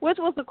 which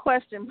was a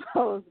question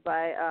posed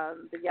by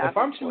the Yahoo If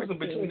I'm Sports choosing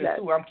between team the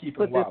two, I'm keeping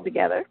put Wallace. This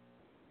together.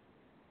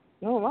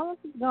 Oh, Wallace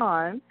is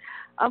gone.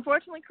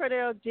 Unfortunately,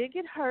 Cordero did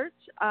get hurt.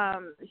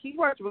 He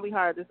worked really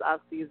hard this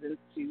offseason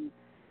to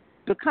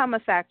become a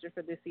factor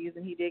for this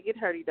season. He did get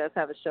hurt. He does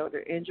have a shoulder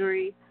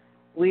injury.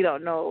 We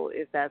don't know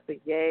if that's a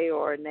yay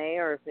or a nay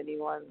or if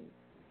anyone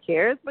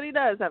cares, but he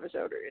does have a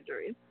shoulder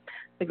injury.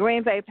 The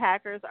Green Bay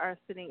Packers are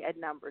sitting at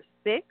number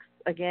 6.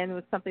 Again, it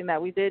was something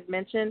that we did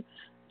mention.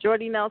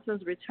 Jordy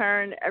Nelson's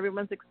return.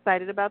 Everyone's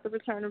excited about the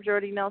return of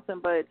Jordy Nelson,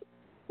 but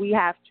we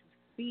have to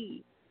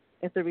see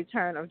if the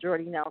return of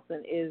Jordy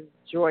Nelson is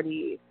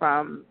Jordy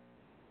from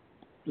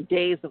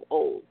days of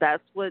old.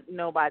 That's what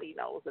nobody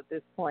knows at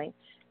this point.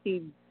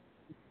 He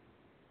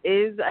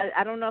is,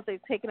 I don't know if they've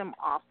taken him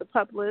off the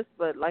PUP list,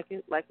 but like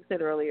I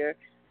said earlier,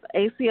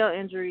 ACL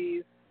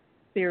injuries,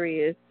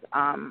 serious.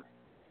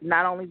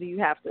 Not only do you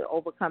have to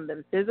overcome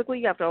them physically,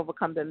 you have to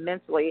overcome them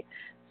mentally.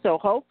 So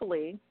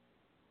hopefully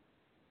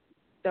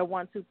the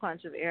 1-2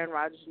 punch of Aaron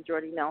Rodgers and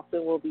Jordy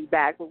Nelson will be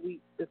back, but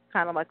it's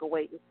kind of like a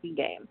wait-and-see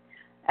game.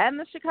 And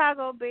the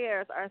Chicago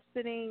Bears are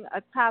sitting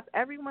atop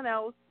everyone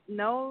else,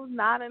 no,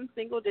 not in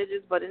single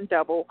digits, but in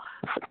double.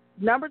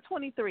 Number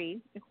 23,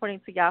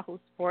 according to Yahoo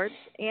Sports.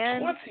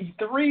 And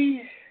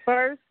 23?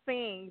 First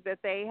thing that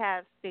they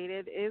have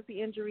stated is the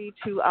injury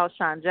to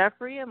Alshon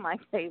Jeffrey. And like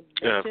they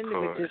mentioned,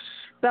 which is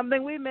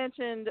something we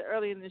mentioned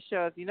early in the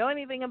show. If you know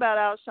anything about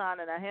Alshon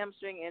and a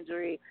hamstring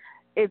injury,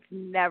 it's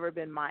never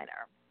been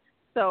minor.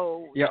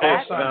 So yeah,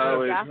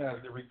 Alshon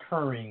has the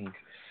recurring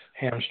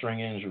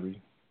hamstring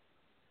injury.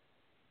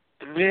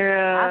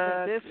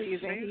 Yeah. I think this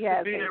season he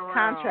has a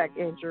contract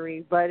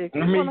injury, but if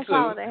you want to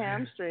call it a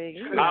hamstring,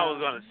 I was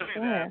going to say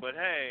that, but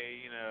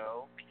hey,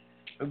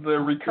 the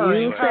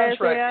recurring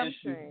contract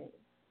issue.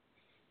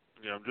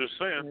 Yeah, I'm just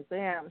saying. It's a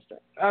hamstring.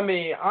 I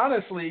mean,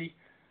 honestly,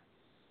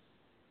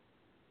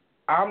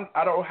 I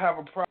don't have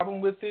a problem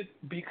with it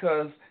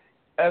because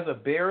as a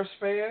Bears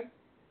fan,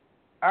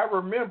 I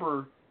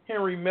remember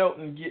Henry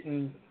Melton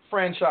getting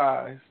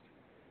franchised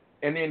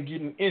and then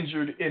getting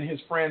injured in his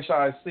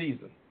franchise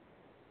season.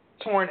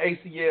 Torn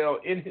ACL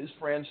in his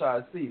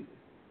franchise season.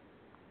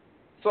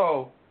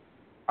 So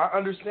I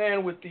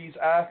understand what these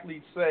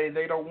athletes say.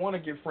 They don't want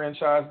to get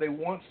franchised. They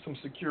want some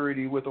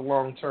security with a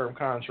long-term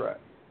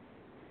contract.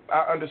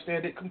 I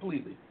understand it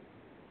completely.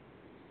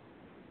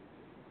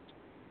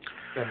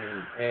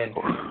 And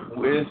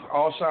with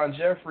Alshon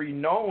Jeffrey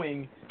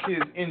knowing his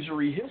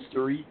injury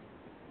history,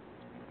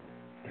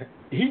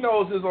 he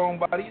knows his own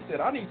body. He said,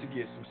 I need to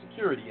get some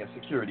security and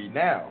security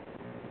now.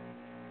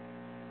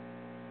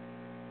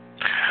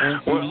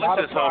 Well,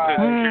 let's just hope his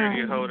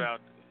security hold out.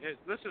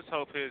 Let's just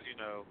hope his,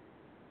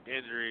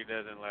 injury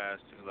doesn't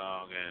last too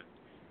long, and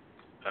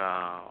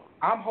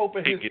I'm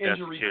hoping his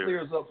injury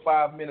clears up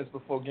 5 minutes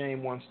before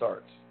Game 1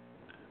 starts.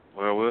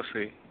 Well, we'll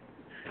see.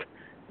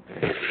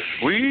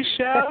 We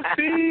shall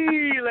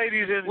see,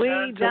 ladies and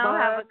gentlemen. We don't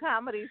have a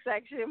comedy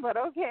section, but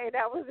okay,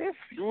 that was it.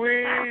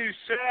 We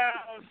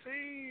shall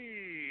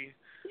see.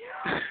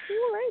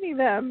 Alrighty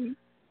then.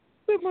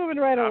 We're moving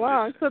right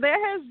along. So there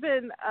has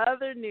been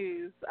other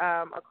news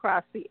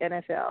across the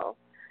NFL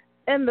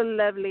in the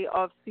lovely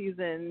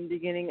off-season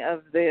beginning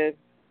of the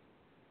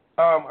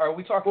are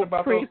we talking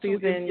about those two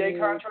preseason NBA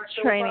contracts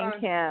training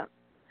camp?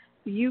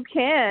 You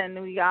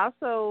can. We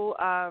also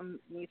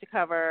need to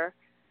cover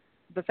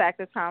the fact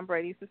that Tom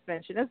Brady's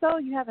suspension, as though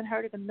you haven't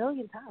heard it a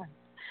million times,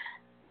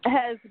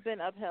 has been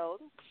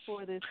upheld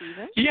for this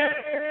season.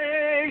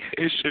 Yay!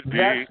 It should be.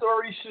 That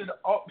story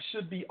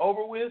should be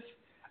over with.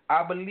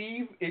 I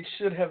believe it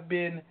should have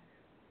been.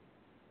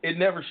 It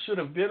never should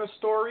have been a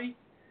story,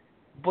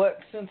 but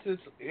since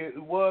it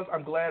was,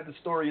 I'm glad the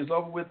story is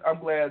over with. I'm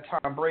glad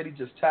Tom Brady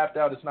just tapped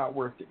out. It's not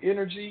worth the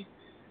energy.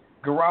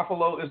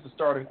 Garoppolo is the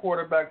starting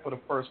quarterback for the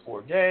first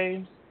 4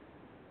 games,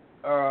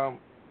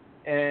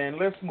 and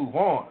let's move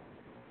on.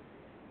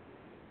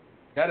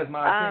 That is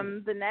my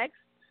opinion.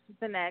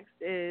 The next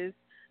is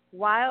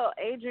while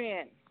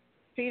Adrian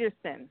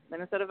Peterson,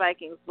 Minnesota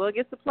Vikings, will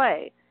get to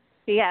play,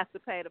 he has to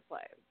pay to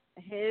play.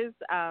 His,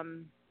 of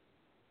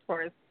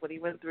course, what he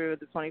went through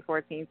the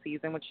 2014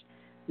 season, which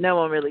no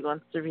one really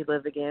wants to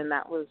relive again.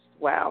 That was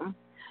wow.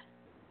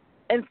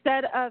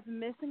 Instead of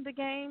missing the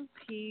games,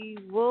 he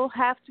will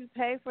have to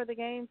pay for the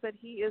games that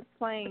he is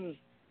playing.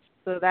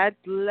 So that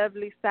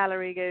lovely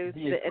salary goes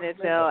to the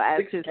NFL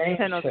as his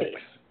penalty.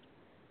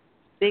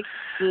 6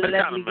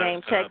 lovely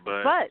game checks,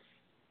 but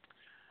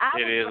I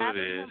would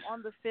rather him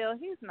on the field.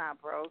 He's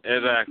not broke.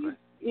 Exactly.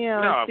 He's,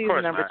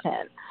 season number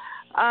 10.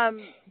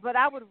 But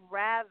I would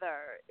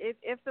rather,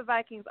 if the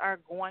Vikings are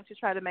going to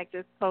try to make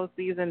this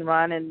postseason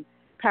run and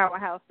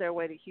powerhouse their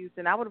way to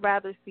Houston, I would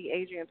rather see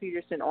Adrian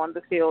Peterson on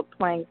the field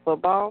playing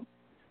football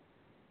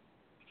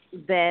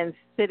than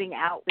sitting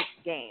out this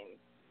game.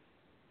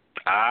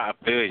 I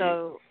feel you.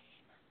 So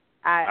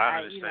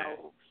I understand.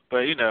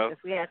 But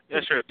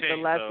that's your opinion.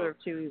 The lesser of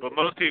two evils. But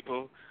most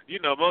people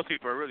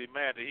are really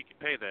mad that he can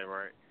pay that,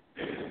 right?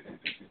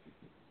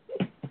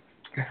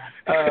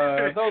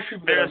 Those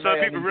people there are that some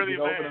are people really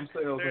mad.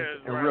 Themselves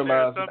and right,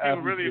 realize some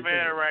people really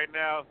mad right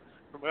now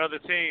from other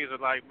teams are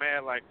like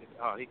mad, like,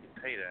 oh, he can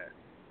pay that.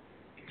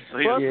 So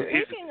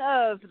speaking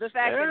of the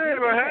fact that he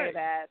can pay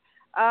that,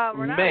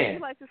 Renata,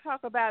 would like to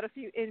talk about a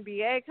few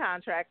NBA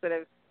contracts that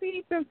have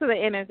seeped into the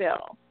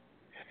NFL.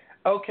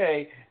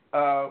 Okay,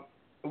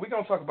 we're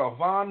gonna talk about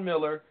Von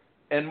Miller,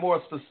 and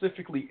more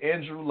specifically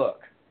Andrew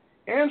Luck.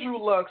 Andrew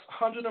Luck's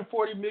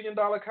 $140 million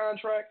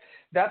contract,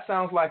 that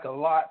sounds like a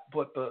lot,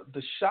 but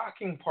the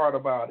shocking part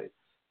about it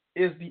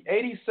is the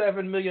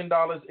 $87 million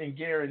in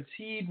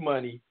guaranteed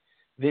money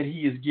that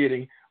he is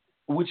getting,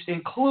 which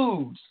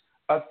includes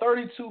a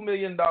 $32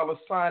 million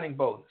signing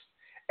bonus.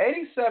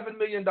 $87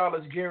 million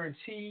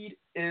guaranteed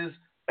is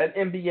an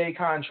NBA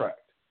contract.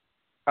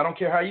 I don't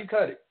care how you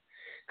cut it.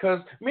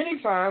 Because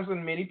many times,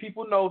 and many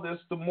people know this,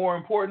 the more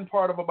important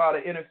part about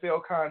an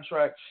NFL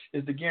contract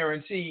is the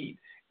guaranteed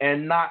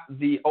and not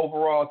the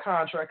overall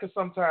contract, because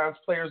sometimes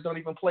players don't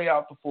even play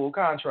out the full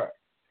contract.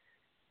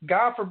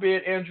 God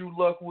forbid Andrew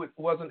Luck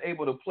wasn't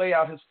able to play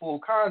out his full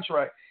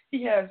contract.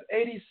 He has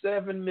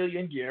 $87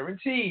 million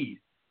guaranteed.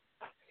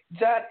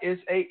 That is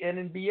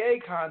an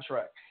NBA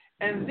contract.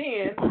 And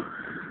then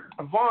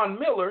Von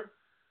Miller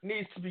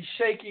needs to be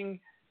shaking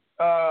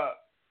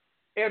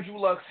Andrew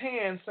Luck's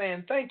hand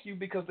saying thank you,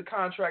 because the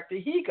contract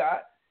that he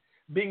got,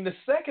 being the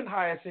second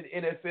highest in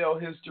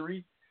NFL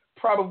history,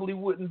 probably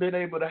wouldn't have been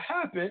able to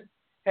happen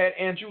had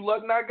Andrew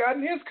Luck not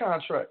gotten his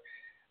contract.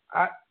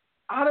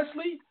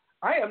 Honestly,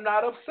 I am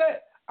not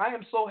upset. I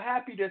am so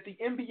happy that the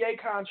NBA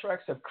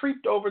contracts have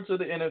creeped over to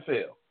the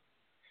NFL,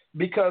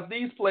 because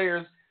these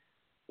players,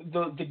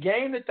 the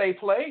game that they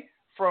play,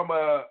 from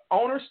a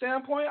owner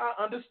standpoint, I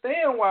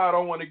understand why I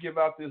don't want to give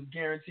out this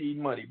guaranteed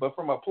money. But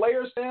from a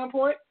player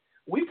standpoint,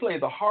 we play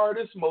the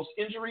hardest, most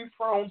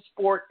injury-prone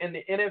sport in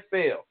the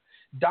NFL.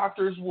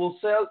 Doctors will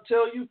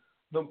tell you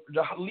the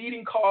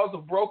leading cause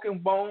of broken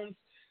bones,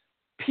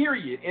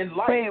 period, in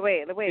life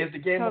wait. is the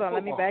game Hold of on, football.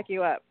 let me back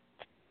you up.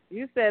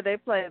 You said they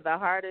play the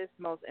hardest,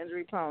 most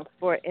injury-prone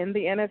sport in the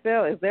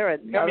NFL. Is there a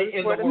in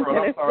the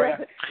world? I'm sorry.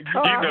 You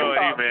know what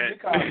he meant.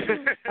 Because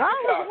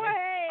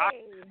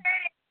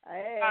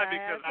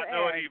I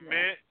know what he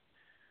meant.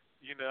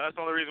 You know, that's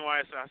the only reason why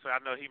I said I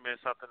know he meant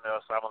something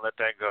else, so I'm going to let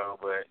that go.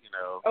 But, you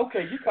know.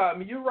 Okay, you caught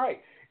me. You're right.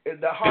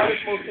 The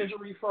hardest, most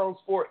injury-prone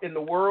sport in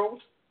the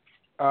world.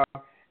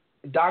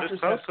 Doctors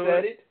have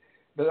said it.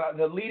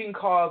 The leading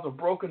cause of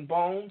broken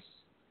bones,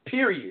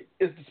 period,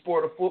 is the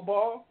sport of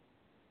football.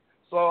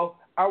 So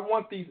I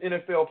want these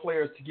NFL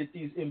players to get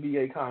these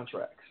NBA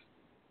contracts.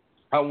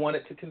 I want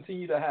it to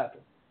continue to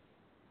happen.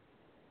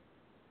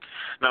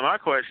 Now, my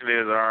question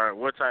is,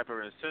 what type of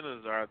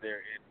incentives are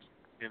there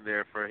in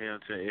there for him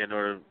in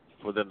order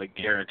for them to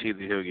guarantee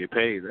that he'll get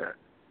paid that?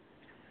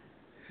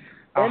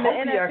 I hope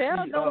he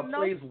actually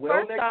plays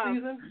well next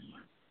season.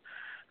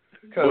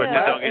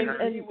 Because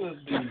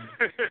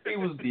he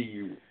was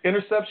the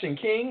interception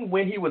king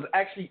when he was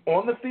actually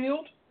on the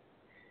field,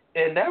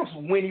 and that was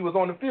when he was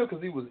on the field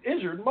because he was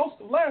injured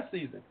most of last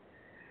season.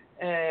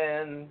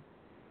 And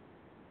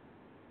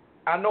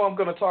I know I'm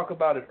going to talk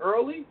about it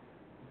early,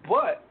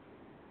 but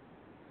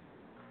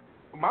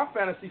my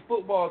fantasy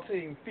football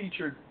team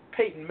featured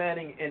Peyton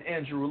Manning and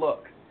Andrew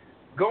Luck.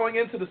 Going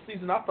into the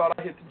season, I thought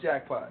I hit the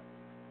jackpot.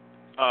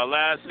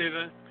 Last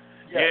season?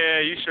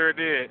 Yeah, you sure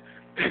did.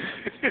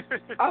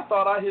 I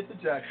thought I hit the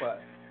jackpot.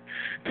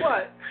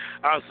 But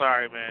I'm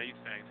sorry, man. You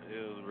think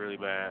it was really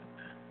bad.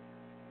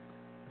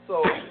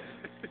 So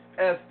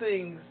as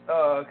things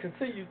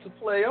continue to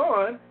play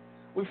on,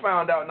 we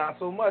found out not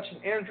so much.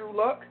 And Andrew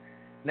Luck,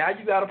 now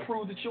you got to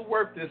prove that you're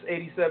worth this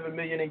 $87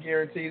 million in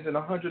guarantees and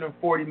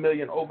 $140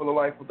 million over the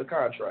life of the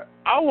contract.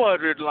 I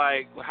wondered,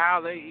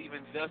 how they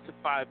even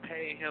justified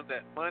paying him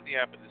that money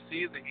after the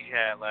season he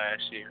had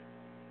last year.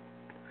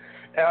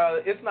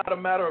 It's not a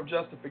matter of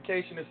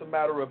justification. It's a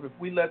matter of if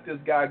we let this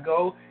guy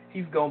go,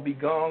 he's going to be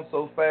gone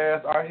so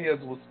fast, our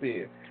heads will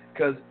spin.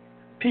 Because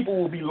people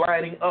will be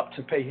lining up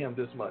to pay him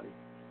this money.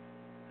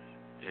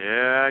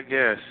 Yeah, I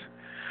guess.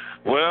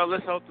 Well,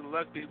 let's hope the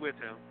luck be with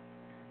him.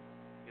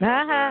 You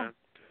know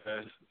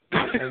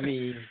I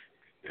mean,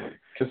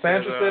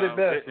 Cassandra said it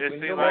best.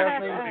 When your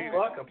last name is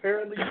Luck,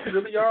 apparently you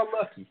really are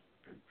lucky.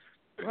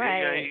 Right.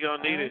 Yeah, he's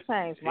going to need it.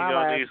 He's going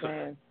to need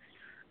some.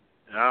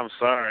 I'm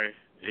sorry.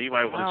 He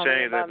might want to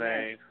change that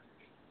name.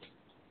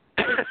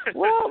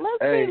 Well,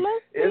 let's see.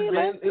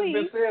 It's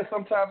been said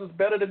sometimes it's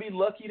better to be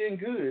lucky than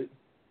good.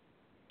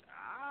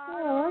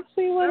 Well, let's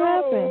see what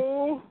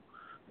happens.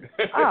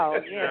 Oh,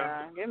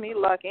 yeah. Give me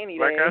luck any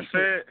day. Like I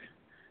said,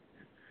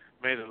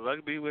 may the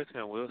luck be with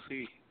him. We'll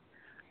see.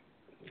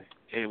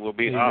 It will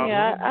be awesome.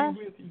 Yeah, I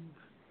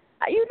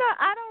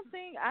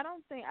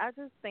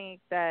just think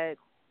that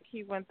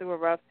he went through a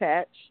rough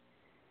patch,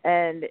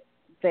 and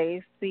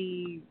they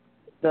see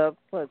the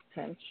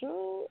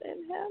potential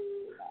in him,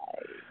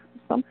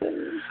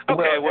 something.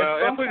 Okay, well,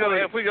 if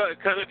we go,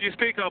 because if you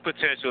speak on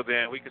potential,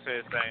 then we can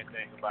say the same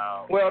thing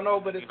about. Well, no,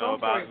 but it's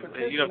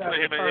if you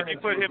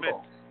put him in.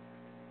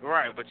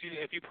 Right, but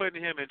if you put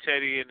him and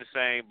Teddy in the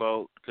same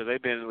boat, because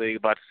they've been in the league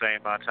about the same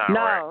amount of time,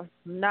 right?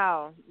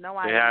 No,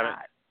 I am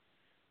not.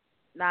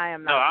 No, I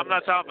am not. No, I'm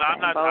not talking.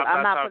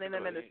 I'm not putting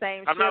them in the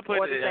same ship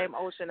or the same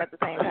ocean at the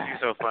same time. You're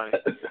so funny.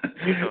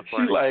 You're so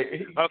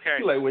funny. Okay.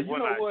 Well,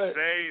 when I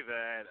say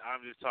that,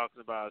 I'm just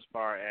talking about as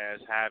far as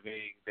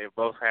they've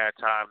both had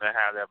time to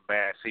have their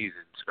bad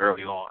seasons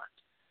early on.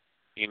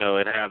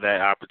 and have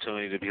that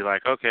opportunity to be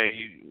like, okay,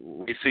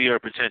 we see your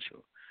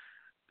potential.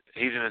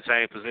 He's in the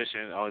same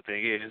position. The only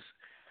thing is,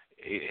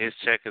 his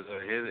check is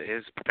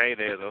his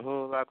payday is a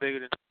whole lot bigger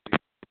than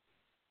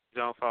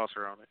John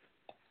Foster on it.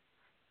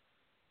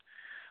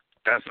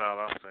 That's all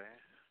I'm saying.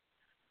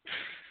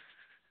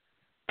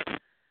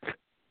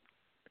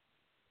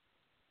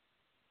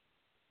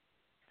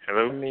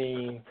 Hello? I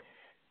mean,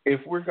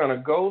 if we're going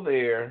to go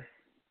there,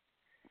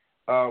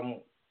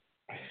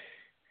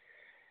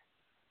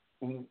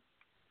 when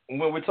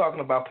we're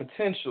talking about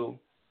potential,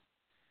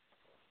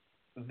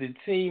 the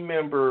team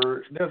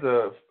member, there's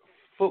a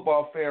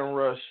Football Fan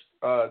Rush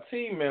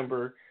team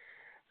member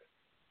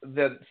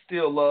that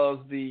still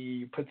loves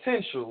the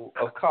potential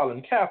of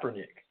Colin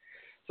Kaepernick.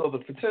 So the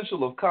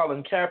potential of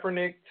Colin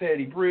Kaepernick,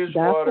 Teddy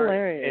Bridgewater,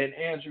 and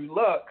Andrew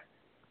Luck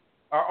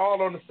are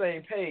all on the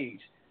same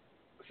page.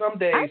 Some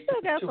days, I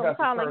still got some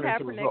Colin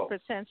Kaepernick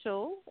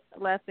potential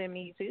left in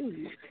me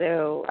too,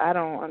 so I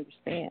don't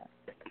understand.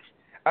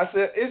 I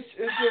said it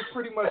just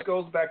pretty much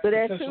goes back to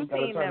potential got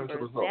to turn into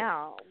results.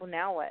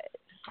 Now what?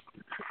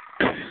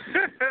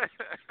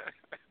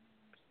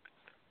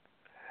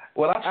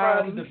 Well, I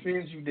tried to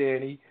defend you,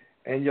 Danny,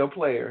 and your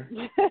player.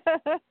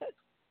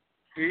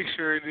 He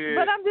sure did.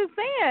 But I'm just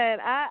saying,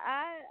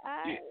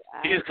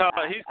 he's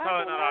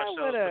calling out our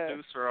show's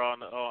producer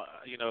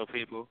on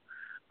people.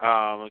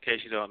 In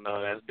case you don't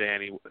know, that's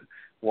Danny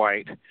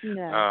White.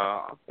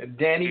 No.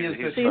 Danny is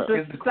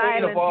the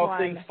queen of all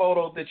things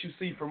photos that you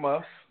see from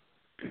us.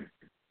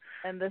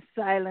 And the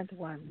silent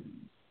one.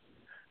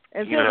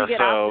 Until we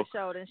get off the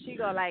show, then she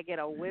gonna get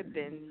a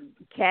whipping,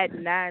 cat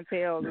 9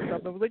 tails or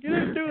something. Like, you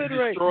didn't do it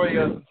right.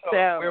 Destroy us and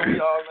tell us where we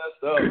all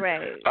messed up.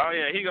 Right. Oh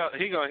yeah, he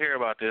gonna hear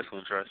about this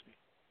one. Trust me.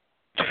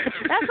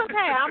 That's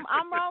okay.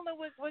 I'm rolling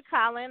with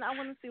Colin. I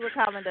want to see what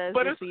Colin does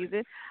this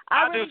season.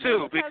 I do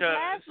too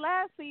because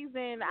last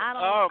season I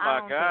don't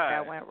think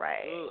that went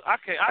right. I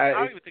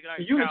don't even think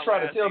I. You were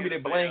trying to tell me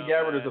that Blaine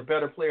Gabbert is a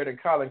better player than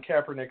Colin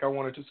Kaepernick. I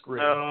wanted to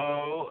scream.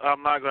 No,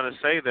 I'm not going to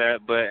say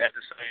that, but at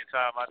the same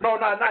time,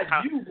 not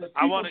you. But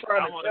people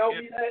trying to tell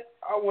me that.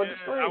 I want to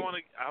scream. I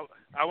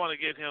want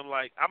to give him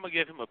I'm gonna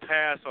give him a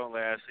pass on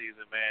last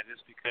season, man,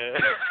 just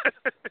because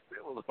it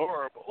was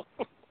horrible.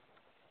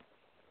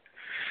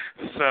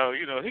 So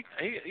he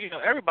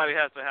everybody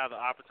has to have the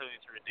opportunity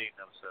to redeem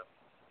themselves.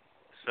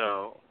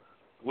 So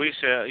we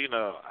shall,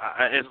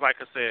 it's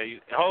like I said,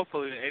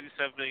 hopefully the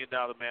 $87 million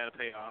man will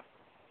pay off,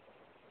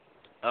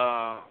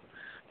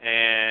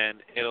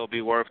 and it'll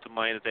be worth the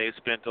money that they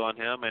spent on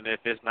him. And if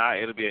it's not,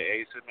 it'll be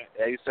an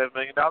 $87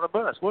 million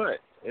bust.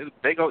 What?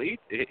 They go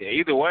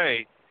either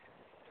way.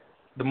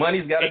 The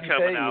money's got to be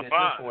paid at this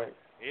point.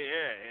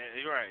 Yeah,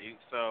 you're right.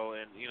 So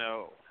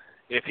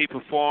if he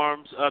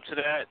performs up to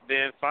that,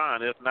 then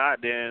fine. If not,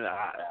 then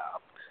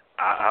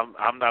I'm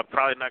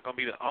probably not going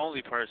to be the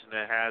only person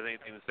that has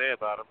anything to say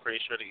about it. I'm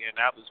pretty sure the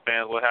Indianapolis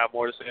fans will have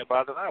more to say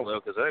about it than I will,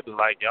 because they'll be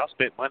like, y'all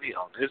spent money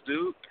on this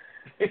dude.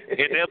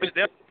 And they'll be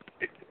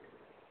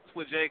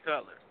with Jay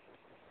Cutler.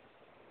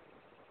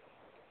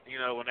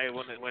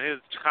 When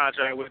his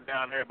contract went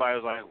down, everybody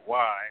was like,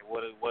 why?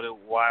 Why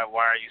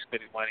are you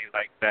spending money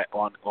like that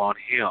on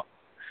him?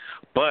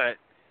 But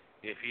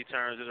if he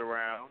turns it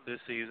around this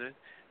season,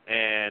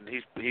 and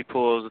he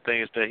pulls the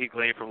things that he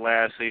gleaned from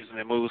last season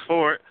and moves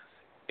forward,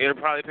 it'll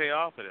probably pay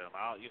off for them.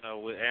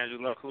 With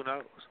Andrew Luck, who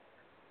knows?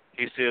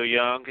 He's still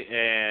young,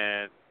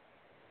 and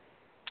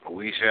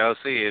we shall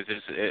see. It's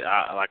just,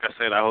 like I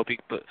said, I hope he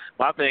put.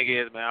 My thing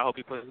is, man, I hope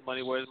he puts his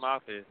money where his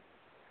mouth is.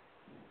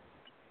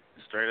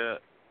 Straight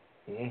up.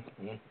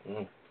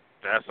 Mm-hmm.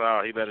 That's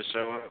all. He better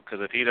show up,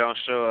 because if he don't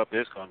show up,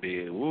 it's gonna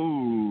be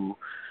woo.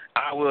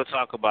 I will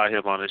talk about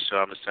him on this show.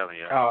 I'm just telling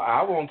you. Oh,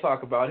 I won't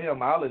talk about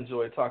him. I'll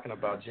enjoy talking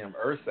about Jim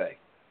Irsay,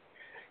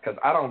 because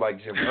I don't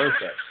like Jim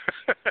Irsay.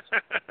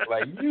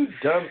 Like, you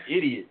dumb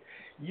idiot.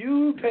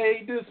 You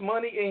paid this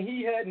money and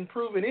he hadn't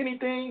proven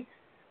anything.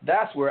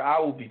 That's where I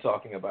will be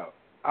talking about.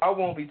 I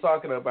won't be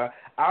talking about.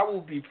 I will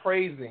be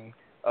praising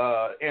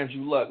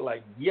Andrew Luck.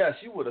 Like, yes,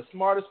 you were the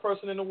smartest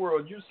person in the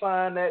world. You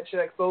signed that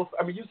check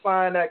you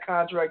signed that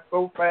contract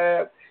so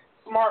fast.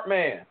 Smart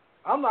man.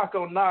 I'm not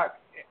gonna knock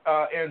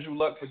Andrew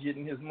Luck for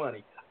getting his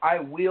money. I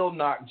will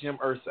knock Jim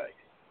Irsay.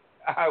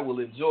 I will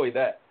enjoy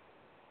that.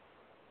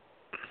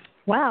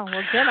 Wow.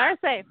 Well, Jim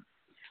Irsay,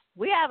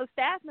 we have a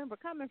staff member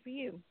coming for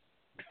you.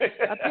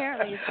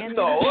 Apparently, it's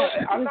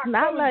I'm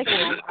not like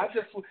him. I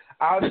just hope.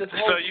 I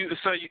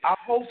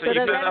hope you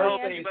better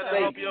hope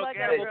your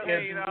gamble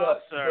paid off,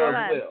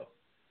 sir.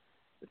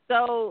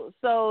 So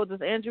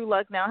does Andrew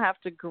Luck now have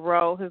to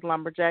grow his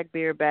lumberjack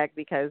beard back,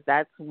 because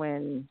that's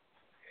when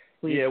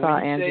we saw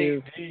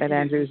Andrew at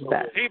Andrew's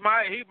best? He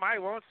might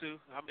want to.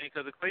 I mean,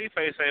 because the clean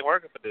face ain't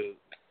working for dude.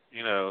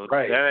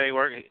 Right. That ain't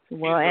working.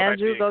 Well,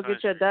 Andrew, go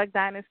get your Duck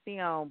Dynasty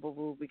on,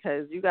 boo-boo,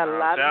 because you got a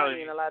lot of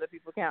money and a lot of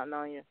people counting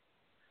on you.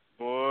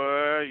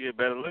 Boy, you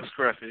better look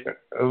scruffy.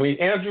 I mean,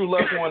 Andrew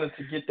Luck wanted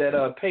to get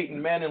that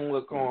Peyton Manning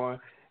look on,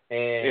 and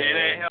it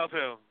ain't help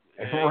him.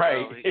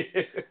 Right.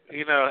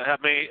 I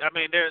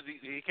mean,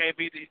 he can't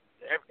be.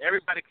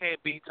 everybody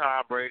can't be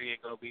Tom Brady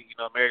and go be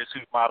marry a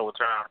supermodel and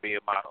turn out to be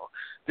a model.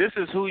 This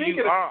is who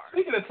you are.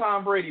 Speaking of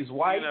Tom Brady's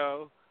wife,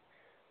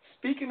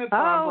 Speaking of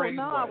Tom Brady's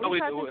wife.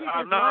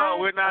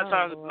 We're not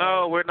talking.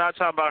 No, we're not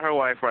talking about her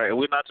wife, right?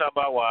 We're not talking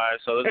about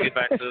wives. So let's get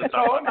back to the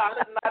topic.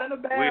 not in a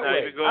bad way. We're not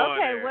even going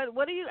there. there.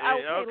 What do you?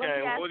 Yeah, okay, let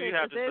me ask what do you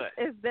have to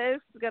say? Is this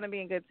going to be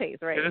in good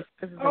taste, right? It's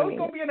going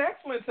to be an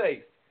excellent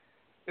taste.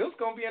 It's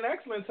going to be an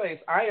excellent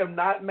taste. I am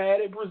not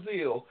mad at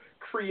Brazil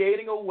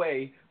creating a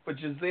way for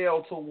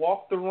Giselle to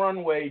walk the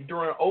runway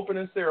during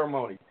opening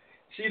ceremony.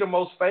 She the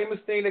most famous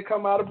thing to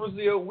come out of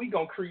Brazil. We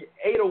gonna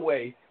create a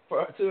way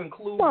for her to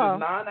include the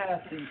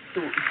non-athletes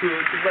to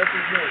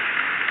represent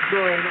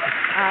during Olympics.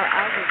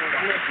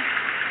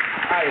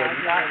 I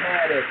am not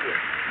mad at this.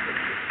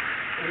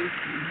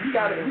 We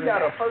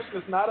got a person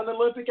that's not an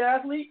Olympic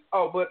athlete.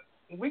 But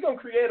we gonna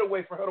create a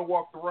way for her to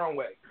walk the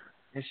runway,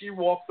 and she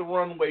walked the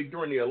runway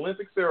during the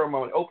Olympic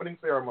ceremony, opening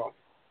ceremony.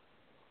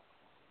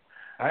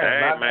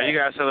 Hey man, you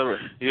gotta celebrate.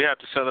 You have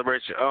to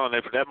celebrate your own.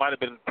 That might have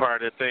been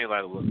part of the thing.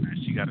 Like, look, man,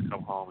 she gotta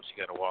come home and she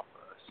gotta walk for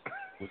us.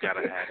 We gotta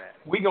have that.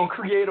 We gonna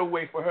create a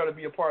way for her to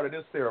be a part of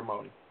this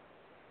ceremony.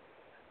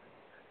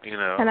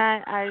 And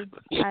I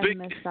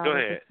missed all of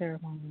the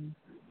ceremony.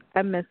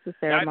 I missed the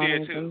ceremony. I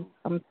did too.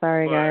 I'm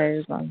sorry,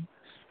 guys.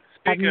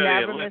 Speaking of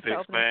the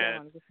Olympics,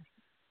 man,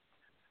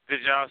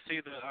 did y'all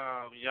see the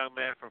young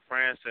man from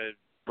France that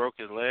broke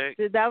his leg?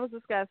 That was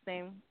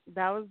disgusting.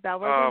 That wasn't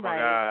right.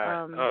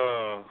 God.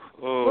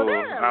 Well,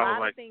 there are a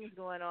lot of things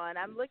going on.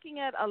 I'm looking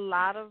at a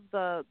lot of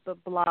the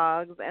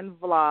blogs and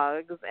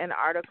vlogs and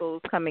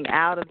articles coming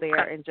out of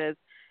there and just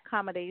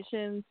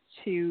accommodations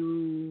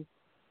to.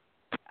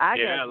 I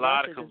guess a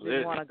lot Russia of just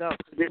didn't want to go.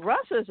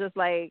 Russia's just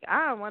like,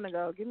 I don't want to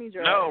go. Give me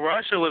drugs. No,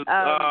 Russia was.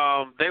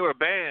 They were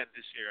banned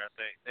this year. I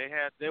think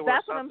they were.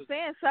 That's what I'm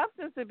saying.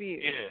 Substance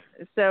abuse.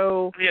 Yeah.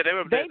 So yeah, they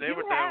were. They do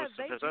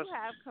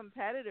have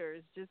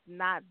competitors, just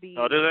not the.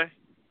 Oh, do they?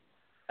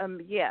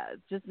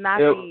 Just not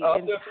the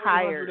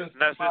entire.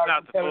 That's just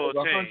not the full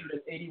team.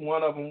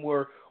 181 of them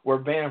were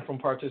banned from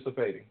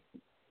participating.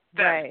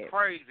 That's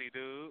crazy,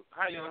 dude.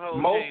 How your whole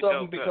Most of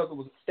them because it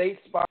was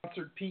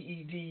state-sponsored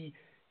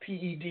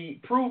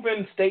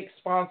proven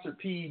state-sponsored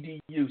PED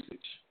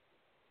usage.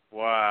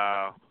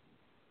 Wow,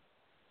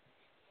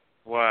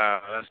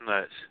 that's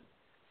nuts.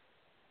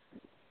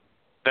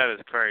 That is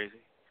crazy.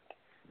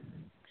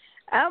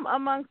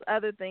 Amongst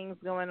other things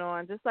going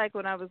on, just like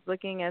when I was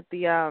looking at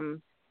the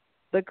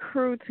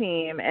crew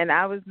team, and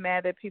I was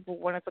mad that people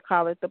wanted to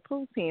call it the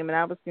poo team, and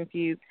I was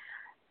confused.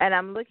 And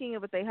I'm looking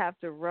at what they have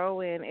to row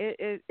in.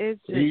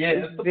 It's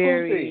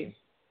very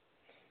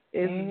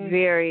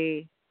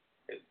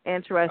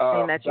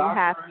interesting that you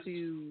have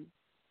to.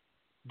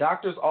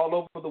 Doctors all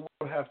over the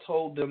world have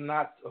told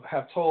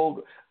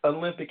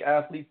Olympic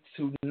athletes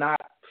to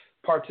not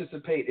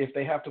participate if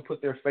they have to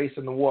put their face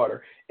in the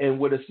water. And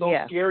what is so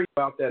scary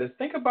about that is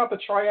think about the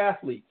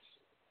triathletes.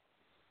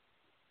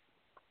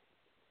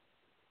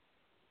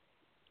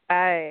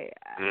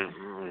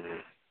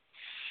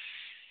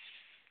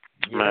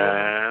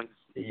 Man.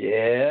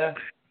 Yeah.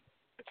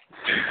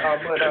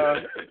 But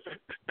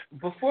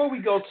before we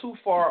go too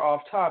far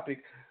off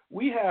topic,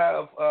 we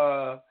have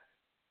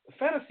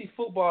fantasy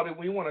football that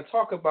we want to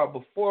talk about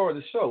before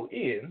the show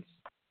ends.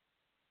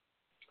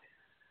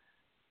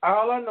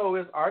 All I know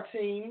is our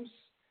teams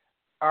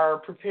are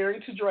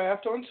preparing to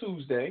draft on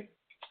Tuesday.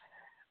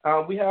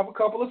 We have a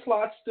couple of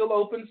slots still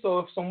open, so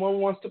if someone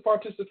wants to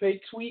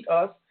participate, tweet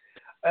us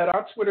at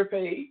our Twitter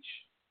page,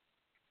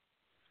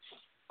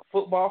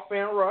 Football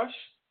Fan Rush.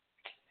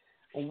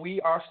 We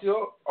are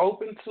still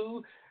open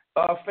to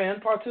fan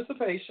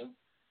participation.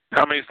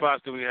 How many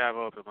slots do we have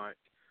open, Mike?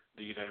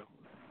 Do you know?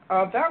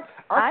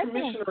 Our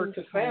commissioner,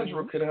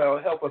 Cassandra, could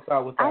help us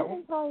out with that one. I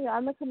can tell you,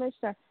 I'm the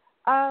commissioner.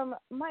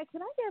 Mike,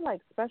 can I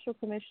get special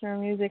commissioner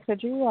music?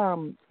 Could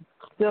you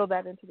build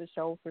that into the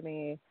show for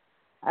me?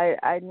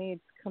 I need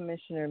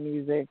commissioner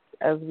music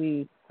as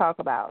we talk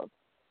about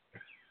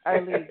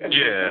our league.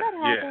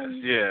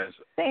 Yes.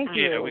 Thank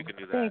you. Yeah, we can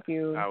do that. Thank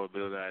you. I will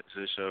build that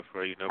to the show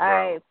for you. No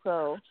problem.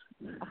 All right,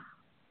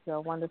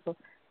 so wonderful.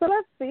 So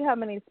let's see how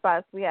many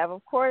spots we have.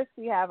 Of course,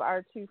 we have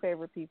our two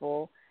favorite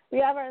people. We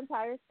have our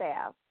entire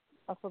staff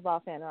of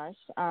Football Fan Rush.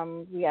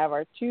 We have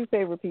our two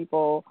favorite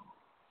people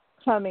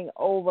coming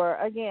over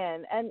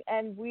again,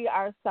 and we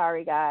are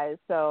sorry, guys.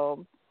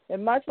 So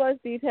in much less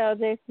detail,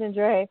 Jason and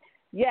Dre,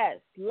 yes,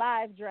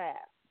 live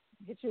draft.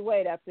 Get your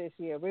weight up this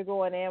year. We're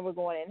going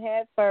in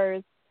head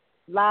first,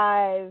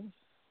 live.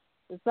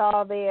 It's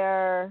all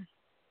there.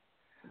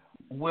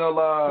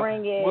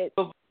 Bring it.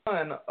 Will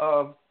one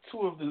of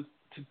two of the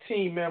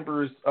team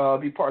members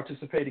be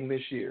participating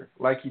this year,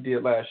 like he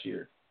did last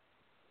year?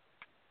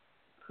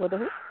 With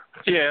who?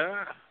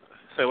 Yeah.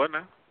 Say what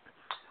now?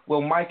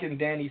 Will Mike and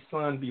Danny's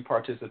son be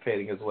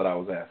participating? Is what I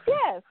was asking.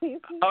 Yes.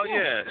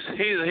 Yes.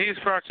 He's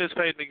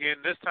participating again.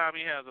 This time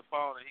he has a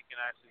phone and he can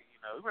actually.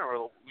 Remember,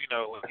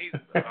 when he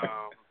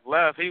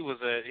left, he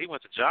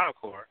went to Job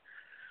Corps,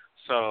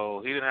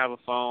 so he didn't have a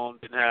phone,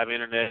 didn't have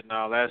internet and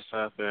all that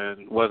stuff,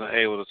 and wasn't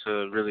able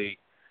to really,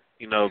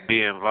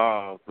 be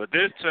involved. But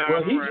this time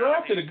well, he around,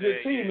 drafted a good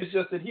said, team. yeah, It's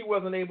just that he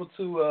wasn't able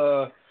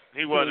to.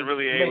 he wasn't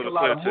really make able a to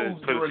lot put of it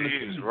moves to during the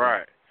use. season.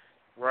 Right.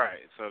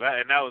 So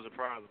that was a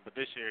problem. But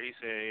this year he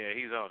said, yeah,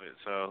 he's on it.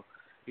 So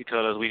he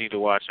told us we need to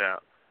watch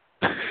out.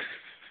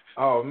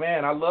 Oh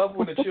man, I love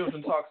when the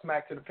children talk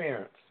smack to the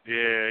parents.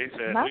 Yeah, he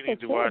said Not we need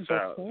to watch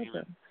out.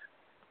 But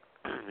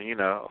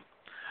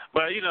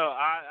I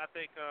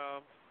think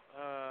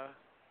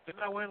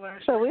didn't I win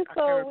last So year?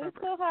 we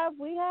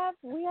have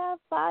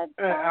five.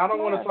 I don't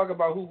want to left. talk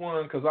about who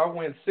won because I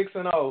went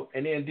 6-0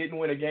 and then didn't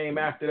win a game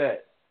after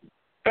that.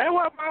 That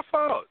wasn't my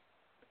fault.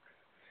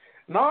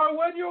 No, it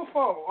wasn't your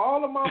fault.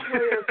 All of my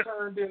players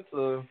turned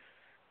into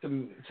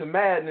to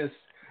madness,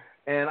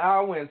 and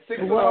I went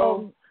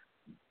 6-0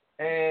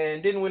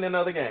 and didn't win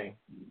another game.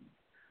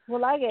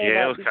 Well, I gave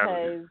up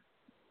because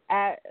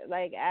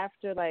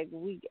after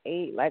week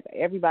 8,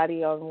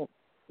 everybody on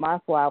my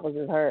squad was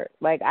just hurt.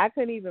 I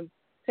couldn't even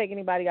take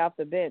anybody off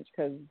the bench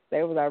because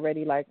they was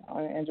already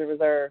on injured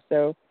reserve.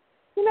 So,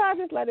 I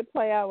just let it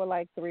play out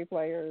with 3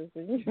 players,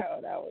 and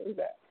that was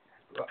that.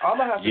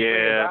 All I have to say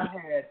is I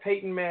had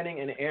Peyton Manning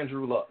and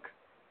Andrew Luck.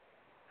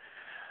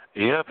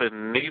 Yep,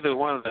 and neither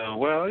one of them.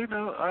 Well,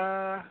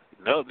 no,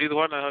 neither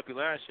one of them helped you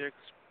last year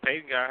because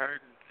Peyton got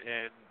hurt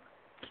and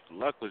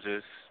Luck was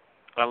just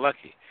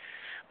unlucky.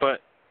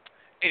 But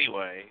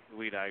anyway,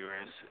 we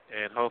digress,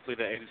 and hopefully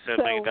the $87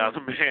 million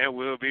man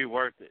will be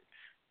worth it.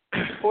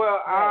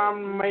 Well, I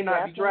may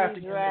not be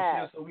drafting him next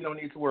year, so we don't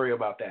need to worry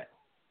about that.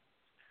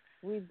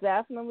 We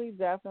definitely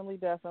draft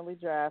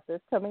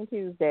this coming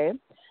Tuesday.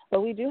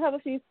 But we do have a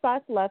few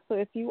spots left, so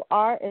if you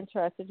are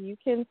interested, you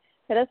can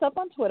hit us up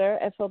on Twitter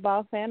at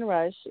Football Fan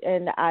Rush,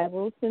 and I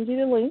will send you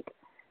the link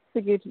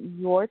to get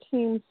your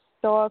team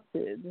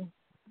started.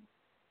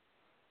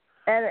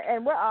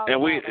 And we're all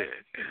super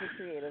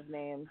creative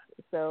names,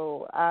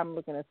 so I'm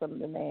looking at some of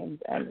the names,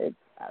 and it's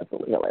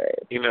absolutely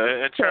hilarious.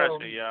 And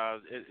trust me, y'all,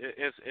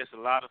 it's a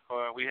lot of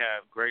fun. We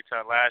have a great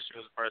time. Last year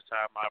was the first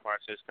time I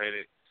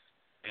participated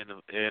in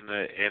it,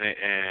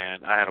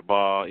 and I had a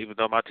ball, even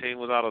though my team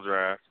was auto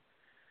draft.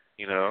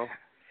 We ain't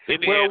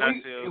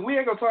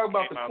gonna talk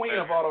about the queen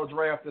of auto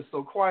draft that's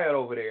so quiet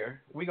over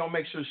there. We're gonna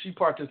make sure she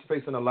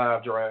participates in a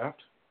live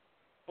draft.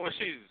 Well,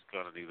 she's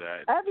gonna do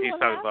that. Everyone He's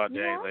talking about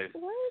James later.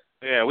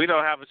 Yeah, we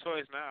don't have a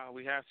choice now.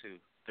 We have to.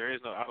 There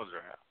is no auto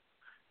draft.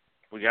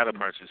 We gotta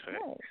participate.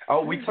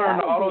 Oh, we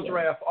turned the auto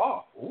draft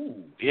off.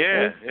 Ooh.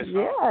 Yeah, it's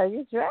off.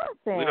 You're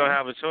drafting. We don't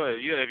have a choice.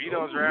 If you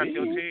don't draft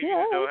your team,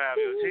 you don't have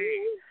your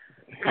team.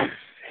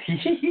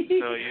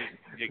 So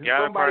you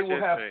gotta Somebody participate.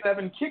 will have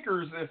 7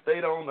 kickers if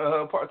they don't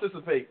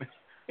participate.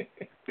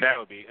 That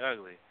would be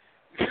ugly.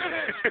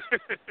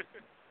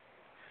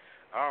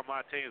 All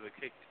my teams are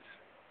kickers.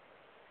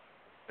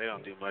 They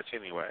don't do much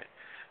anyway.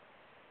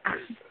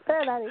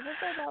 We're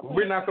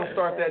not going to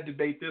start that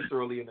debate this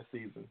early in the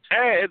season.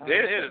 Hey,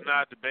 it is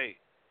not debate.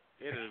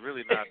 It is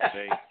really not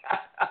debate.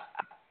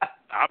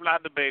 I'm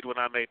not debating when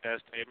I make that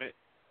statement.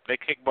 They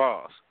kick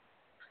balls.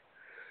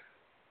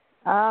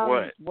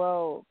 What?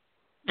 Well,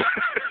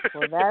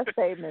 that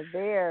statement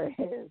there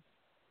is.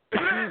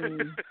 I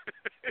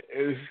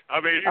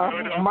mean,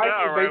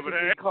 Michael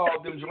basically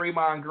called them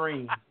Draymond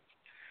Green.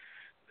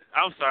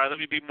 I'm sorry. Let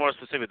me be more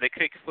specific. They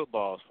kick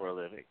footballs for a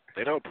living.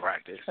 They don't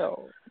practice.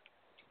 So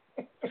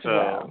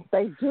well,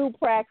 they do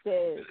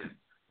practice.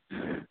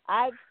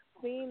 I've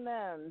seen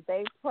them.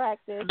 They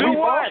practice. Do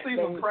what? I've seen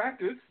them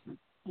practice.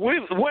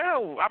 30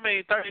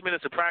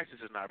 minutes of practice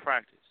is not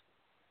practice.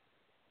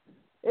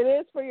 It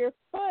is for your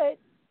foot.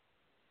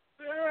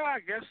 Yeah, I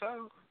guess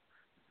so.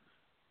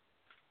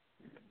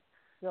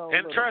 I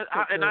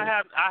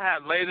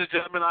have, ladies and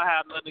gentlemen, I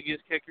have nothing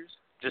against kickers.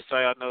 Just so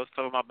y'all know,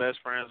 some of my best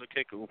friends were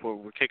kickers when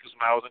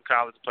I was in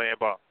college playing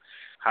ball.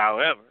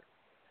 However,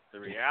 the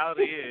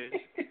reality is,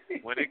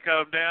 when it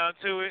comes down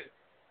to it,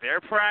 their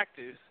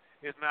practice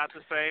is not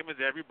the same as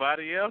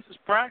everybody else's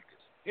practice.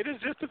 It is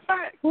just a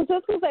fact. Well,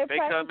 just because they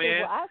practice, come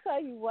in. Well, I tell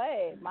you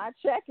what, my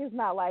check is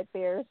not like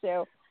theirs,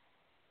 so.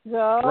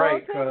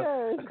 Right,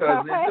 because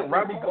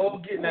Robbie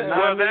Gold getting a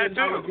 $9 million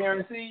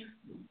guarantee.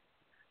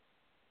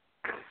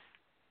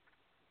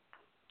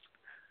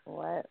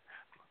 What?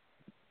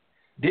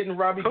 Didn't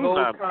Robbie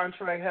Gold's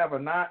contract have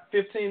sign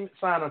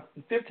a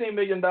 $15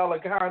 million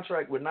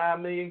contract with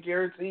 $9 million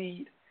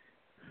guaranteed?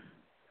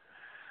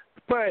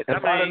 But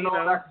if I'd have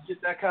known I could get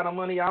that kind of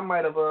money, I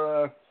might have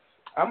been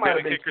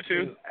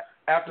kicking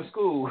after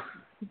school.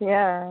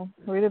 Yeah,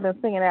 we'd have been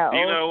singing out.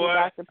 You know what?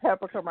 Dr.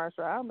 Pepper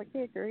commercial. I'm a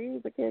kicker.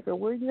 He's a kicker.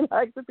 Would you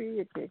like to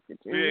be a kicker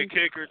too? Be a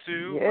kicker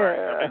too. Yeah.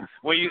 Right.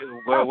 When you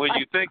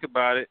think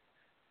about it,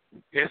 I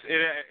ain't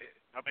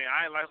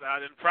like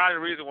that. And probably the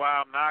reason why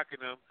I'm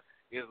knocking him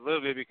is a little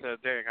bit because,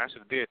 dang, I should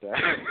have did that.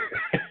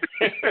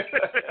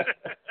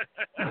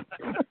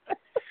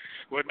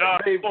 Well,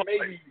 no, maybe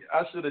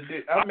I should have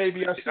did.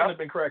 Maybe I shouldn't have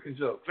been cracking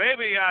jokes.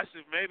 Maybe I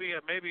shouldn't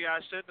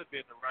have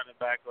been the running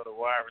back or the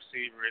wide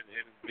receiver and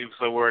be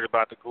so worried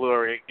about the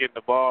glory and getting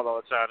the ball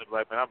all the time. To be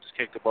like, man, I'm just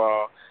kick the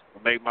ball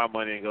and make my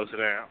money and go sit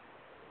down.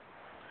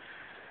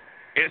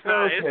 It's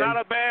Okay. not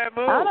a bad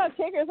move. I don't know.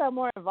 Kickers are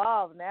more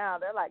involved now.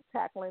 They're like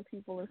tackling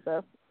people and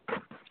stuff.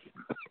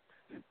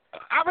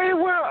 I mean,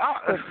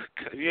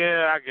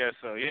 yeah, I guess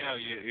so. Yeah,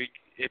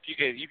 if you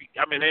get,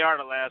 I mean, they are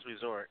the last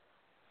resort.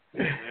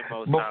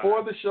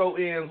 Before the show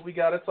ends, we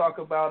got to talk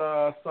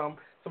about some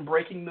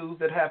breaking news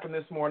that happened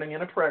this morning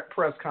in a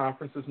press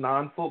conference. It's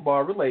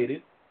non-football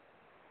related.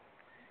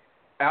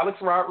 Alex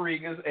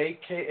Rodriguez,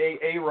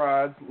 a.k.a.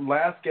 A-Rod's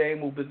last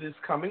game will be this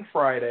coming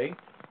Friday.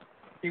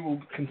 He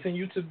will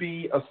continue to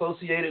be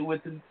associated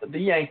with the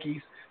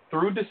Yankees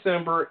through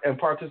December and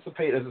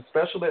participate as a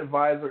special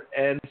advisor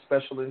and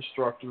special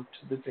instructor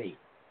to the team.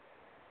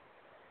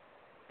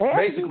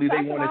 Basically,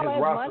 they wanted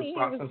his roster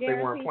spot since they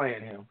weren't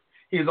playing him.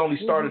 He has only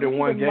started in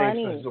one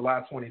game since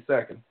July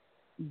 22nd.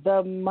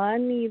 The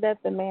money that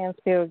the man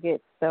still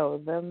gets,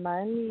 though. The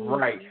money.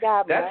 Right.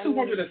 That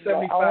 $275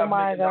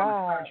 million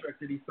contract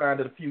that he signed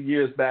a few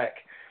years back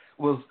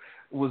was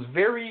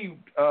very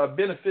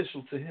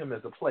beneficial to him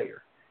as a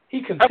player.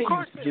 He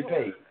continues to get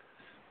paid.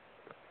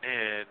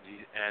 And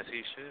as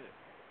he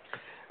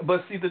should.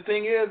 But see, the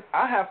thing is,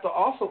 I have to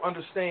also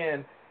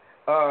understand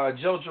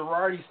Joe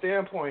Girardi's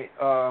standpoint.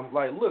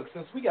 Like, look,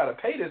 since we got to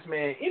pay this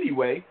man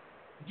anyway,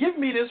 give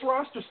me this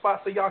roster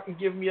spot so y'all can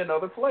give me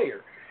another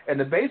player. And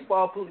the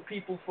baseball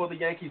people for the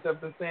Yankees have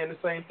been saying the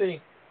same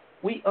thing.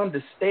 We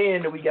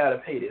understand that we got to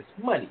pay this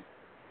money,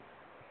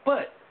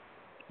 but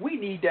we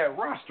need that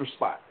roster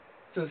spot.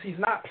 Since he's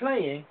not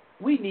playing,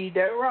 we need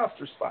that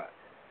roster spot.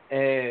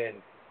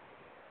 And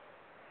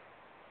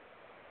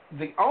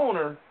the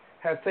owner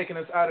has taken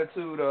this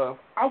attitude of,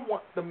 I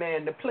want the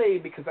man to play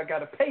because I got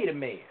to pay the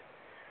man.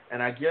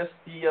 And I guess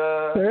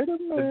the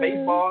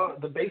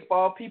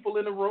baseball people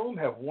in the room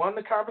have won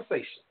the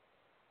conversation.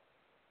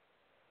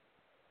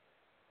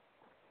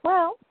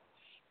 Well,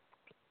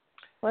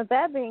 with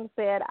that being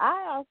said,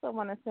 I also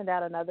want to send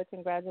out another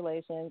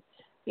congratulations.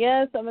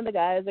 Yeah, some of the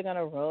guys are going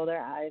to roll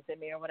their eyes at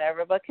me or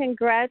whatever, but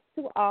congrats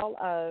to all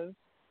of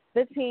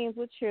the teams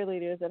with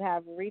cheerleaders that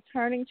have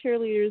returning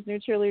cheerleaders, new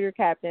cheerleader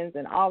captains,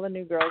 and all the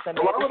new girls that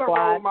made the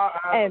squad.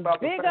 And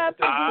big up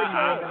to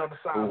Detroit.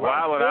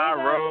 Why would I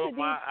roll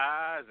my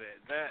eyes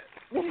at that?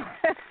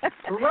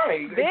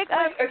 Right. Big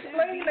up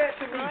Explain that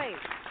to me. Detroit.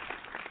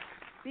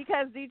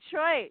 Because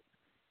Detroit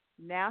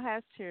now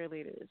has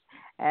cheerleaders.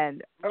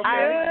 And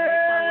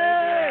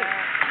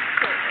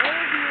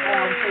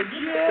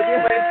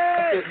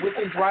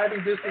within driving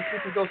distance, we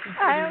can go see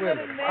pretty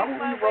women. Why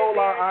would we roll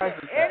our eyes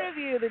at that?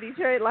 Interview the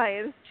Detroit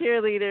Lions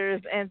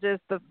cheerleaders and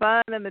just the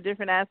fun and the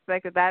different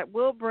aspects that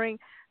will bring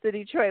to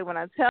Detroit. When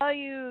I tell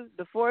you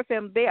the four of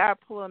them, they are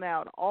pulling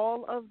out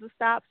all of the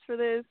stops for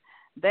this.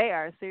 They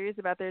are serious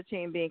about their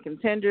team being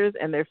contenders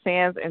and their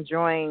fans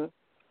enjoying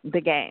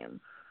the game.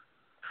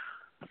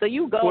 So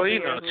you go well, there. You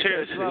know,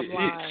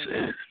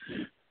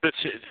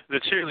 the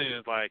cheerleading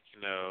is like,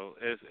 you know,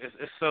 it's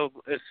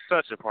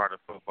such a part of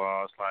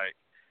football. It's like,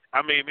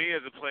 I mean, me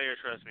as a player,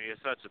 trust me,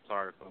 it's such a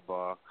part of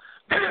football.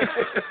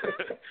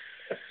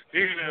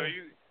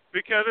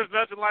 Because there's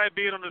nothing like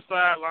being on the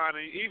sideline,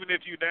 and even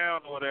if you're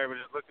down or whatever,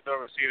 just looking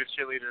over and seeing the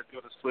cheerleader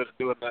doing a split and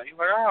doing that.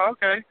 You're like, oh,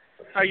 okay,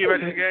 how you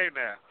ready to the game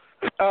now?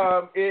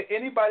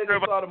 Anybody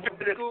that saw the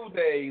movie School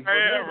Days, the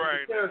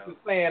character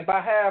saying by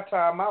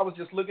halftime, I was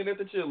just looking at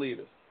the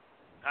cheerleaders.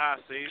 I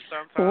see.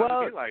 Sometimes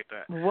it be like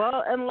that.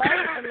 Well,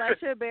 unless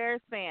you're a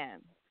Bears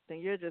fan,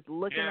 then you're just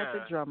looking at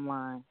the drum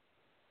line.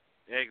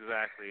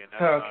 Exactly.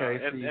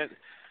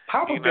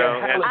 Papa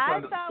Bear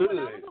I thought when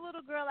I was a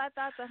little girl, I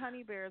thought the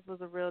Honey Bears was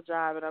a real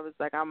job, and I was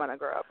like, I'm gonna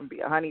grow up and be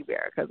a Honey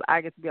Bear because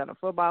I get to be on a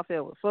football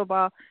field with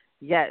football.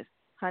 Yes,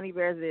 Honey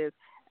Bears it is,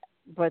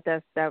 but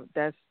that's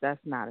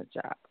not a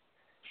job.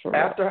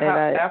 After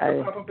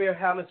Papa Bear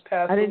Hallis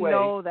passed away, I didn't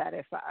know that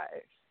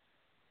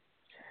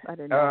I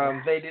didn't know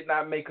that. They did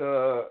not make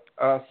a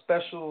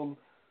special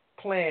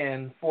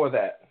plan for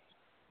that.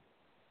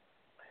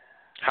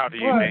 How do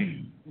you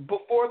mean?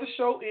 Before the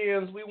show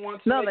ends, we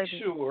want to make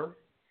sure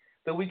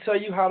that we tell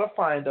you how to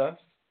find us.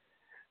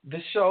 The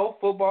show,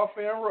 Football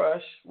Fan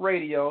Rush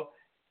Radio,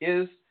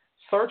 is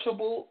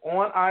searchable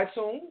on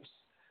iTunes,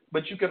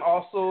 but you can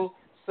also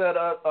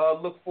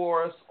look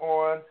for us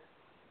on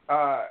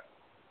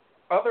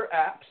other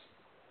apps,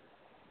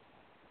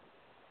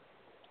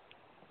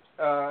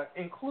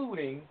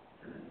 including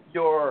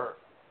or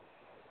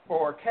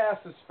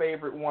Cass's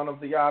favorite one of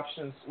the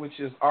options, which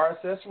is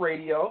RSS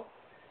Radio.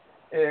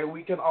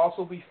 We can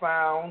also be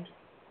found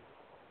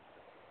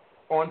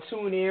on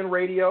TuneIn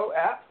Radio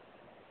app.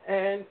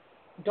 And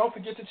don't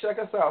forget to check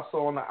us out.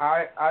 So on the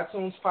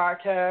iTunes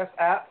podcast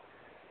app,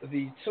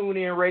 the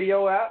TuneIn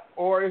Radio app,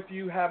 or if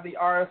you have the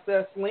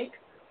RSS link,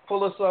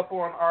 pull us up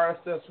on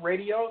RSS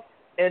Radio.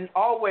 And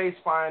always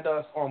find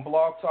us on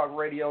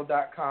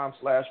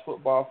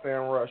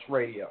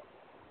blogtalkradio.com/footballfanrushradio.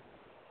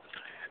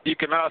 You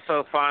can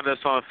also find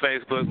us on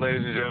Facebook,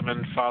 ladies and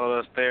gentlemen. Follow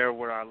us there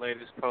with our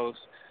latest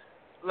posts.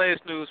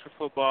 Latest news for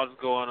football is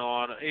going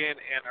on in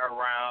and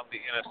around the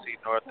NFC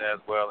North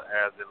as well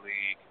as the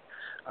league.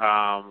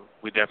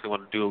 We definitely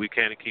want to do what we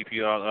can to keep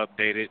you all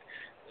updated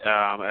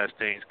as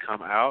things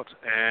come out.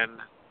 And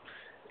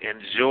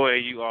enjoy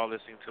you all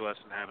listening to us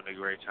and having a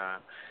great time.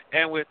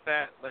 And with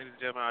that, ladies and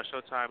gentlemen, our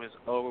show time is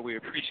over. We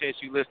appreciate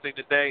you listening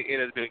today. It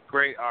has been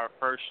great, our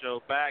first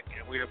show back,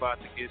 and we're about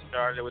to get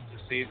started with the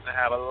season and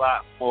have a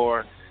lot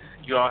more.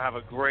 You all have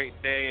a great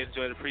day.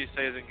 Enjoy the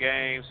preseason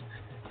games.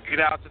 Get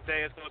out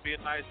today. It's going to be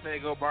a nice day.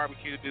 Go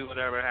barbecue, do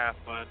whatever, have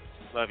fun.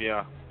 Love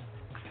y'all.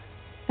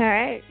 All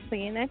right. See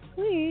you next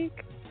week.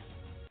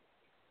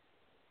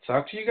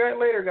 Talk to you guys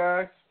later,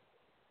 guys.